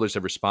my shoulders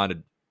have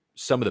responded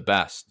some of the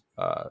best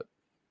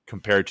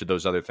compared to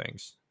those other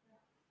things.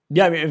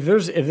 Yeah, I mean, if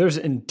there's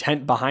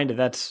intent behind it,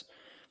 that's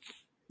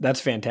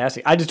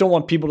fantastic. I just don't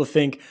want people to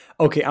think,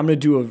 okay, I'm going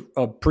to do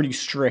a pretty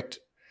strict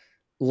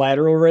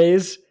lateral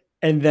raise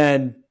and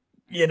then,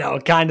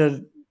 kind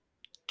of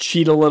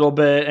cheat a little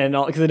bit and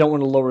because they don't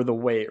want to lower the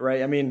weight,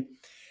 right? I mean,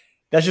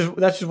 that's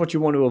just what you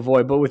want to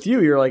avoid. But with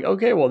you, you're like,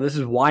 okay, well, this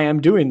is why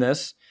I'm doing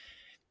this,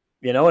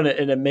 and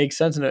it makes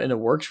sense and it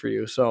works for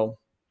you. So,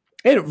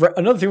 and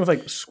another thing with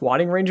like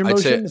squatting range of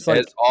motion, it's like,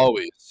 as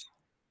always.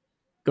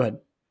 Go ahead.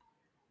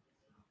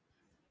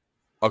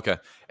 Okay.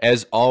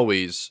 As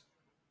always,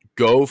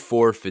 go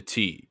for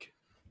fatigue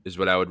is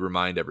what I would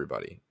remind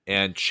everybody,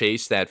 and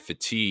chase that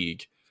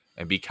fatigue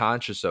and be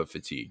conscious of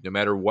fatigue no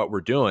matter what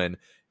we're doing.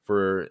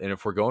 And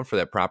if we're going for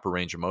that proper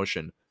range of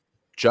motion,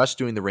 just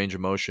doing the range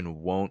of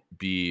motion won't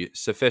be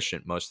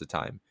sufficient most of the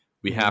time.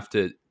 We have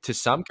to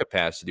some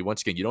capacity.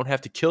 Once again, you don't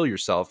have to kill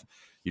yourself.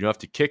 You don't have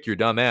to kick your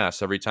dumb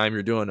ass every time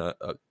you're doing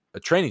a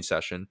training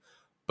session,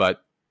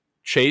 but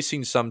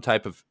chasing some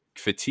type of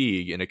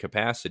fatigue in a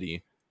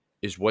capacity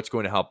is what's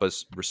going to help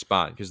us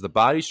respond, because the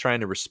body's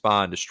trying to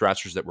respond to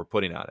stressors that we're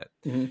putting on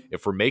it.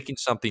 If we're making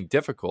something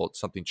difficult,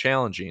 something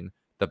challenging,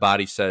 the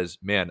body says,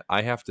 man,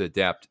 I have to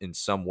adapt in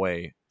some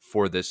way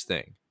for this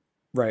thing.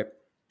 Right.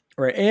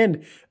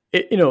 And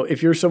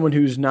if you're someone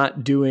who's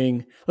not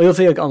doing, like, let's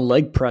say like on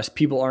leg press,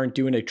 people aren't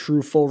doing a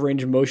true full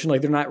range of motion.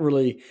 Like they're not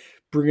really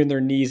bringing their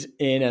knees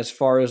in as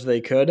far as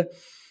they could.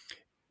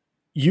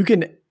 You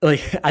can,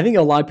 like, I think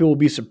a lot of people will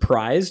be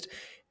surprised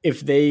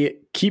if they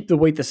keep the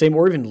weight the same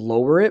or even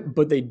lower it,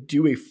 but they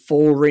do a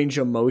full range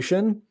of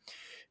motion.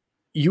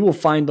 You will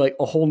find like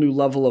a whole new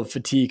level of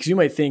fatigue. Cause you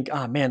might think,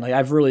 man, like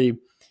I've really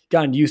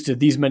gotten used to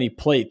these many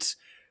plates,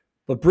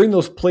 but bring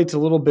those plates a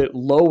little bit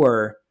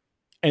lower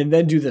and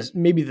then do this,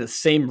 maybe the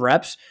same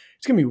reps.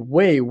 It's going to be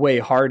way, way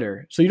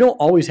harder. So you don't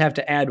always have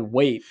to add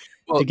weight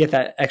to get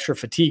that extra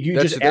fatigue. You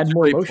just add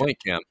more motion. Point,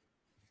 Cam.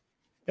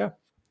 Yeah.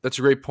 That's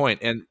a great point.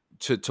 And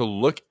to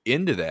look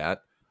into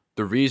that,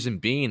 the reason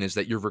being is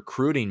that you're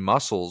recruiting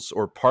muscles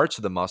or parts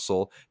of the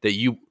muscle that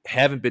you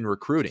haven't been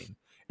recruiting.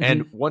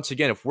 And once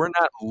again, if we're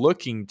not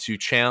looking to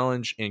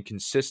challenge and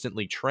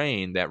consistently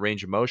train that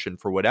range of motion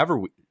for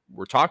whatever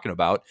we're talking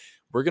about,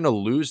 we're going to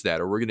lose that,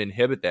 or we're going to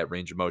inhibit that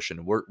range of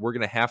motion. We're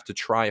going to have to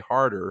try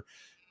harder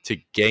to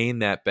gain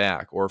that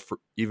back, or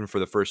even for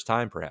the first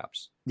time,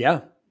 perhaps.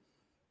 Yeah.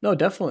 No,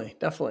 definitely.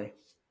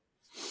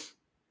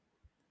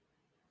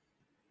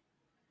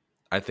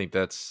 I think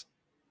that's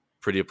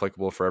pretty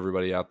applicable for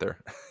everybody out there.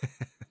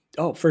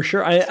 Oh, for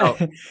sure.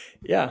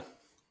 Yeah.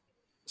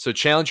 So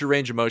challenge your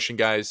range of motion,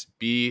 guys.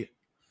 Be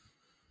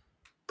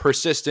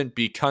persistent,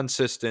 be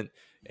consistent,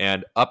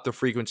 and up the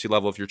frequency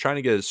level. If you're trying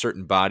to get a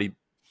certain body,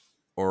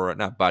 or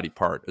not body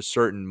part, a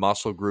certain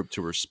muscle group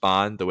to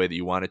respond the way that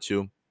you want it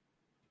to,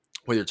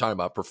 whether you're talking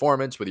about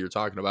performance, whether you're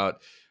talking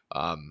about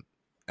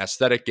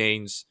aesthetic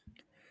gains,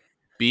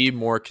 be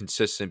more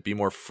consistent, be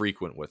more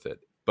frequent with it,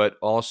 but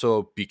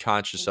also be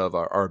conscious of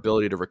our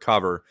ability to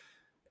recover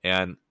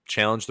and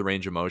challenge the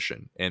range of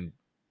motion and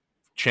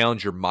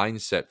challenge your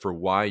mindset for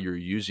why you're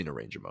using a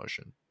range of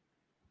motion.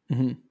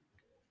 Mm-hmm.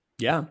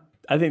 Yeah,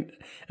 I think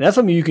that's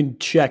something you can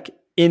check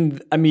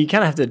in. I mean, you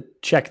kind of have to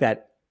check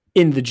that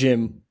in the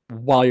gym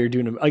while you're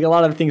doing them. Like a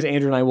lot of the things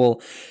Andrew and I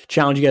will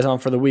challenge you guys on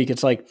for the week.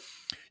 It's like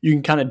you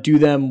can kind of do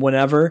them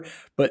whenever,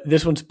 but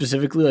this one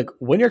specifically, like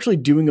when you're actually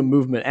doing a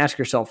movement, ask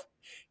yourself,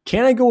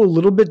 can I go a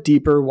little bit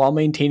deeper while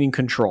maintaining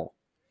control?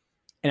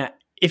 And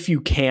if you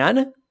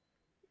can,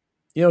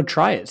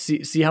 try it.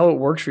 See how it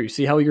works for you.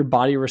 See how your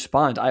body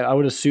responds. I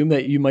would assume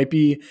that you might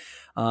be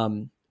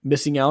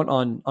missing out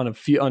on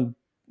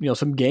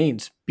some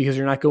gains because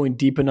you're not going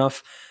deep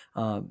enough,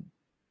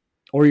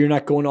 or you're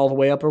not going all the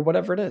way up, or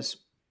whatever it is.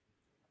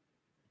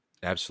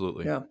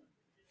 Absolutely. Yeah.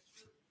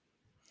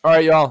 All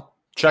right, y'all.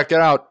 Check it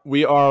out.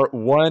 We are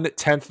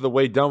 1/10 of the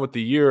way done with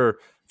the year.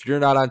 If you're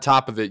not on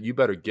top of it, you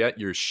better get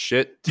your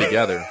shit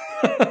together.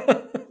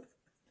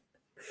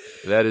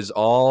 That is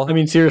all. I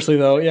mean, seriously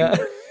though, yeah.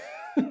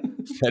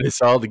 That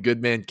is all the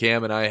good man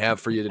Cam and I have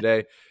for you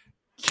today.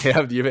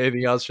 Cam, do you have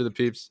anything else for the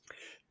peeps?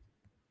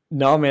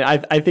 No,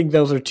 man. I think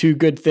those are two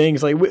good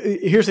things. Like,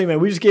 here's the thing, man.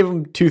 We just gave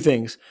them two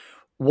things: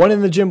 one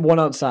in the gym, one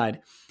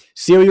outside.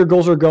 See how your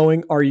goals are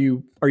going. Are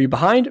you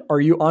behind? Are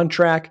you on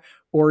track?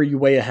 Or are you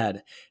way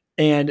ahead?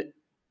 And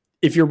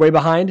if you're way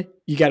behind,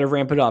 you got to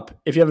ramp it up.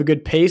 If you have a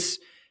good pace,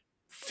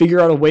 figure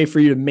out a way for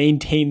you to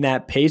maintain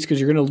that pace, because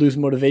you're going to lose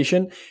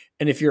motivation.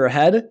 And if you're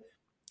ahead,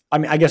 I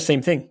mean, I guess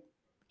same thing.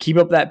 Keep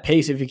up that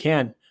pace if you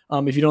can.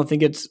 If you don't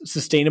think it's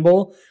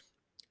sustainable,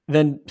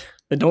 then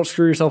don't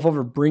screw yourself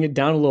over. Bring it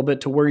down a little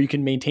bit to where you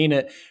can maintain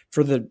it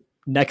for the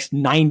next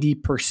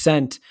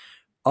 90%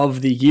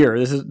 of the year.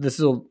 This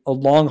is a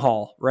long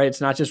haul, right? It's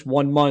not just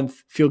 1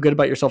 month, feel good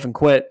about yourself and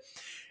quit.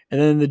 And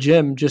then in the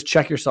gym, just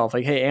check yourself.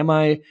 Like, hey, am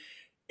I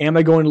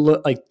going to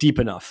look like deep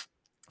enough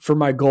for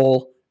my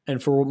goal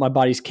and for what my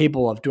body's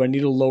capable of? Do I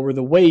need to lower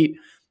the weight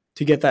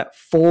to get that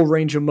full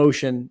range of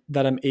motion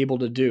that I'm able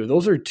to do?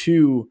 Those are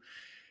two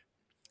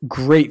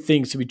great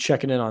things to be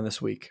checking in on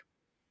this week.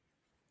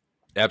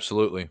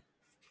 Absolutely.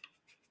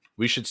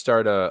 We should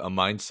start a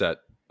mindset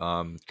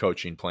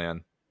coaching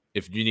plan.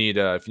 If you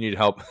need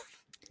help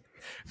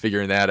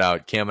figuring that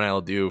out, Cam and I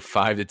will do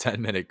 5 to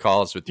 10 minute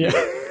calls with you.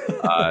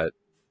 Yeah.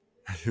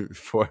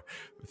 For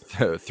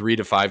 3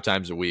 to 5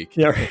 times a week.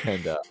 Yeah.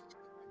 And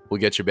we'll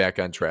get you back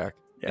on track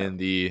in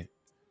the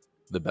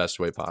best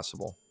way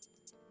possible.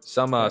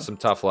 Some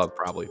tough love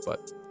probably,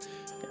 but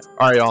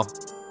all right, y'all.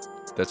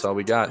 That's all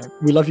we got.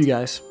 We love you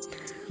guys.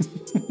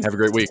 Have a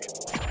great week.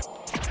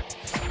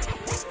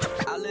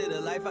 I live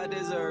the life I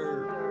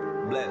deserve.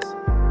 Bless.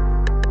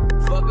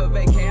 Fuck a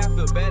vacay, I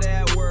feel better.